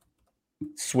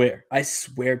 I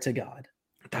swear to God.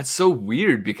 That's so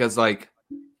weird because, like,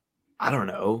 I don't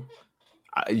know.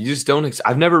 You just don't.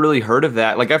 I've never really heard of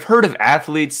that. Like, I've heard of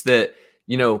athletes that,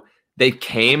 they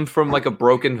came from like a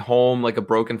broken home, like a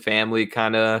broken family,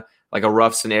 kind of like a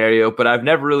rough scenario. But I've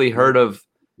never really heard of,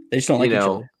 They just don't like each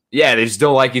other. Yeah, they just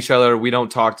don't like each other. We don't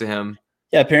talk to him.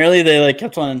 Yeah, apparently they like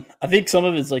kept on. I think some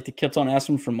of it's like they kept on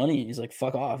asking for money. He's like,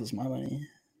 "Fuck off, it's my money."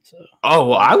 So. Oh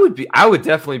well, I would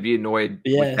definitely be annoyed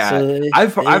with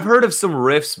that. So I've heard of some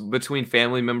rifts between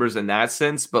family members in that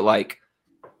sense, but like,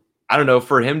 I don't know,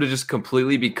 for him to just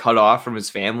completely be cut off from his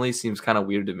family seems kind of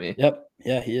weird to me. Yep.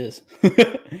 Yeah, he is.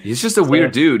 He's just a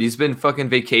weird dude. He's been fucking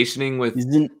vacationing with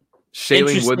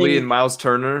Shailene Woodley and Miles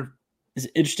Turner. He's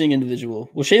an interesting individual.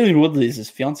 Well, Shailene Woodley is his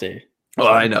fiance. Oh,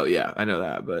 I know. Yeah, I know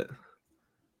that. But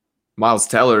Miles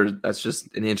Teller, that's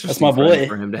just an interesting that's my boy.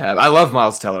 For him to have. I love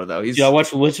Miles Teller, though. I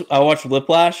watched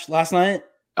Whiplash last night.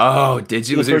 Oh, did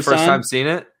you? Was it your first time seeing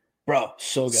it? Bro,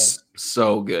 so good.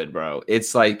 So good, bro.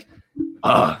 It's like,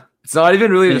 it's not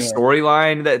even really the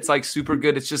storyline that's like super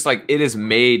good. It's just like it is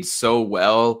made so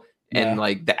well. And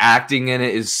like the acting in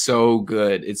it is so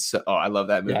good. I love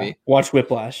that movie. Yeah. Watch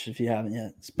Whiplash if you haven't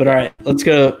yet. But all right, let's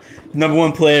go. Number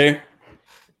one player.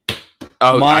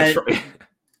 Oh, my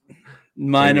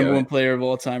number one player of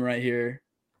all time right here.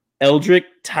 Eldrick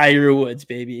Tiger Woods,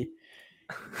 baby.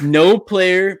 No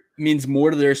player means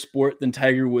more to their sport than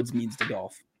Tiger Woods means to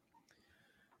golf.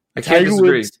 I can't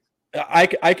disagree. Woods,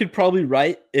 I could probably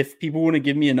write if people want to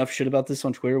give me enough shit about this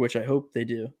on Twitter, which I hope they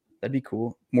do. That'd be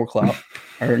cool. More clout,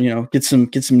 or get some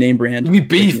name brand. Give me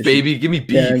beef, baby. Give me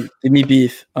beef. Yeah, give me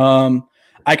beef.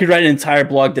 I could write an entire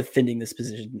blog defending this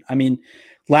position. I mean,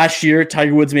 last year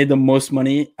Tiger Woods made the most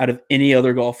money out of any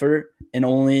other golfer, and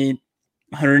only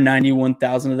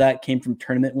 191,000 of that came from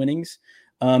tournament winnings.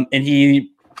 And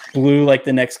he blew like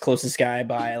the next closest guy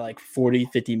by like 40,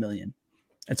 50 million.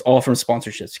 It's all from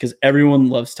sponsorships because everyone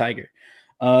loves Tiger.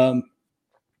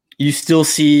 You still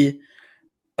see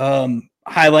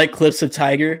highlight clips of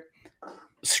Tiger.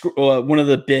 One of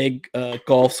the big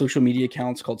golf social media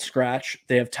accounts called Scratch.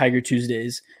 They have Tiger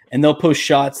Tuesdays, and they'll post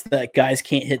shots that guys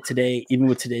can't hit today, even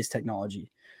with today's technology.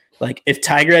 Like if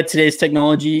Tiger had today's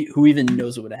technology, who even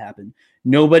knows what would have happened?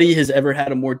 Nobody has ever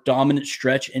had a more dominant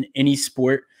stretch in any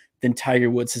sport than Tiger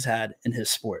Woods has had in his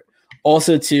sport.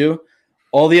 Also, too,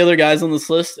 all the other guys on this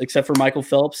list, except for Michael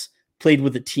Phelps, played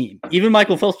with a team. Even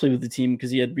Michael Phelps played with the team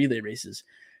because he had relay races.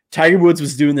 Tiger Woods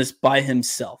was doing this by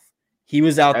himself. He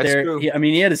was out there.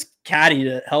 He had his caddy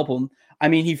to help him. I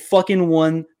mean, he fucking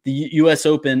won the U.S.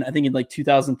 Open, I think in like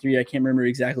 2003. I can't remember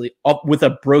exactly, up with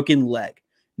a broken leg.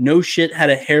 No shit, had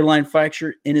a hairline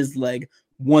fracture in his leg,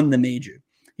 won the major.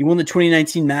 He won the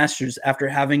 2019 Masters after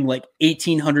having like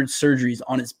 1,800 surgeries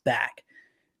on his back.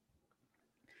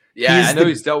 Yeah, I know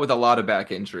he's dealt with a lot of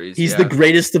back injuries. He's the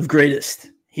greatest of greatest.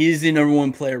 He's the number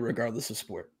one player regardless of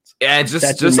sport. Yeah,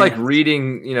 just like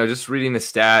reading, just reading the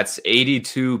stats,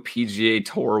 82 PGA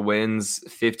Tour wins,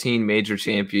 15 major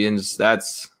champions.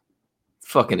 That's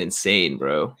fucking insane,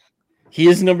 bro. He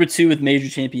is number 2 with major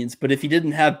champions, but if he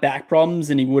didn't have back problems,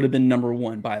 then he would have been number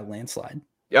 1 by a landslide.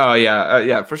 Oh,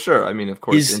 yeah, for sure. I mean, of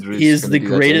course, he is the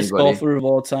greatest golfer of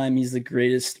all time. He's the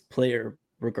greatest player,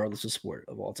 regardless of sport,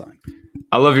 of all time.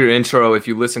 I love your intro. If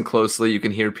you listen closely, you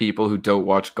can hear people who don't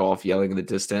watch golf yelling in the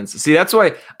distance. See, that's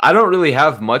why I don't really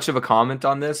have much of a comment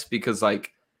on this because,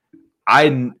 like,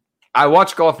 I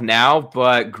watch golf now,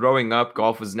 but growing up,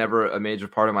 golf was never a major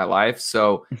part of my life.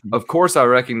 So, of course, I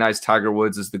recognize Tiger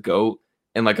Woods as the GOAT.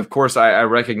 And, like, of course, I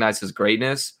recognize his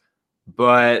greatness.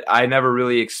 But I never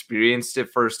really experienced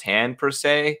it firsthand, per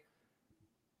se.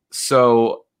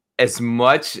 So, as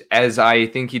much as I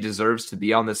think he deserves to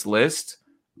be on this list,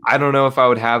 I don't know if I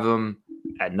would have him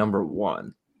at number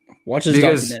 1. Watch his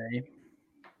documentary.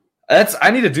 I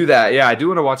need to do that. Yeah, I do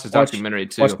want to watch his documentary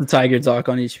too. Watch the Tiger doc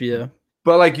on HBO.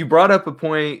 But like you brought up a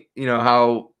point,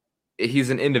 how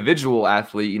he's an individual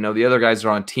athlete. The other guys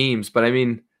are on teams, but I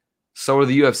mean, so are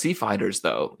the UFC fighters,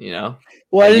 though.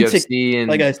 Well, I didn't take,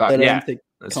 like I said, I didn't take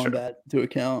combat to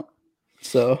account.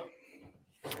 So.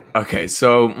 Okay,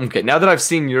 now that I've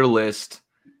seen your list,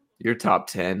 your top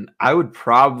 10, I would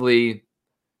probably.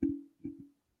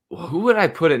 Who would I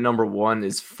put at number 1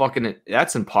 is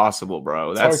that's impossible,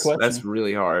 bro. That's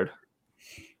really hard.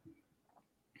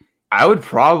 I would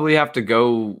probably have to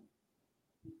go.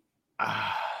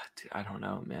 Dude, I don't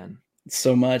know, man.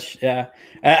 So much. Yeah.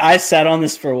 I sat on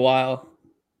this for a while.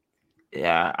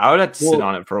 Yeah. I would have to sit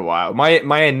on it for a while.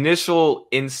 My initial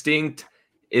instinct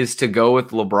is to go with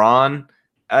LeBron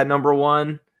at number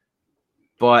 1,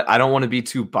 but I don't want to be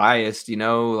too biased,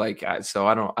 so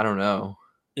I don't know.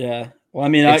 Yeah. Well, I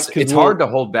mean, it's hard to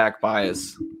hold back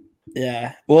bias.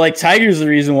 Yeah. Well, like Tiger's the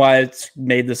reason why it's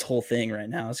made this whole thing right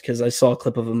now is because I saw a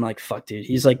clip of him like, fuck, dude,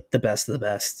 he's like the best of the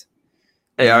best.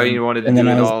 Yeah, you wanted to do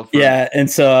it all. Yeah. And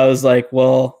so I was like,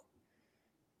 well,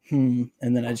 And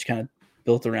then I just kind of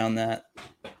built around that.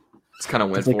 Just kind of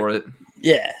went It's for it.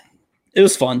 Yeah, it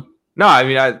was fun. No, I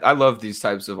mean, I love these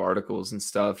types of articles and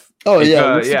stuff. Oh Like,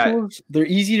 yeah, they're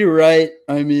easy to write.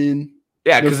 I mean,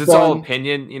 yeah, because it's all fun.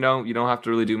 opinion. You know, you don't have to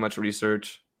really do much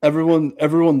research. Everyone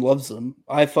loves them.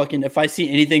 If I see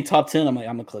anything top 10, I'm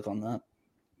gonna click on that.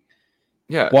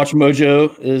 Yeah, Watch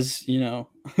Mojo is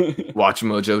Watch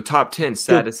Mojo top 10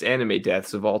 saddest anime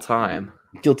deaths of all time.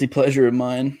 guilty pleasure of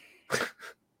mine.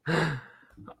 Yeah,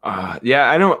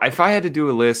 I know. If I had to do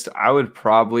a list, I would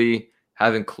probably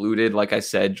have included, like I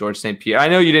said, George St. Pierre. I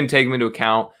know you didn't take him into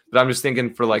account, but I'm just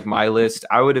thinking for like my list,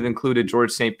 I would have included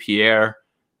George St. Pierre.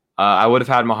 I would have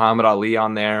had Muhammad Ali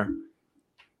on there.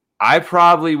 I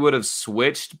probably would have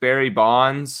switched Barry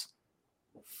Bonds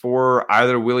for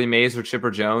either Willie Mays or Chipper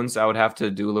Jones. I would have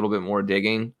to do a little bit more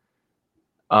digging.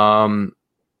 I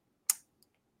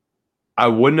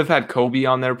wouldn't have had Kobe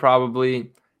on there probably.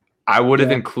 I would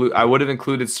have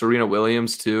included Serena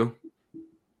Williams too.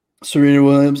 Serena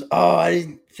Williams. Oh, I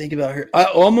didn't think about her.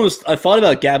 I thought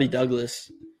about Gabby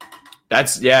Douglas.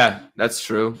 That's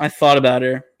true. I thought about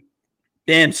her.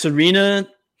 Damn, Serena,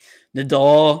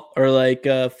 Nadal, or like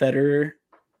Federer.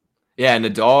 Yeah,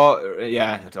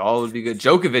 Nadal would be good.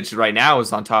 Djokovic right now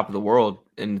is on top of the world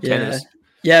in tennis.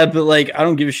 Yeah, but like I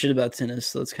don't give a shit about tennis,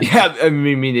 so it's kind of I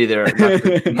mean, me neither.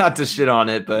 Not to shit on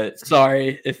it, but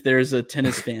sorry if there's a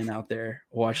tennis fan out there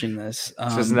watching this.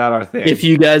 It's just not our thing. If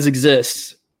you guys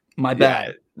exist, my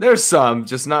bad. There's some,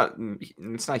 just not.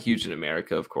 It's not huge in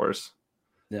America, of course.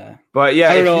 Yeah, but yeah,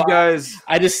 I don't know. You guys,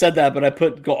 I just said that, but I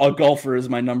put a golfer as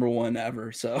my number one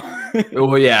ever. So,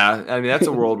 well, yeah, I mean that's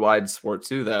a worldwide sport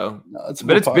too, though. No, it's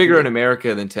bigger in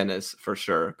America than tennis for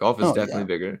sure. Golf is definitely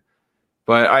bigger.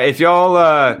 But if y'all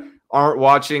aren't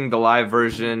watching the live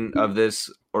version of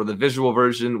this or the visual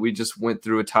version, we just went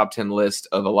through a top 10 list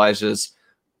of Elijah's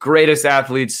greatest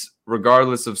athletes,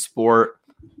 regardless of sport.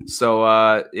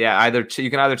 So you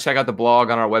can either check out the blog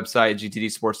on our website,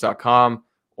 gtdsports.com,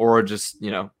 or just,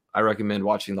 I recommend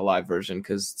watching the live version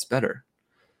because it's better.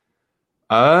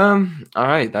 All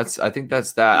right. I think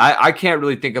that's that. I can't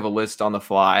really think of a list on the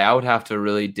fly. I would have to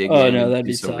really dig in and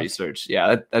do some research.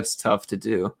 Yeah, that's tough to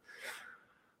do.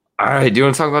 All right. Do you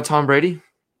want to talk about Tom Brady?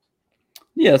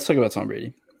 Yeah, let's talk about Tom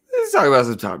Brady. Let's talk about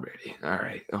some Tom Brady. All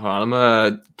right. Hold on. I'm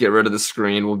going to get rid of the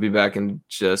screen. We'll be back in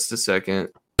just a second.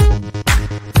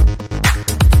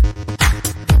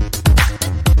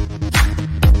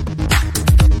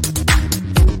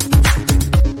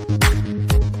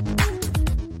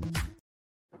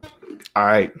 All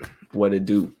right, what it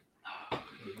do? All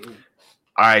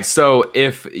right, so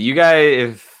if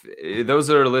those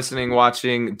that are listening,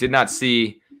 watching, did not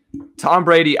see Tom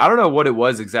Brady, I don't know what it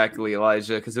was exactly,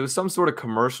 Elijah, because it was some sort of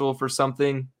commercial for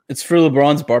something. It's for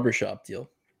LeBron's barbershop deal.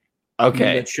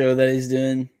 Okay, that show that he's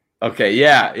doing. Okay,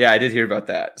 yeah, I did hear about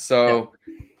that. So,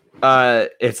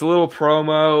 it's a little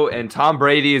promo, and Tom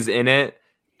Brady is in it.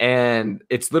 And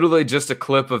it's literally just a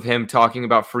clip of him talking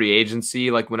about free agency,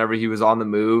 like whenever he was on the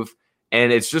move.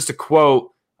 And it's just a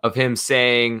quote of him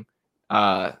saying,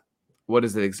 what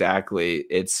is it exactly?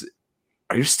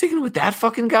 Are you sticking with that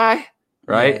fucking guy?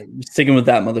 Right? Yeah, sticking with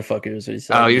that motherfucker is what he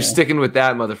said. Oh, you're sticking with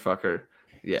that motherfucker.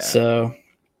 Yeah. So,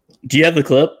 do you have the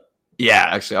clip? Yeah,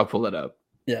 actually, I'll pull it up.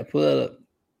 Yeah, pull that up.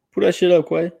 Pull that shit up,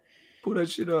 Quay. Pull that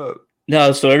shit up.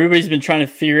 No, so everybody's been trying to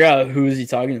figure out who is he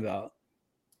talking about.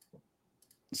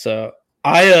 So,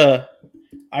 I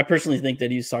personally think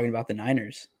that he was talking about the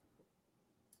Niners.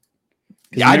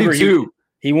 Yeah, I do too.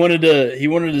 He wanted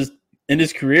to end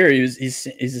his career. He's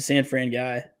a San Fran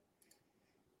guy.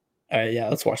 All right, yeah,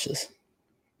 let's watch this.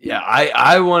 Yeah,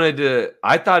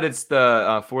 I thought it's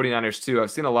the 49ers too.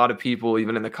 I've seen a lot of people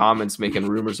even in the comments making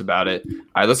rumors about it. All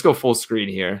right, let's go full screen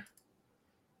here.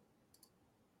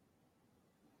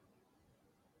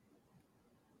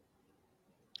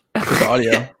 The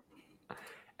audio.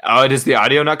 Oh, does the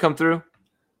audio not come through?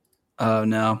 Oh,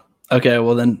 no. Okay,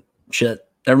 well then, shit.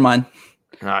 Never mind.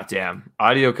 Ah, damn.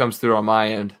 Audio comes through on my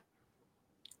end.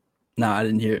 No, I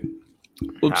didn't hear it.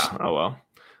 Oops. Oh, well.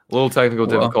 A little technical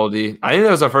difficulty. I think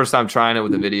that was our first time trying it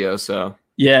with the video, so.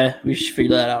 Yeah, we should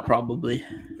figure that out probably.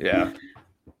 Yeah.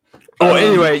 Oh,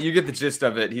 anyway, you get the gist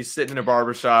of it. He's sitting in a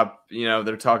barbershop,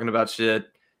 they're talking about shit,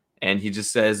 and he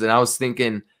just says, and I was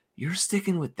thinking, you're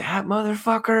sticking with that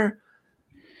motherfucker?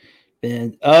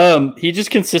 And he just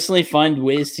consistently finds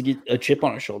ways to get a chip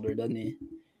on his shoulder, doesn't he?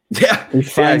 Yeah, he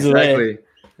finds exactly.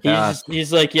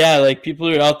 He's like, yeah, like people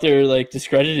are out there like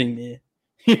discrediting me.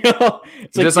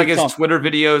 It's just like his Tom. Twitter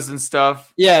videos and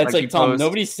stuff. Yeah, it's like Tom,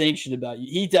 nobody's saying shit about you.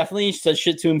 He definitely says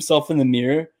shit to himself in the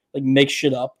mirror, like makes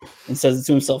shit up and says it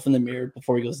to himself in the mirror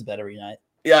before he goes to bed every night.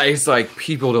 Yeah, he's like,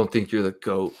 people don't think you're the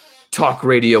GOAT. Talk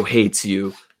radio hates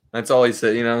you. That's all he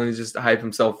said. He just hype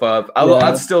himself up.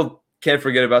 I still can't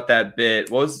forget about that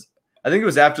bit. I think it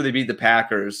was after they beat the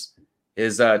Packers.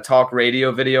 His talk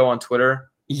radio video on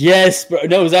Twitter. Yes, bro.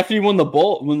 No, it was after he won the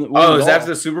bowl. It was after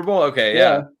the Super Bowl? Okay,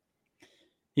 yeah.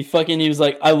 He was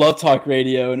like, I love talk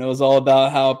radio, and it was all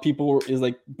about how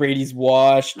Brady's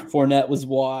washed, Fournette was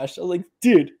washed. I was like,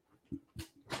 dude,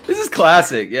 this is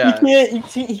classic. Yeah,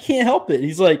 he can't help it.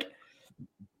 He's like,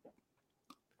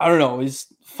 I don't know. He's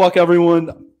fuck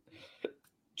everyone.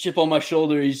 Chip on my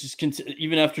shoulder. He's just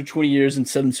even after 20 years and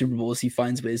 7 Super Bowls, he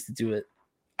finds ways to do it.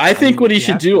 I think what he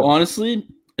should do, honestly,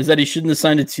 is that he shouldn't have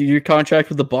signed a 2-year contract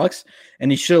with the Bucs,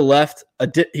 and he should have left.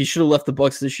 He should have left the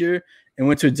Bucs this year and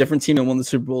went to a different team and won the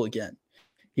Super Bowl again.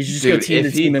 He should just go team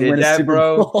to team and win a Super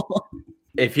Bowl.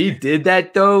 If he did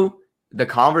that, though, the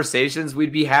conversations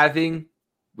we'd be having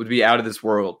would be out of this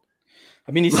world.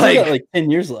 I mean, he's still got like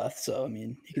 10 years left, so I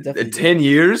mean, he could definitely 10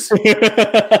 years?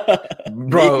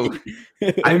 Bro,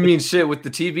 I mean, shit, with the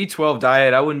TB12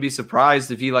 diet, I wouldn't be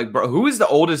surprised if he who is the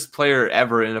oldest player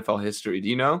ever in NFL history? Do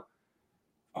you know?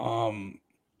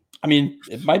 I mean,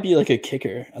 it might be like a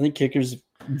kicker. I think kickers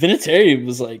Vinatieri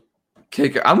was like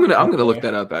kicker. I'm gonna look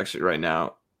that up actually right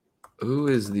now. Who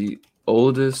is the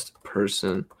oldest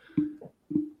person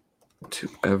to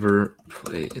ever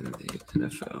play in the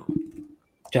NFL?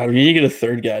 God, we need to get a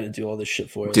third guy to do all this shit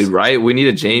for us. Dude, right? We need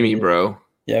a Jamie, bro.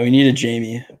 Yeah, we need a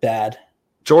Jamie. Bad.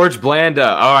 George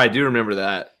Blanda. Oh, I do remember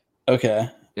that. Okay.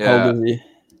 Yeah. How old is he?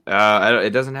 It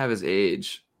doesn't have his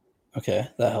age. Okay,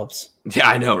 that helps. Yeah,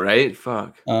 I know, right?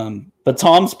 Fuck. But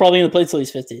Tom's probably gonna play till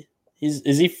he's 50.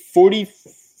 Is he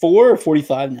 44 or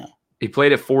 45 now? He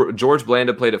played at George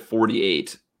Blanda played at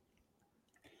 48.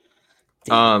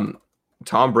 Damn.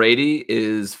 Tom Brady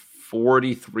is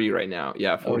 43 right now.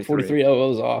 Yeah, 43. 43. Oh, I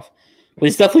was off. But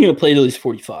he's definitely going to play till he's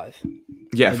 45.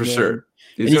 Yeah, for sure.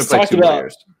 He's talked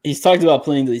about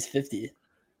playing till he's 50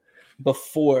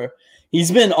 before. He's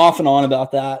been off and on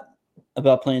about that,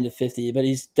 about playing to 50, but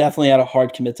he's definitely had a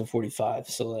hard commit to 45.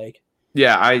 So,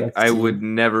 yeah,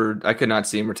 I could not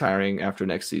see him retiring after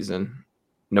next season,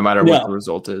 no matter what the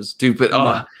result is. Dude, but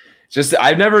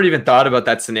I've never even thought about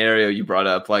that scenario you brought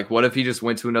up. Like, what if he just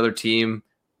went to another team,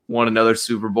 won another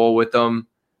Super Bowl with them?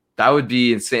 That would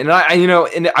be insane.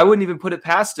 And I wouldn't even put it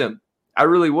past him. I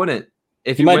really wouldn't.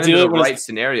 If he went into the right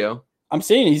scenario. I'm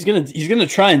saying he's gonna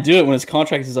try and do it when his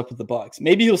contract is up with the Bucs.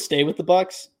 Maybe he'll stay with the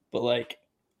Bucs, but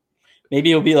maybe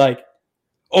he'll be like,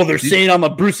 oh, they're saying I'm a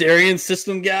Bruce Arians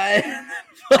system guy.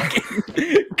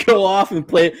 Go off and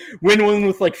win one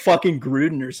with fucking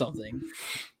Gruden or something.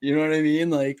 You know what I mean?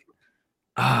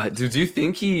 Do you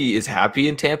think he is happy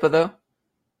in Tampa though?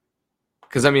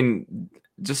 Because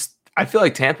I feel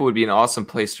like Tampa would be an awesome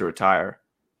place to retire.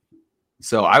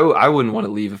 So I wouldn't want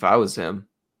to leave if I was him.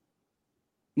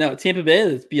 No, Tampa Bay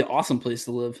would be an awesome place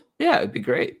to live. Yeah, it'd be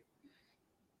great.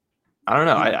 I don't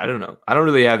know. I don't know. I don't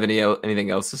really have anything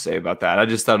else to say about that. I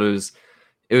just thought it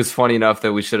was funny enough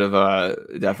that we should have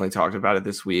definitely talked about it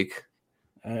this week.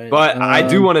 Right, but I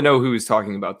do want to know who he's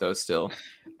talking about though. Still,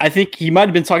 I think he might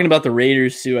have been talking about the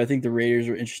Raiders too. I think the Raiders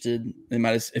were interested. They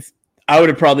might have. If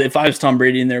I was Tom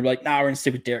Brady and they're like, nah, we're gonna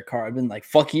stick with Derek Carr. I've been like,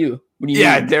 fuck you. What do you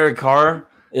mean? Derek Carr.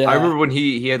 Yeah. I remember when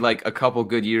he had a couple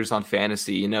good years on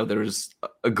fantasy. There was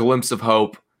a glimpse of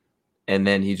hope, and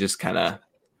then he just kind of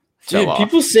fell off.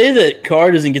 People say that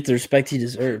Carr doesn't get the respect he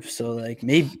deserves. So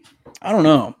maybe I don't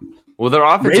know. Well, their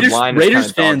offensive line is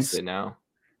Raiders kind of fans now.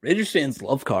 Raiders fans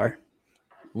love Carr,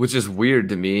 which is weird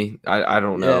to me. I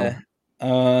don't know.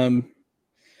 Yeah.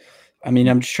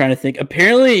 I'm just trying to think.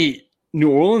 Apparently,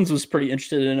 New Orleans was pretty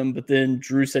interested in him, but then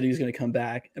Drew said he was going to come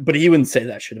back. But he wouldn't say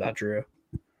that shit about Drew.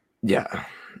 Yeah.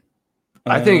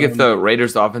 I think if the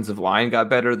Raiders' offensive line got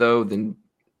better, though, then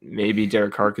maybe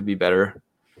Derek Carr could be better.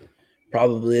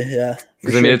 Probably, yeah.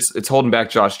 Because, it's holding back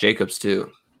Josh Jacobs,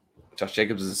 too. Josh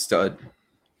Jacobs is a stud.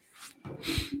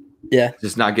 Yeah.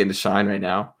 Just not getting to shine right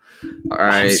now. All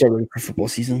right. I'm so ready for football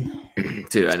season.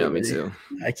 Dude, I know, me too.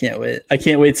 I can't wait. I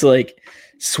can't wait to,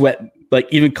 sweat,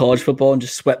 even college football and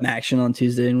just sweat action on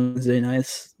Tuesday and Wednesday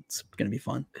nights. It's going to be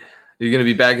fun. You're going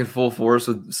to be back in full force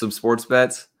with some sports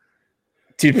bets?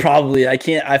 Dude, probably.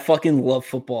 I fucking love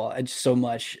football so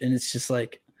much. And it's just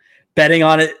betting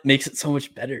on it makes it so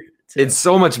much better. Too. It's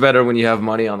so much better when you have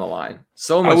money on the line.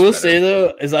 So much I will better. say,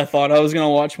 though, is I thought I was going to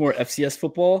watch more FCS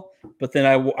football. But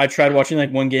then I tried watching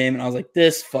one game and I was like,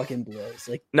 this fucking blows.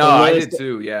 No, I did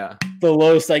too, yeah. The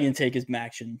lowest I can take is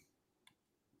Maction.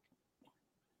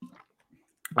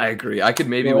 I agree. I could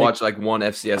maybe watch one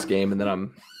FCS game and then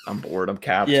I'm bored. I'm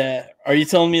capped. Yeah. Are you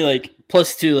telling me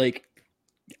 +2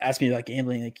 ask me about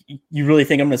gambling. Like, you really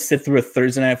think I'm going to sit through a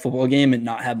Thursday night football game and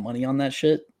not have money on that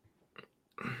shit?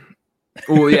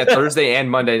 Oh yeah, Thursday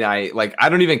and Monday night. Like, I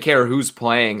don't even care who's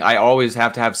playing. I always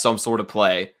have to have some sort of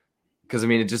play because I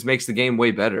mean it just makes the game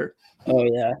way better. Oh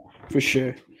yeah, for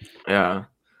sure. Yeah.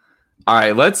 All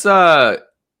right, let's go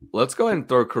ahead and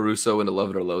throw Caruso into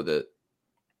Love It or Loathe It.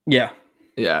 Yeah.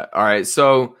 Yeah. All right.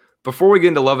 So before we get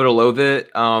into Love It or Loathe It,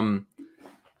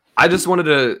 I just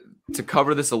wanted to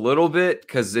cover this a little bit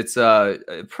because it's a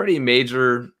pretty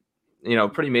major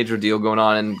deal going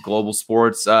on in global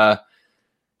sports.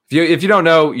 If you don't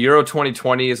know, Euro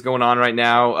 2020 is going on right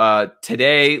now.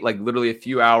 Today, like literally a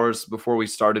few hours before we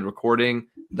started recording,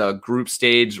 the group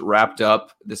stage wrapped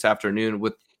up this afternoon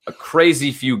with a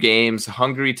crazy few games.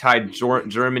 Hungary tied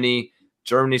Germany.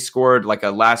 Germany scored like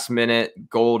a last-minute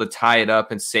goal to tie it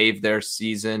up and save their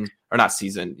season. Or not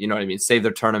season, you know what I mean? Save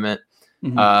their tournament.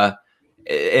 Mm-hmm.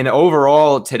 And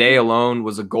overall, today alone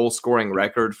was a goal-scoring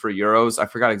record for Euros. I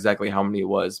forgot exactly how many it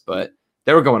was, but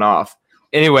they were going off.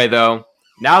 Anyway, though,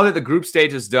 now that the group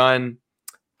stage is done,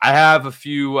 I have a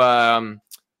few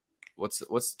what's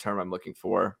the term I'm looking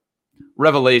for?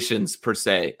 Revelations, per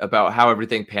se, about how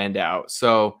everything panned out.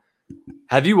 So,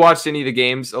 have you watched any of the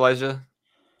games, Elijah?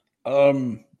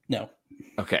 No.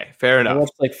 Okay, fair enough. I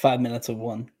watched like 5 minutes of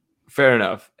one. Fair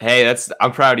enough. Hey,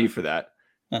 I'm proud of you for that.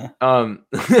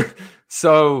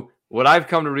 So what I've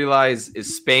come to realize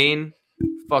is Spain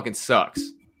fucking sucks.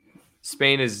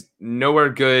 Spain is nowhere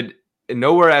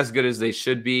as good as they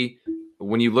should be.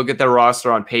 When you look at their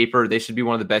roster on paper, they should be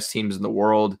one of the best teams in the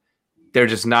world. They're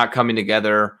just not coming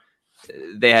together.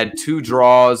 They had 2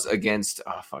 draws against,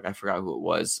 I forgot who it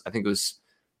was. I think it was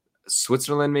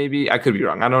Switzerland, maybe. I could be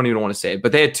wrong. I don't even want to say it.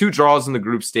 But they had 2 draws in the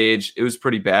group stage. It was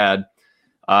pretty bad.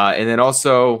 And then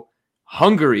also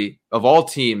Hungary, of all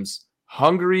teams,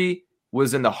 Hungary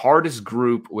was in the hardest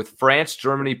group with France,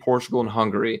 Germany, Portugal, and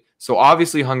Hungary. So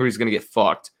obviously Hungary's going to get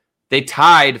fucked. They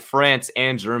tied France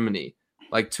and Germany,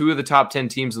 like 2 of the top 10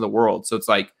 teams in the world. So it's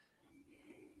like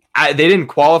they didn't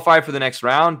qualify for the next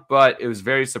round, but it was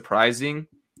very surprising.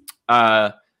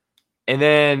 And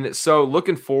then so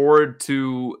looking forward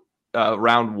to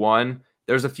round 1,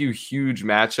 there's a few huge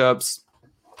matchups.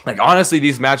 Like, honestly,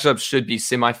 these matchups should be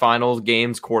semifinal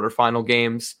games, quarterfinal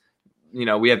games. You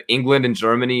know, we have England and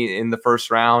Germany in the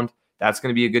first round. That's going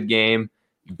to be a good game.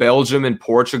 Belgium and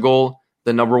Portugal,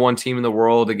 the number 1 team in the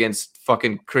world, against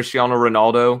fucking Cristiano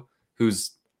Ronaldo,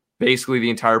 who's basically the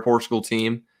entire Portugal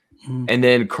team. Mm-hmm. And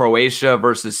then Croatia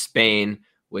versus Spain,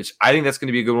 which I think that's going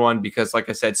to be a good one because, like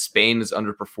I said, Spain is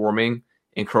underperforming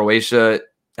and Croatia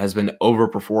has been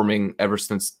overperforming ever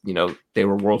since, you know, they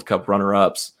were World Cup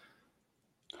runner-ups.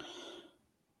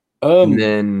 And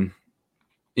then,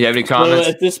 you have any comments?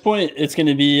 At this point, it's going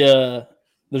to be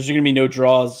there's going to be no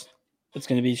draws. It's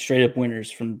going to be straight up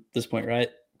winners from this point, right?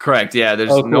 Correct. Yeah,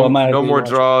 there's no more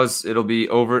draws. It'll be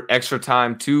over extra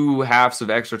time, 2 halves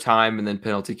of extra time, and then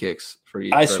penalty kicks for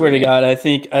each. I swear to God, I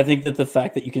think that the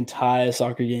fact that you can tie a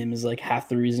soccer game is like half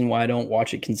the reason why I don't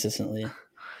watch it consistently.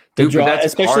 Dude, but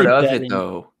that's part of it,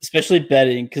 though. Especially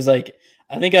betting, because like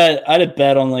I think I had a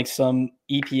bet on like some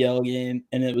EPL game,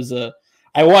 and it was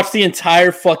I watched the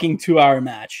entire fucking 2-hour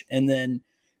match and then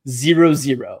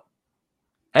 0-0.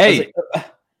 Hey,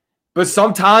 but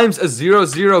sometimes a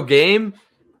 0-0 game,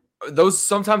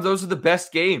 those are the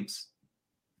best games.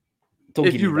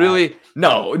 If you really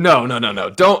no.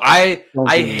 Don't I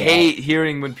hate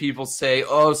hearing when people say,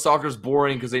 "Oh, soccer's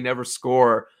boring because they never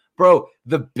score." Bro,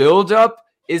 the build-up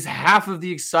is half of the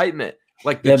excitement.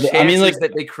 Like the chances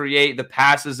that they create, the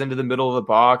passes into the middle of the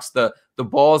box, the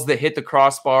balls that hit the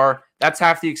crossbar, that's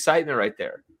half the excitement right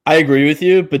there. I agree with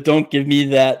you, but don't give me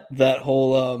that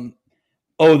whole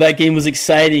that game was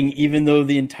exciting even though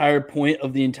the entire point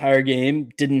of the entire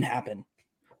game didn't happen.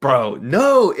 Bro,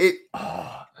 no,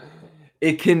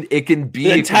 it can be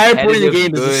the entire point of the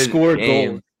game is to score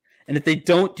goals. And if they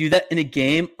don't do that in a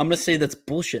game, I'm gonna say that's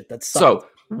bullshit. That's so.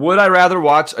 Would I rather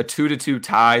watch a 2-2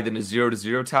 tie than a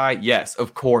 0-0 tie? Yes,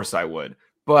 of course I would.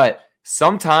 But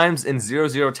sometimes in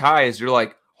 0-0 ties, you're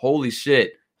like, holy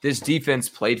shit, this defense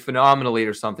played phenomenally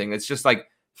or something. It's just like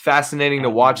fascinating to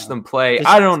watch them play.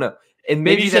 I don't know. And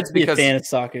maybe that's because a fan of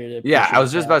soccer. Yeah, I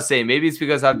was just about to say, maybe it's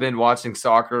because I've been watching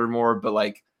soccer more, but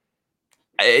like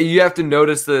you have to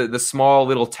notice the small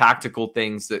little tactical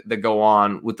things that go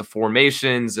on with the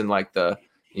formations and like the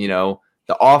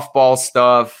off-ball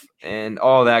stuff and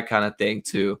all that kind of thing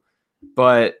too.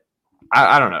 But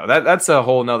I don't know. That's a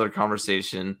whole nother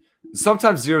conversation.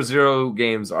 Sometimes 0-0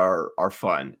 games are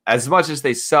fun. As much as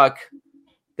they suck,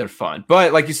 they're fun.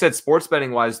 But like you said, sports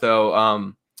betting wise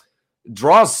though,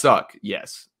 draws suck.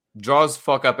 Yes. Draws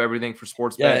fuck up everything for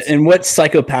sports bets. And what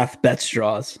psychopath bets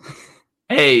draws?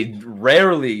 Hey,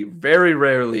 rarely, very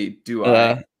rarely do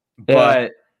I.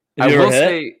 But I will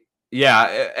say,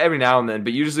 yeah, every now and then.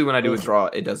 But usually when I do a draw,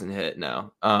 it doesn't hit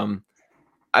now.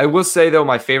 I will say, though,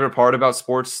 my favorite part about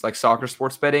sports, like soccer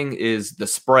sports betting, is the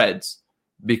spreads.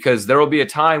 Because there will be a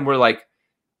time where, like,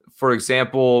 for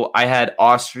example, I had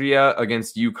Austria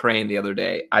against Ukraine the other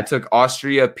day. I took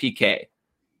Austria PK,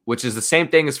 which is the same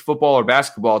thing as football or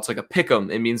basketball. It's like a pick 'em.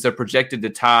 It means they're projected to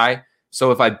tie. So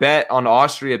if I bet on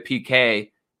Austria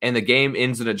PK and the game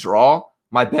ends in a draw,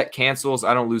 my bet cancels.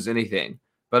 I don't lose anything.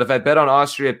 But if I bet on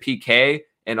Austria PK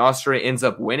and Austria ends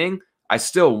up winning, I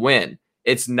still win.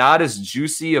 It's not as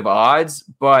juicy of odds,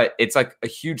 but it's like a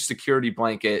huge security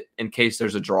blanket in case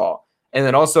there's a draw. And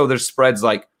then also there's spreads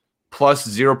like plus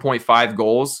 0.5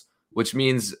 goals, which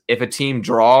means if a team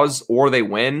draws or they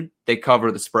win, they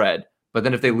cover the spread. But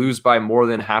then if they lose by more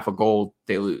than half a goal,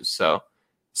 they lose. So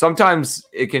sometimes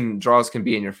draws can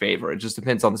be in your favor. It just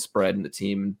depends on the spread and the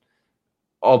team,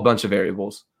 all a bunch of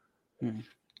variables.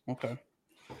 Okay.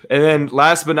 And then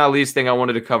last but not least thing I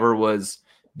wanted to cover was,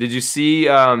 did you see,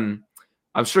 I'm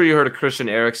sure you heard of Christian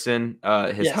Eriksen,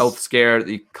 his health scare,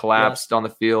 he collapsed on the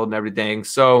field and everything.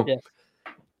 So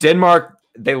Denmark,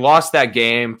 they lost that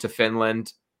game to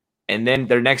Finland. And then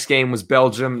their next game was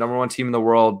Belgium, number 1 team in the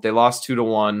world. They lost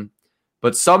 2-1.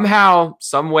 But somehow,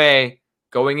 some way,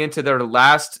 going into their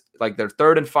their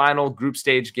third and final group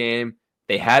stage game,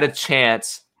 they had a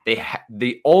chance.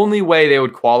 The only way they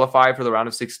would qualify for the round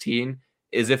of 16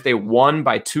 is if they won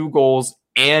by 2 goals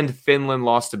and Finland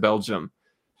lost to Belgium.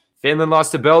 Finland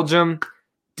lost to Belgium.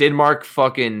 Denmark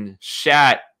fucking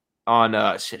shat on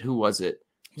who was it?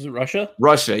 Was it Russia?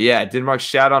 Russia, yeah. Denmark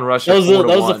shat on Russia. That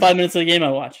was the 5 minutes of the game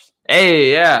I watched.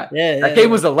 Hey, yeah. That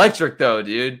game was electric though,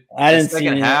 dude. I didn't see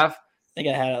second half. I think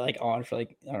I had it on for I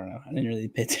don't know. I didn't really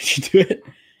pay attention to it.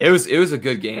 It was a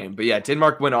good game, but yeah,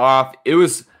 Denmark went off. It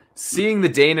was seeing the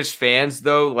Danish fans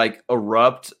though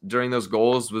erupt during those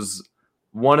goals was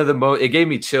one of the most. It gave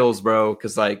me chills, bro,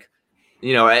 because the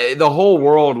whole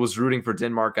world was rooting for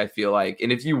Denmark. I feel like,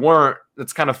 and if you weren't,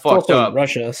 that's kind of fucked up.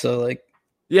 Russia, so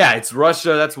yeah, it's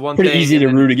Russia. That's one pretty thing. Easy to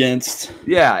root against.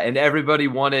 Yeah, and everybody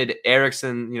wanted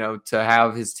Eriksen, to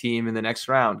have his team in the next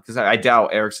round because I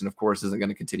doubt Eriksen, of course, isn't going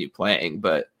to continue playing.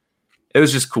 But it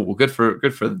was just cool. Good for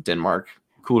Denmark.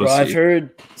 Cool to see. I've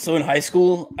heard. So in high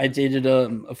school, I dated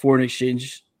a foreign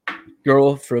exchange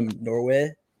girl from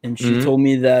Norway, and she told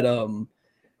me that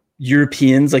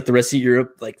Europeans, like the rest of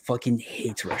Europe, fucking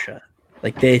hates Russia.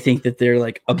 They think that they're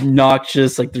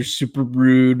obnoxious, they're super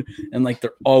rude, and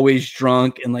they're always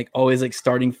drunk and always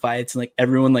starting fights, and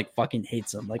everyone fucking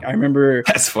hates them. I remember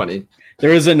that's funny.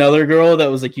 There was another girl that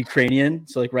was Ukrainian,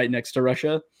 so right next to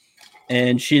Russia,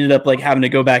 and she ended up having to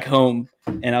go back home.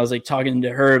 And I was talking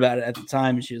to her about it at the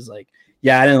time, and she was like,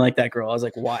 "Yeah, I didn't like that girl." I was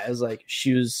like, "Why?" I was like,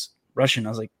 "She was Russian." I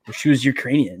was like, well, "She was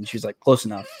Ukrainian." And she was like, "Close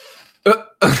enough."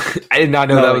 I did not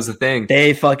know that was a thing.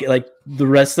 They fucking the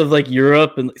rest of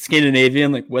Europe and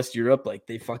Scandinavian, West Europe,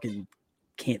 they fucking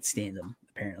can't stand them.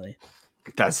 Apparently,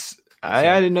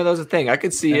 I didn't know that was a thing. I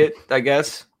could see it. I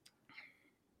guess.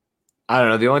 I don't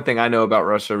know. The only thing I know about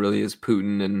Russia really is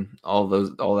Putin and all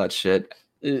that shit.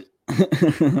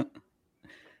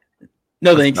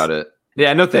 No thanks. About it.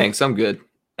 Yeah, no thanks. I'm good.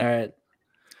 All right.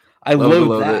 I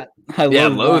loathe that. I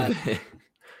loathe it.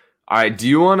 All right. Do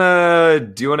you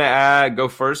wanna go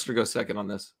first or go second on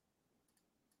this?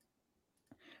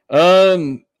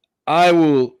 I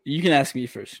will. You can ask me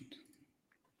first.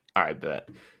 All right, bet.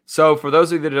 So for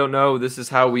those of you that don't know, this is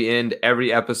how we end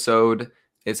every episode.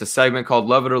 It's a segment called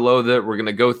Love It or Loathe It. We're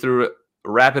gonna go through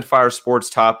rapid fire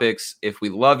sports topics. If we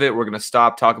love it, we're gonna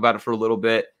stop, talk about it for a little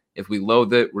bit. If we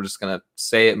loathe it, we're just going to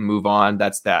say it and move on.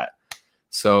 That's that.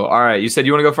 So, all right. You said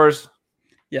you want to go first?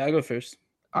 Yeah, I'll go first.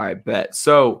 All right, bet.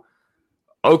 So,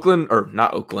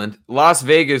 Las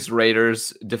Vegas Raiders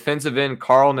defensive end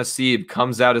Carl Nassib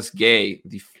comes out as gay.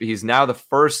 He's now the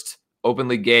first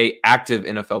openly gay active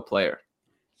NFL player.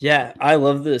 Yeah, I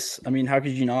love this. I mean, how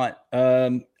could you not?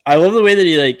 I love the way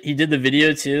that he did the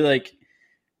video too.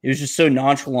 He was just so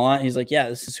nonchalant. He's like, yeah,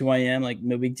 this is who I am.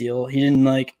 No big deal. He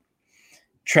didn't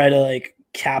try to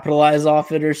capitalize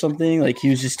off it or something. He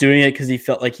was just doing it because he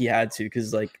felt like he had to,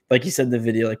 because like he said in the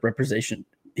video, representation,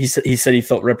 he said he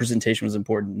felt representation was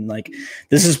important, and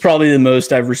this is probably the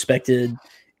most I've respected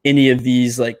any of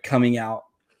these coming out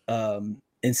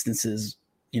instances,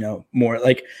 more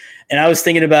and I was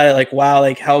thinking about it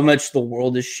wow, how much the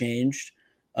world has changed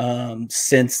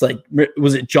since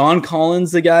was it John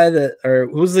Collins, the guy who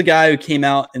was the guy who came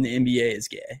out in the NBA as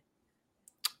gay?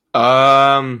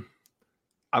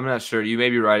 I'm not sure. You may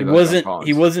be right He about wasn't. Collins.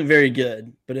 He wasn't very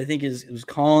good, but I think it was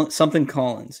something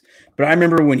Collins. But I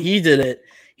remember when he did it,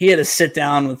 he had to sit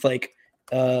down with like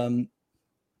Good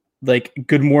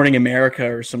Morning America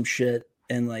or some shit,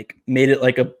 and like made it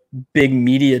like a big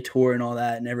media tour and all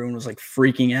that, and everyone was like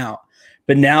freaking out.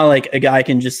 But now like a guy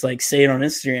can just like say it on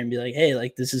Instagram and be like, hey,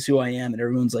 like this is who I am, and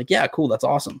everyone's like, yeah, cool, that's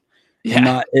awesome. Yeah. And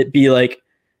not it be like,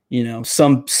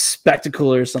 some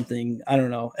spectacle or something. I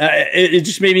don't know. It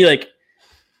just made me like,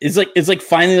 it's like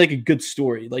finally like a good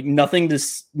story, like nothing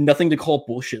to call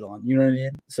bullshit on. You know what I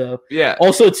mean? So Yeah.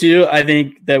 Also too, I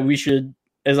think that we should,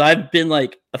 as I've been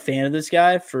like a fan of this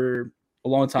guy for a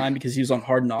long time because he was on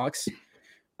Hard Knocks.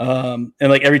 And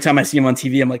like every time I see him on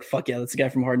TV, I'm like, fuck yeah, that's the guy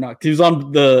from Hard Knocks. He was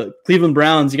on the Cleveland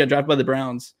Browns. He got drafted by the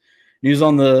Browns. And he was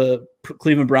on the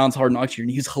Cleveland Browns Hard Knocks year,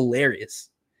 and he's hilarious.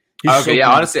 Okay, yeah,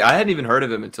 honestly, I hadn't even heard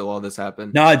of him until all this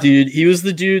happened. Nah, dude, he was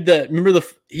the dude that, remember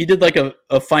he did like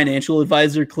a financial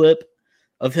advisor clip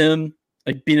of him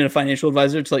like being a financial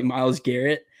advisor to like Myles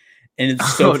Garrett, and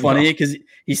it's so funny because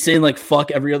he's saying like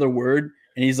fuck every other word,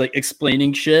 and he's like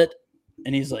explaining shit,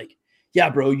 and he's like, yeah,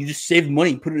 bro, you just save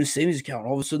money and put it in a savings account.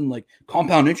 All of a sudden, like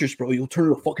compound interest, bro, you'll turn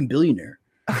into a fucking billionaire.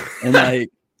 And like,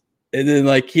 and then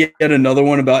like he had another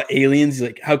one about aliens. He's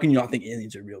like, how can you not think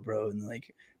aliens are real, bro? And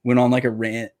like went on like a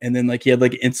rant, and then like he had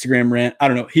like an Instagram rant. I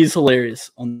don't know. He's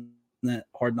hilarious on that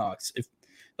Hard Knocks.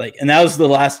 And that was the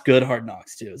last good Hard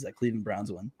Knocks too. Is that Cleveland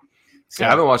Browns one? So, yeah, I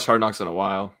haven't watched Hard Knocks in a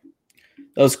while.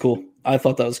 That was cool. I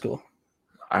thought that was cool.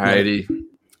 Alrighty. Yeah.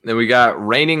 Then we got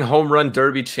reigning home run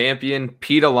derby champion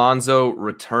Pete Alonso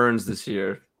returns this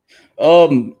year.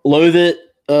 Loathe it.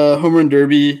 Home run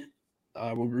derby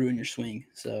will ruin your swing.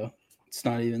 So it's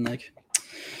not even like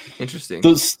interesting.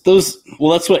 Those.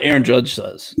 Well, that's what Aaron Judge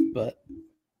says, but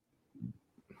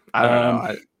I don't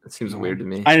know. It seems weird to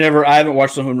me. I haven't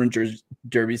watched the home run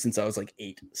derby since I was like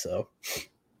 8. So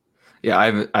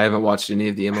yeah, I haven't watched any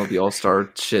of the MLB All-Star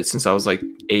shit since I was like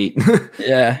 8.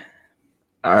 Yeah.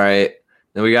 All right.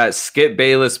 Then we got Skip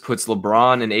Bayless puts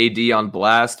LeBron and AD on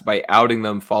blast by outing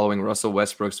them following Russell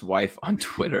Westbrook's wife on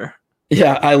Twitter.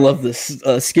 Yeah, I love this.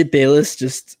 Skip Bayless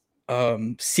just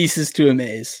ceases to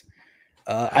amaze.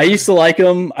 I used to like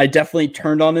him. I definitely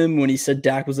turned on him when he said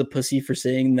Dak was a pussy for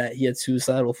saying that he had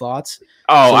suicidal thoughts.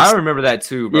 Oh, so I remember that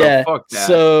too, bro. Yeah, fuck that.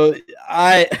 So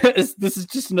this is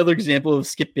just another example of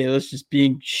Skip Bayless just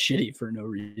being shitty for no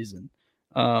reason.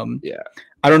 Yeah.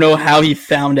 I don't know how he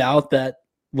found out that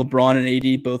LeBron and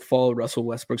AD both follow Russell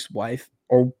Westbrook's wife,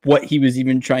 or what he was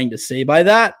even trying to say by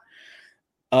that.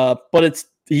 But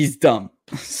he's dumb.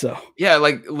 So yeah,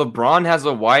 like LeBron has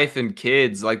a wife and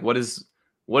kids. Like, what is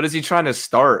he trying to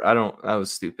start? That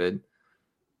was stupid.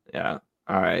 Yeah.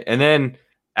 All right. And then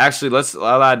actually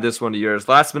I'll add this one to yours.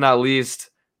 Last but not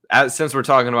least, since we're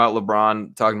talking about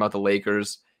LeBron, talking about the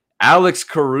Lakers, Alex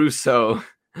Caruso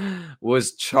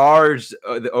was charged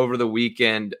over the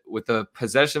weekend with a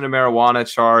possession of marijuana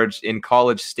charge in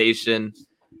College Station.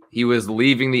 He was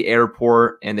leaving the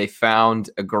airport and they found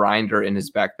a grinder in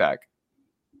his backpack.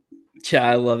 Yeah,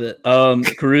 I love it.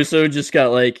 Caruso just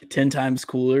got like 10 times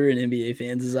cooler in NBA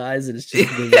fans' eyes, and it's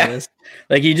just ridiculous.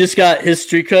 Like he just got his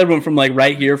street cred went from like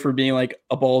right here for being like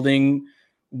a balding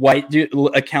white dude,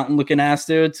 accountant looking ass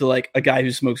dude, to like a guy who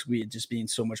smokes weed just being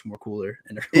so much more cooler.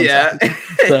 Yeah.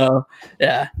 So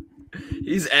yeah,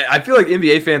 I feel like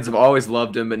NBA fans have always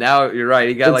loved him, but now you're right.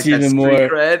 He got like that street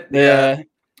cred. Yeah.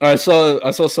 I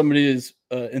saw somebody's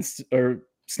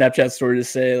Snapchat story to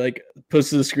say, like,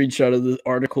 posted a screenshot of the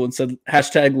article and said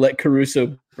hashtag let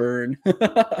Caruso burn.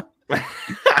 Does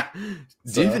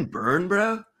he even burn,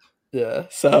 bro? Yeah.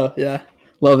 So yeah,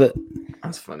 love it.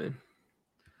 That's funny.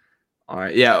 All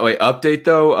right. Yeah. Wait. Update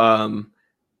though.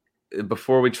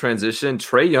 Before we transition,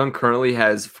 Trae Young currently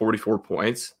has 44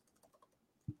 points.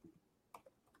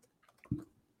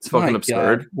 It's fucking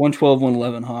absurd. 112,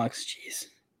 111 Hawks. Jeez.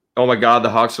 Oh my God, the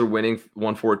Hawks are winning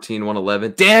 114,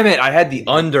 111. Damn it, I had the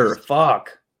under.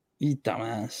 Fuck. You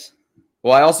dumbass.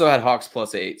 Well, I also had Hawks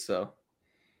 +8, so.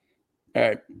 All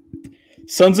right.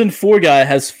 Sons and 4 guy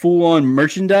has full-on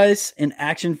merchandise and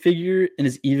action figure and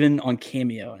is even on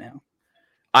Cameo now.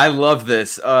 I love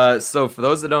this. So for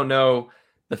those that don't know,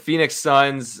 the Phoenix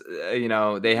Suns,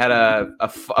 they had a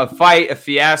fight, a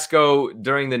fiasco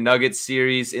during the Nuggets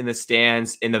series in the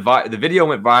stands. And the video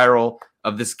went viral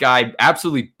of this guy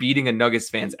absolutely beating a Nuggets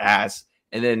fan's ass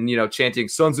and then, chanting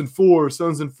Suns and 4,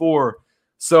 Suns and 4.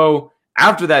 So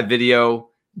after that video,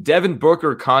 Devin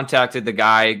Booker contacted the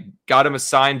guy, got him a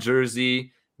signed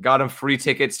jersey, got him free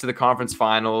tickets to the conference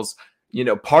finals.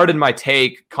 Pardon my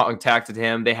take, contacted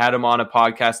him. They had him on a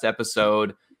podcast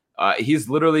episode.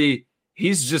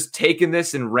 He's just taken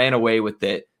this and ran away with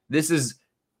it. This is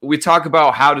we talk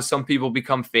about how do some people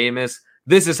become famous.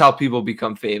 This is how people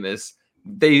become famous.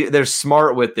 They're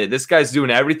smart with it. This guy's doing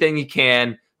everything he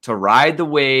can to ride the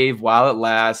wave while it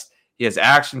lasts. He has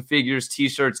action figures,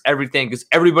 t-shirts, everything, because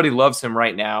everybody loves him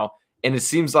right now. And it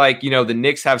seems like, the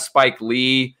Knicks have Spike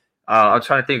Lee. I'm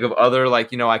trying to think of other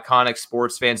iconic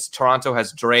sports fans. Toronto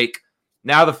has Drake.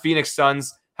 Now the Phoenix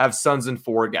Suns have Suns and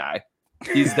 4 guy.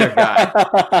 He's their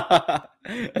guy.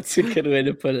 That's a good way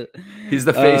to put it. He's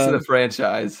the face of the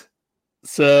franchise.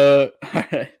 So, all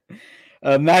right.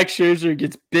 Max Scherzer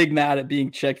gets big mad at being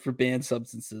checked for banned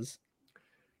substances.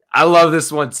 I love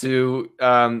this one too.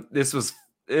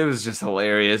 It was just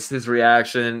hilarious. His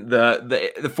reaction.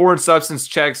 The foreign substance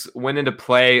checks went into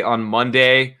play on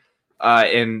Monday,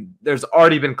 and there's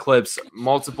already been clips,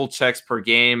 multiple checks per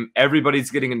game. Everybody's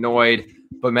getting annoyed,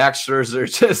 but Max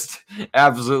Scherzer just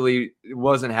absolutely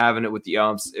wasn't having it with the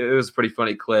umps. It was a pretty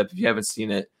funny clip. If you haven't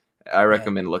seen it, I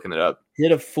recommend looking it up. He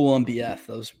had a full-on BF.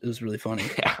 It was really funny.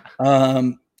 Yeah.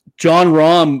 John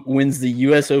Rahm wins the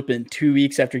U.S. Open 2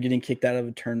 weeks after getting kicked out of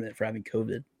a tournament for having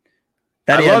COVID.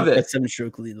 I love it. A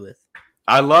 7-stroke lead with.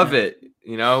 I love it.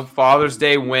 Father's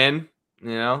Day win.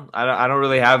 I don't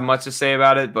really have much to say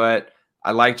about it, but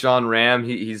I like John Rahm.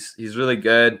 He's really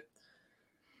good.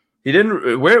 He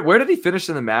didn't. Where did he finish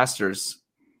in the Masters?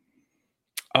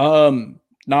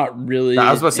 Not really.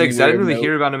 I was about to say, because I didn't really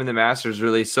hear about him in the Masters,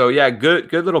 really. So yeah,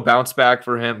 good little bounce back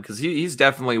for him, because he's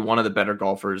definitely one of the better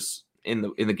golfers in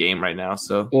the game right now.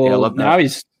 So yeah, I love that. Now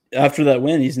he's after that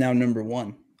win, he's now number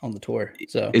 1 on the tour.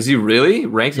 So is he really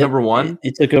ranked number 1?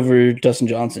 He took over Dustin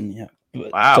Johnson. Yeah.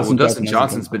 Wow. Dustin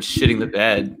Johnson's been shitting the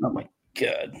bed. Oh my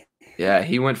god. Yeah,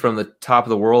 he went from the top of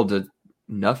the world to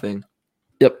nothing.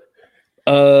 Yep.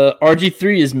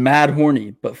 RG3 is mad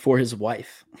horny, but for his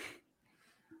wife.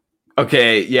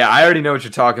 Okay, yeah, I already know what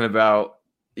you're talking about.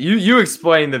 You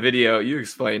explain the video. You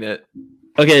explain it.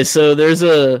 Okay, so there's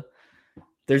a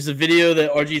video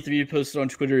that RG3 posted on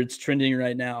Twitter. It's trending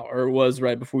right now, or it was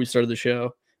right before we started the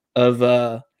show, of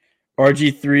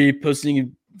RG3 posting a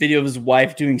video of his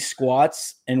wife doing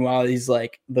squats, and while he's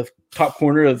like the top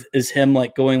corner of is him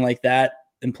like going like that,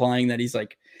 implying that he's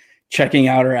like checking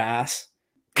out her ass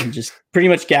and just pretty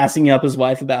much gassing up his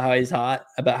wife about how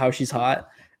she's hot.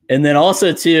 And then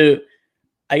also too,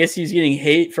 I guess he's getting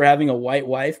hate for having a white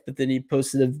wife, but then he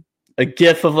posted a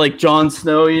gif of like Jon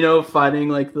Snow, fighting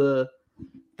like the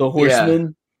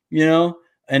horseman,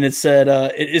 and it said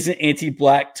it isn't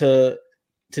anti-black to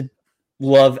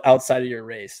love outside of your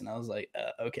race. And I was like,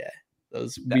 okay, that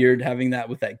was weird having that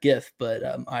with that gif, but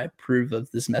I approve of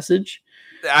this message.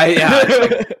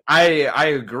 I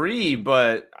agree,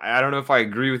 but I don't know if I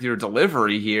agree with your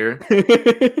delivery here.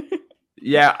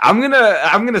 Yeah, I'm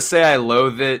gonna say I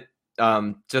loathe it,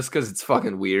 just because it's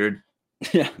fucking weird.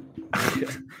 Yeah.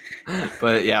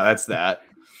 But yeah, that's that.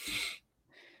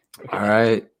 Okay. All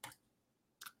right.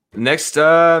 Next,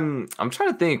 I'm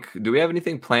trying to think. Do we have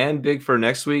anything planned big for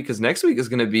next week? Because next week is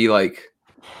gonna be like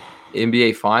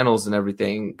NBA Finals and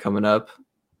everything coming up.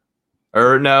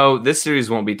 Or no, this series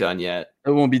won't be done yet.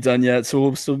 It won't be done yet, so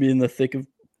we'll still be in the thick of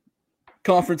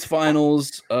conference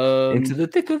finals. Into the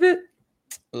thick of it.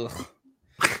 Ugh.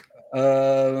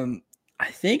 I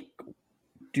think,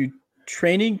 do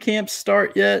training camps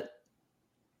start yet?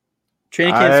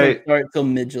 Training camps don't start till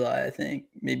mid-July, I think.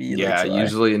 Maybe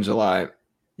usually in July.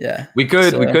 Yeah. We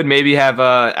could maybe have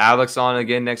Alex on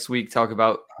again next week, talk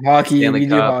about hockey. Stanley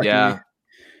Cup. Hockey. Yeah.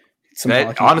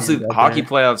 Honestly, hockey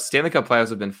playoffs, Stanley Cup playoffs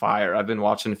have been fire. I've been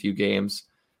watching a few games.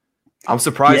 I'm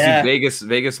surprised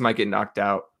Vegas might get knocked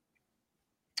out.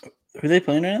 Who are they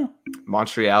playing right now?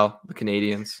 Montreal, the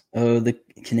Canadiens. Oh, the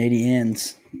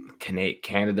Canadiens.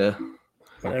 Canada.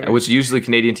 Whatever. Which usually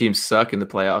Canadian teams suck in the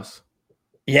playoffs.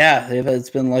 Yeah, it's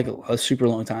been like a super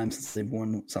long time since they've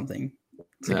won something.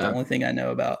 It's like the only thing I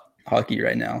know about hockey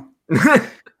right now.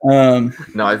 No,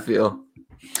 I feel.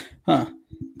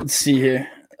 Let's see here.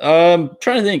 Trying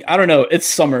to think. I don't know. It's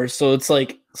summer, so it's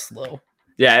like slow.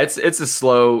 Yeah, it's a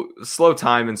slow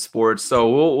time in sports. So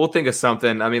we'll think of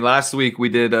something. I mean, last week we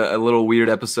did a little weird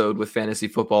episode with fantasy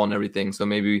football and everything. So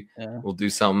maybe we'll do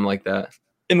something like that.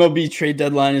 MLB trade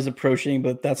deadline is approaching,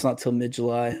 but that's not till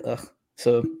mid-July.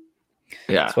 So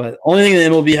yeah, that's why the only thing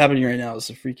in MLB happening right now is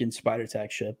the freaking spider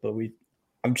tax shit. But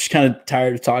I'm just kind of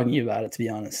tired of talking about it, to be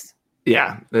honest.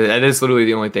 Yeah, that is literally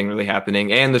the only thing really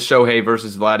happening. And the Shohei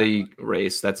versus Vladdy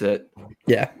race. That's it.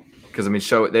 Yeah. Because, I mean,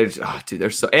 they're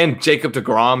so – and Jacob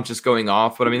DeGrom just going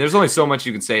off. But, I mean, there's only so much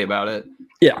you can say about it.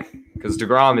 Yeah. Because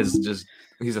DeGrom is just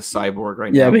 – he's a cyborg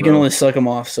right now. Yeah, we can only suck him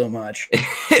off so much.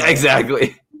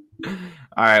 Exactly.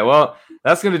 All right, well,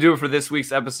 that's going to do it for this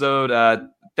week's episode.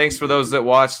 thanks for those that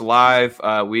watched live.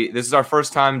 This is our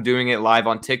first time doing it live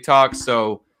on TikTok,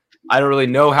 so I don't really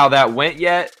know how that went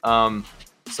yet.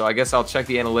 So I guess I'll check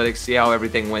the analytics, see how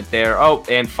everything went there. Oh,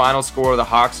 and final score: the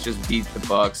Hawks just beat the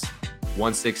Bucks,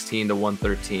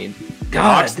 116-113. God,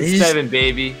 Hawks in 7,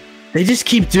 baby. They just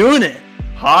keep doing it.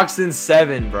 Hawks in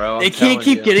 7, bro. They can't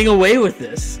keep getting away with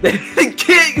this. They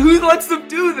can't. Who lets them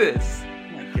do this?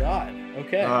 Oh my God.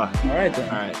 Okay. All right then.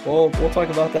 All right. We'll talk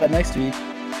about that next week.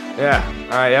 Yeah.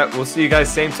 All right. Yeah. We'll see you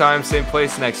guys same time, same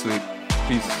place next week.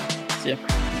 Peace. See ya.